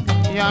voy,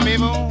 ya me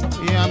voy,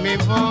 ya me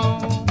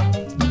voy.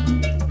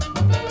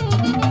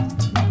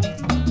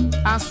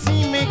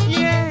 Así me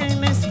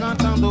tienes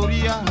cantando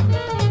ría.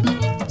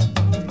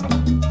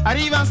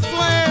 Arriba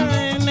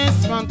suenes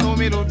canto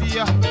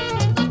melodía.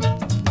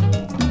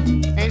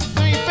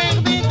 Estoy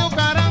perdido,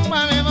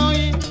 caramba me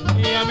voy,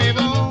 ya me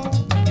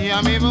voy,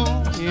 ya me voy,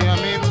 ya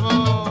me voy.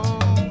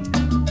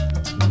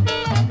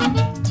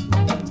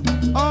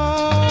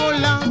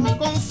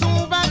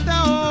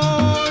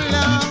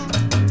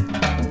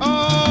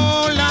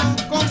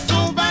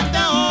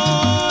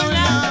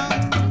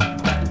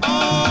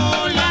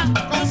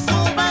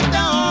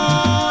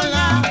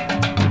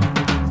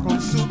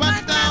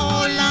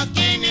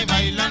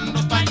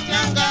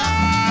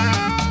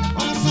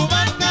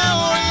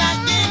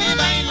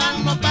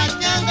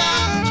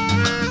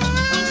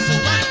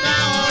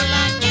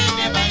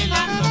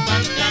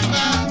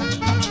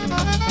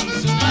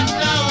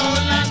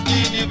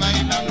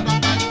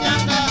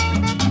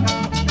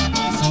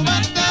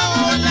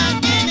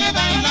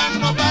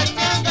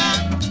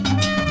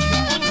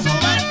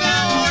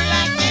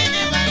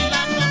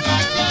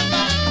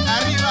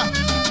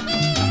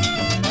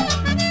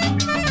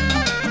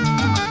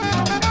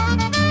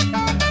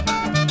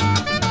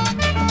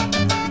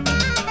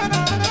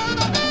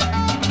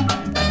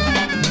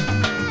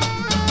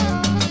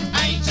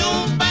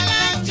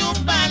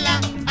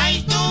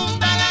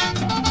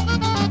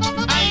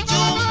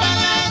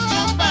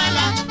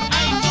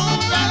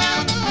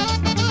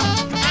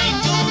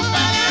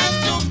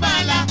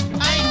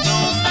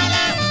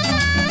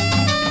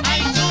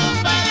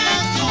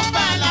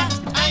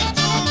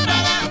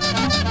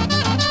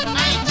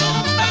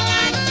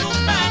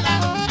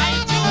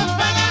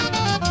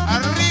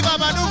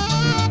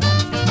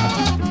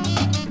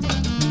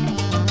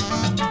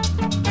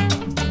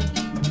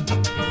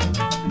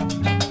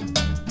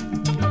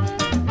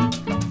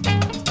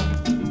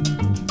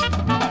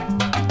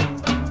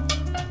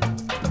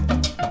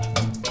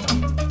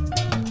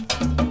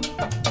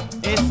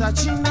 Esa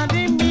china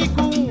de mi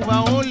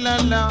Cuba, oh la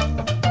la.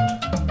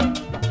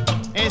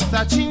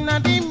 Esa china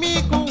de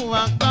mi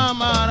Cuba,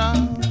 cámara.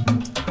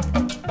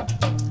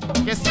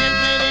 que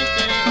siempre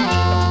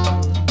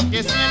deseo,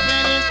 que siempre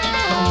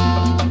deseo.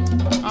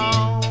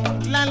 Oh,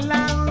 la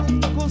la,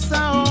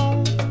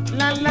 cusao,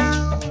 la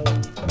la,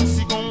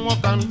 si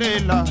como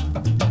candela,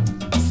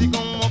 si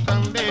como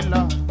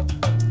candela.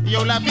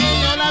 Yo la vi,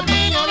 yo la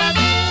vi, yo la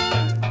vi,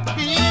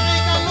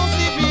 quirica no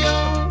si vio.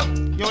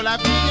 Yo la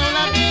vi, yo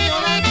la vi, yo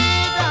la vi,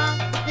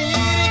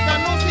 quirica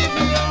no si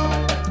vio.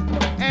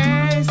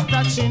 Esta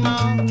china,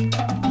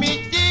 mi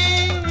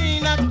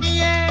china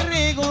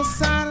quiere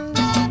gozar.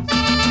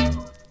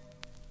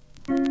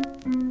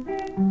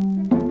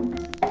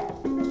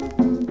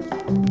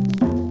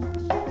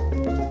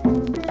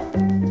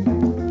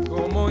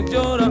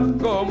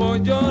 Como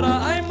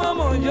llora, ay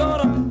mamá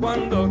llora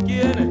cuando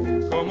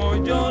quiere. Como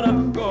llora,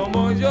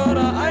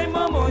 ay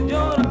mamá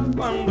llora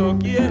cuando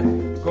quiere.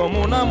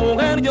 Como una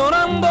mujer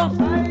llorando,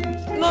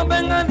 no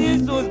venga ni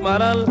sus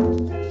paral.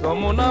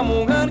 Como una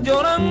mujer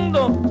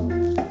llorando,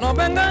 no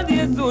venga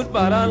ni sus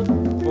paral.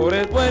 Por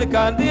el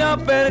puerca día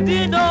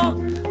perdido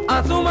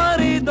a su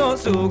marido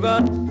su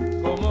hogar.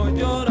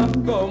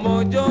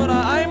 Como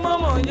llora, ay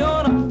mamá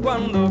llora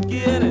cuando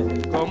quiere.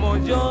 Como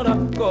llora,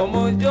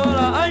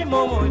 ay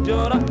mamá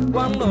llora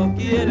cuando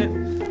quiere.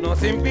 No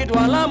se impide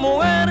a la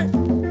mujer,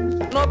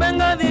 no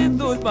venga ni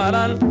sus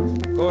paral.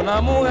 Con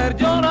la mujer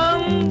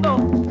llorando,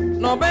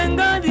 no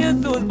venga ni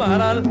sus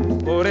paral.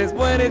 Por el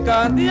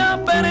puerca día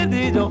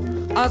perdido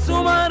a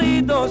su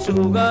marido su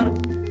hogar.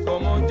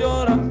 Como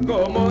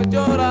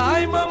llora,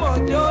 ay mamá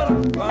llora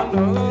cuando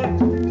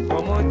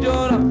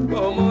llora.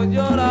 Como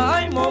llora,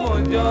 ay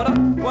mamá llora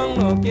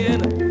cuando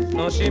quiere.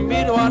 No se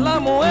invito a la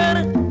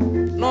mujer,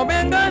 no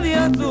venga ni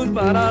a sus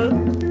paral.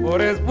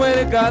 Por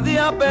después cada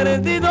día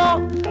perdido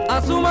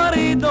a su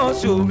marido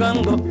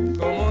jugando.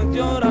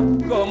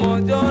 Como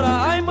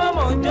llora, ay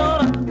mamá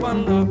llora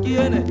cuando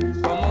quiere.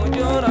 Como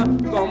llora,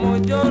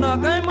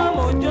 ay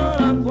mamá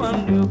llora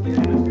cuando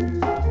quiere.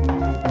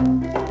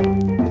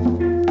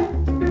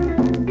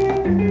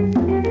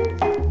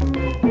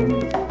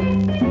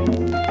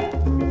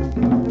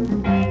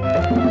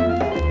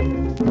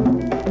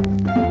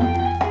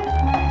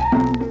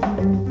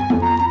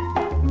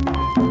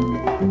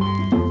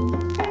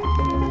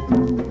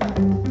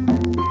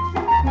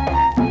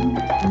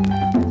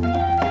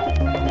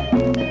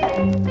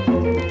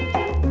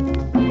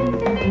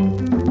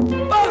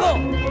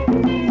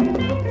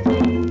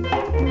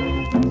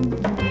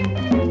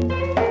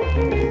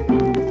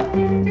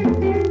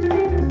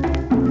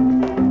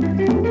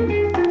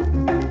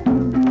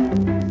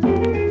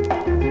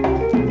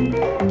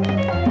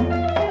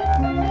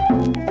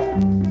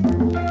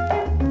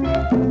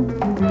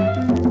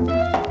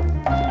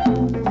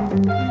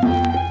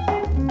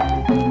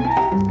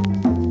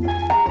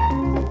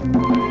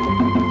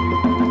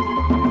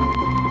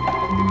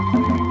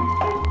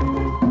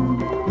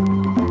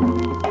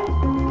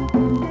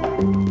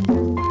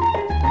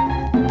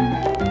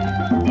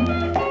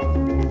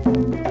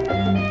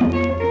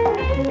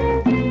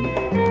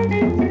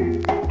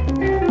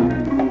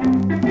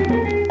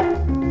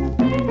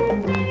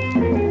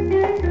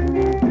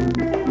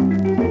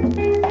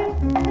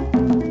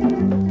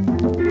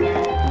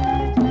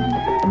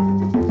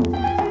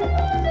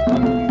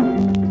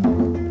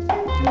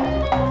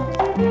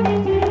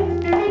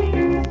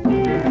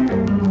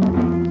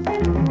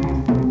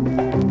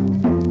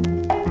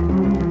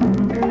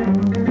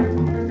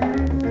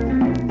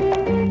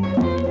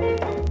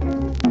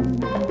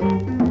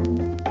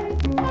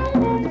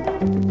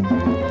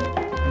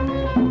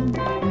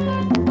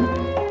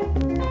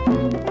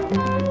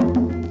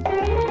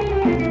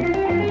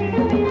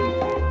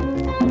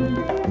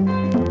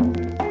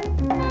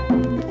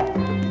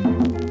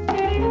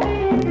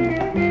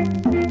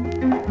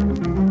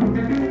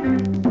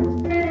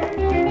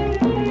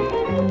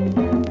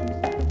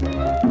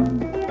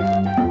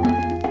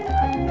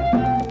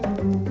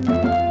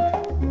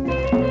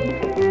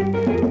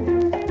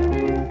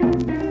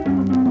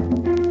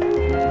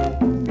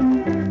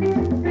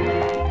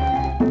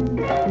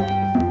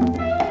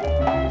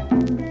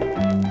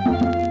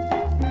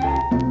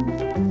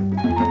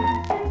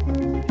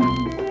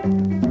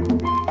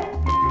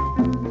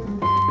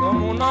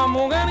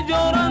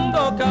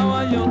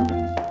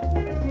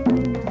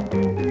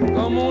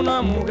 Como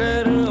una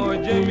mujer,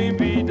 oye mi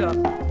vida.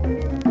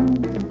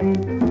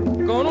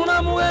 Con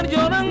una mujer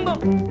llorando,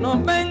 no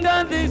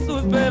venga de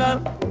suspirar.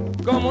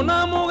 Como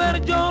una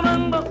mujer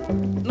llorando,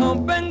 no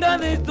venga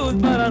de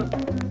suspirar.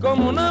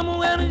 Como una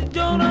mujer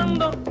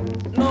llorando,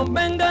 no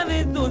venga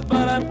de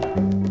suspirar.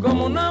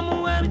 Como una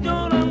mujer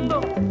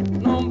llorando,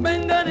 no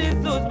venga de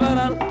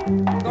suspirar.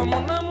 Como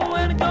una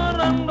mujer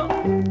llorando,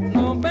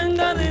 no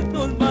venga de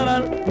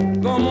suspirar.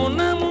 Como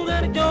una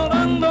mujer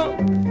llorando,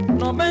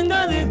 no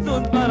venga de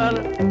suspirar.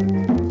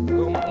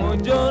 Como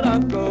llora,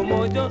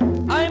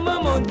 ay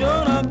mamá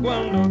llora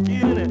cuando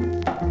quiere.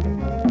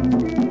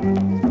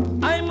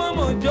 Ay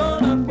mamá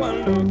llora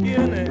cuando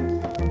quiere.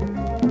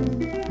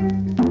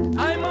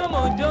 Ay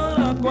mamá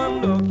llora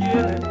cuando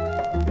quiere.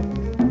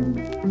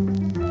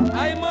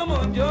 Ay mamá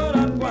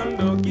llora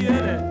cuando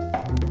quiere.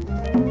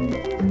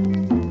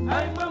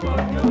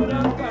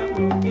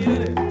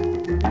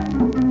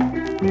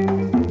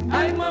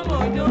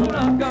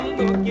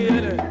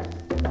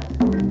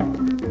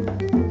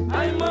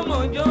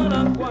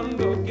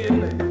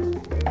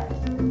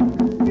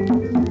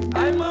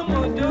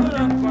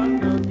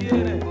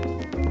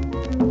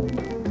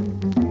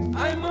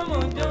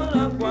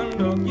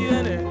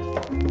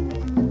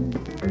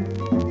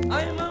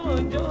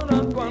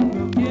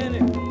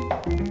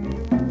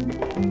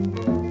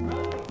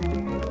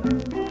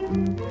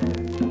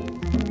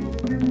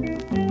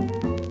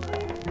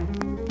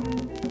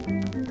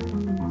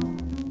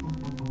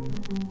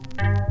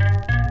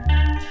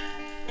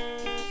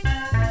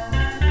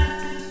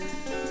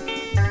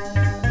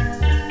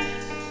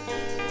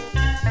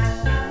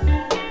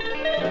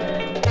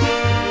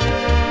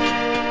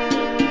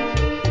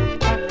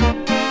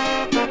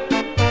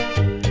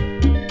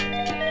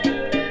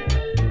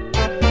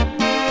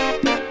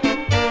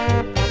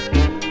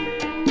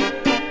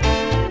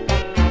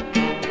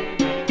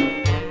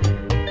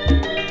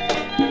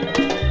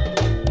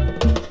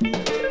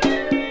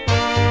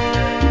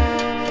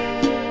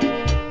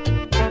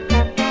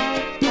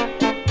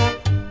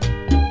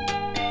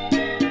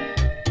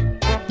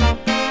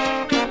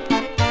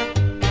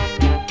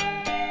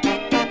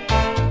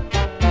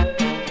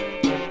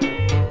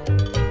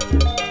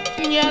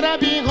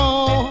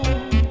 Yarabiho,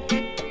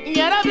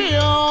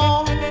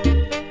 Yarabiho,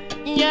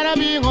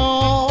 Yarabiho,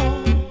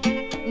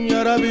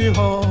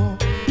 Yarabiho,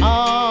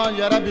 ah,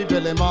 Yarabi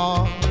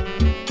Belema,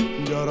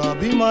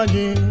 Yarabi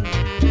Mani.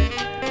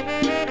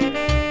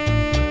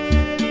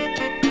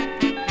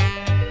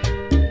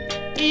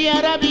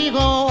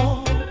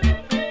 Yarabiho,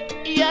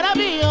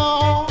 Yarabiho,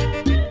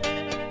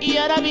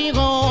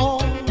 Yarabiho,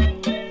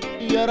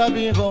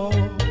 Yarabiho,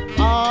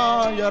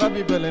 ah,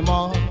 Yarabi Belema,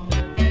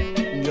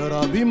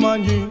 Yarabi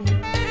Mani.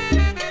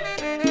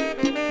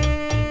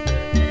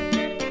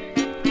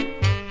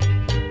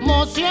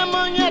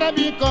 Mosiema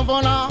Yarabi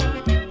Kovola,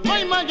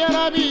 Oima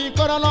Yarabi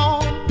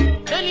Korolo,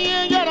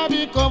 Elie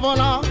Yarabi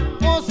Kovola,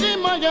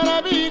 Mosima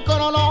Yarabi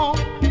Korolo,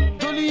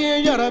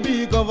 Tulie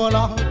Yarabi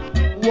Kovola,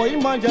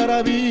 Oima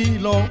Yarabi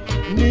Lo,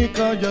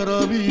 Nika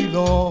Yarabi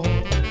Lo,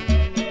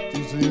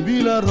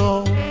 Tizimbila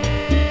Ro.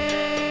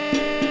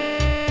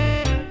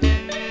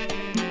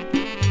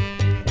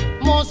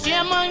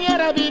 Mosiema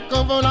Yarabi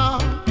Kovola,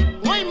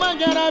 Oima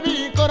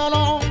Yarabi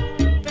Korolo,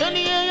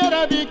 Elie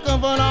Yarabi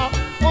Kovola,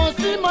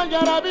 Mosima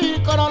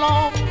Yarabi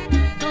Korolo,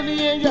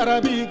 Tulie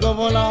Yarabi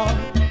Kovola,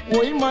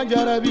 Oima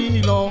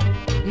Yarabi Lo,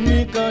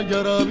 Nika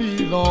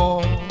Yarabi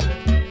Lo,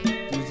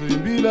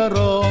 Tizimbila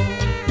Ro.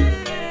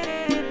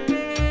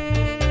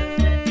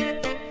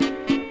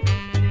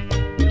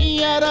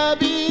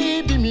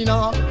 Yarabi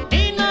Bimina,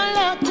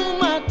 Inala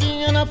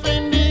Kumati and a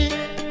Fendi,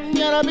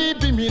 Yarabi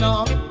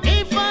Bimina,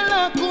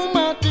 Ifala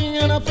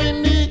Kumati and a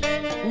Fendi,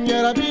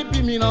 Yarabi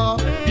Bimina,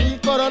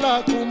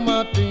 Ikorola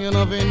Kumati and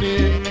a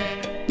Fendi,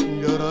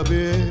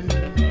 Yarabi,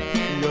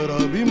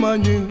 Yarabi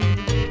Manu.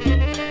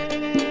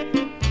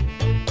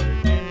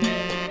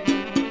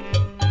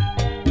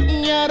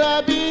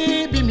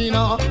 Yarabi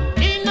Bimina,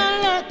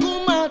 Inala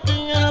Kumati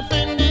and a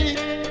Fendi,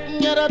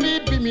 Yarabi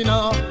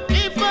Bimina,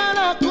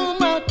 Ifala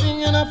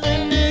Kumati and a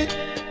Fendi,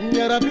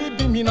 Yarabi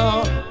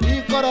Bimina,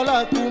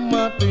 Ikorola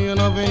Kumati and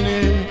a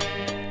Fendi,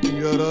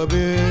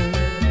 Yarabi,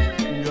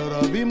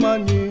 Yarabi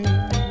Manu,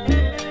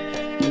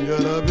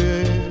 Yarabi,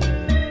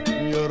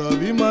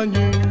 Yarabi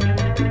Manu.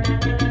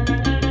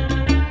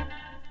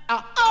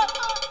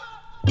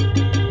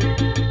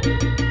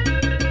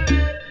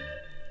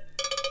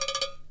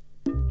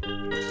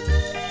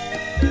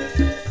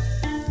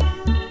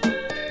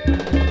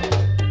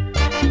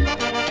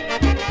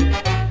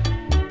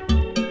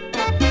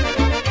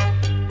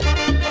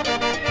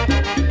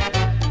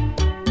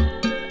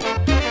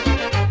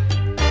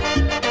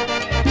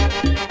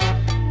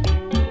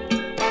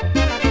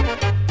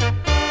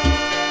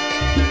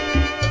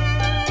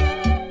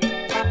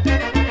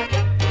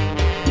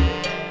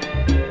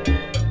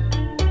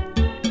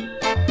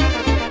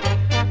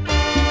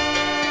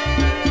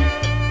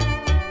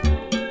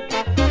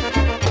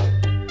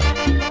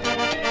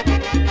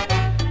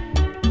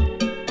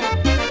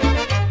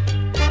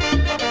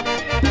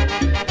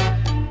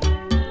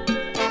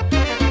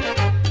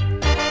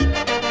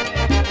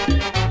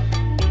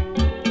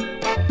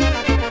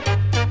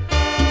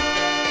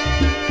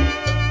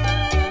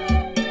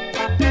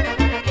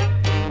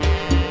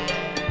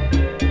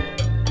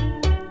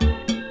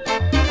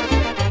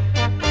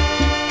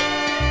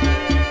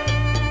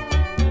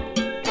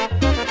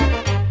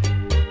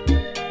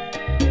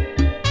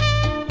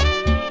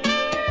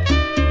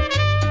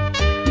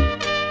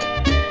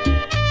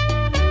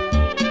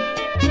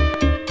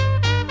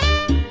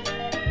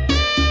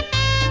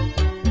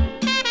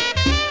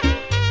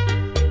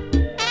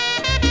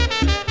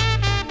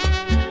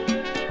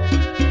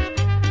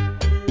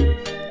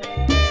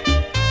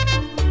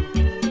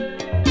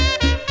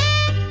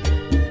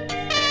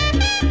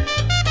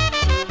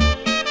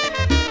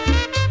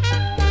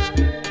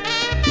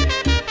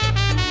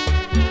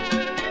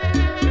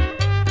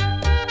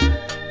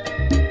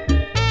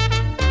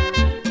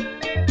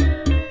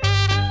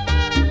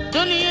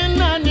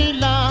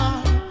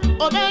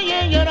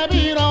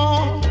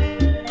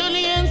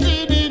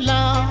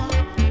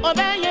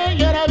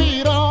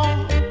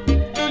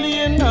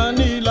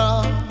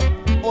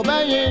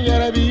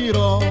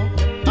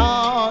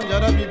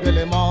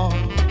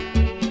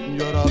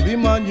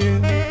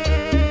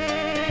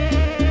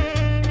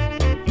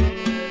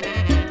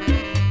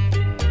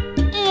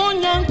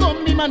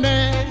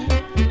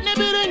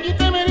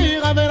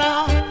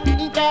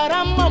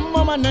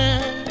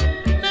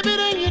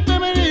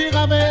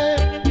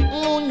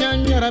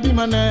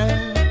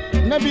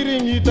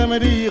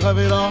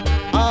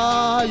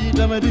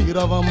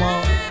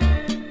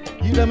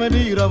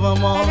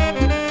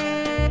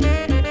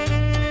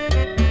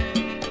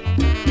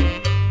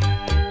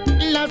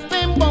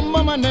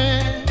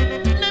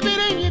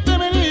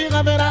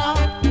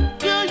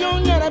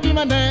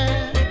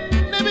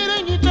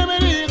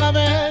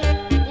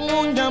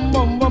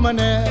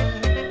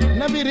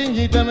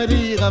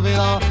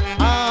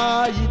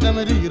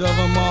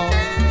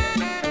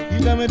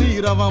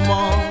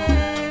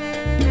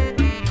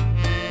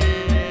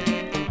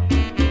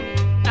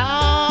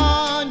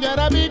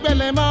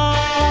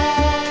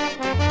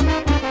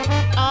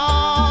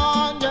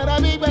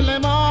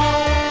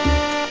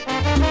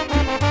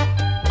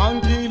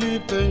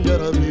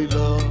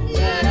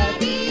 Yarabi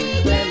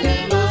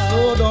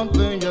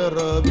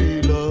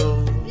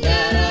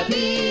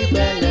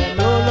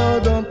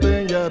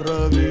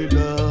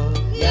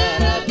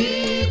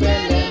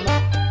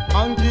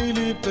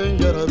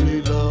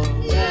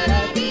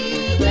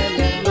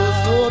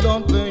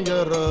don't think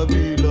you're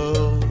a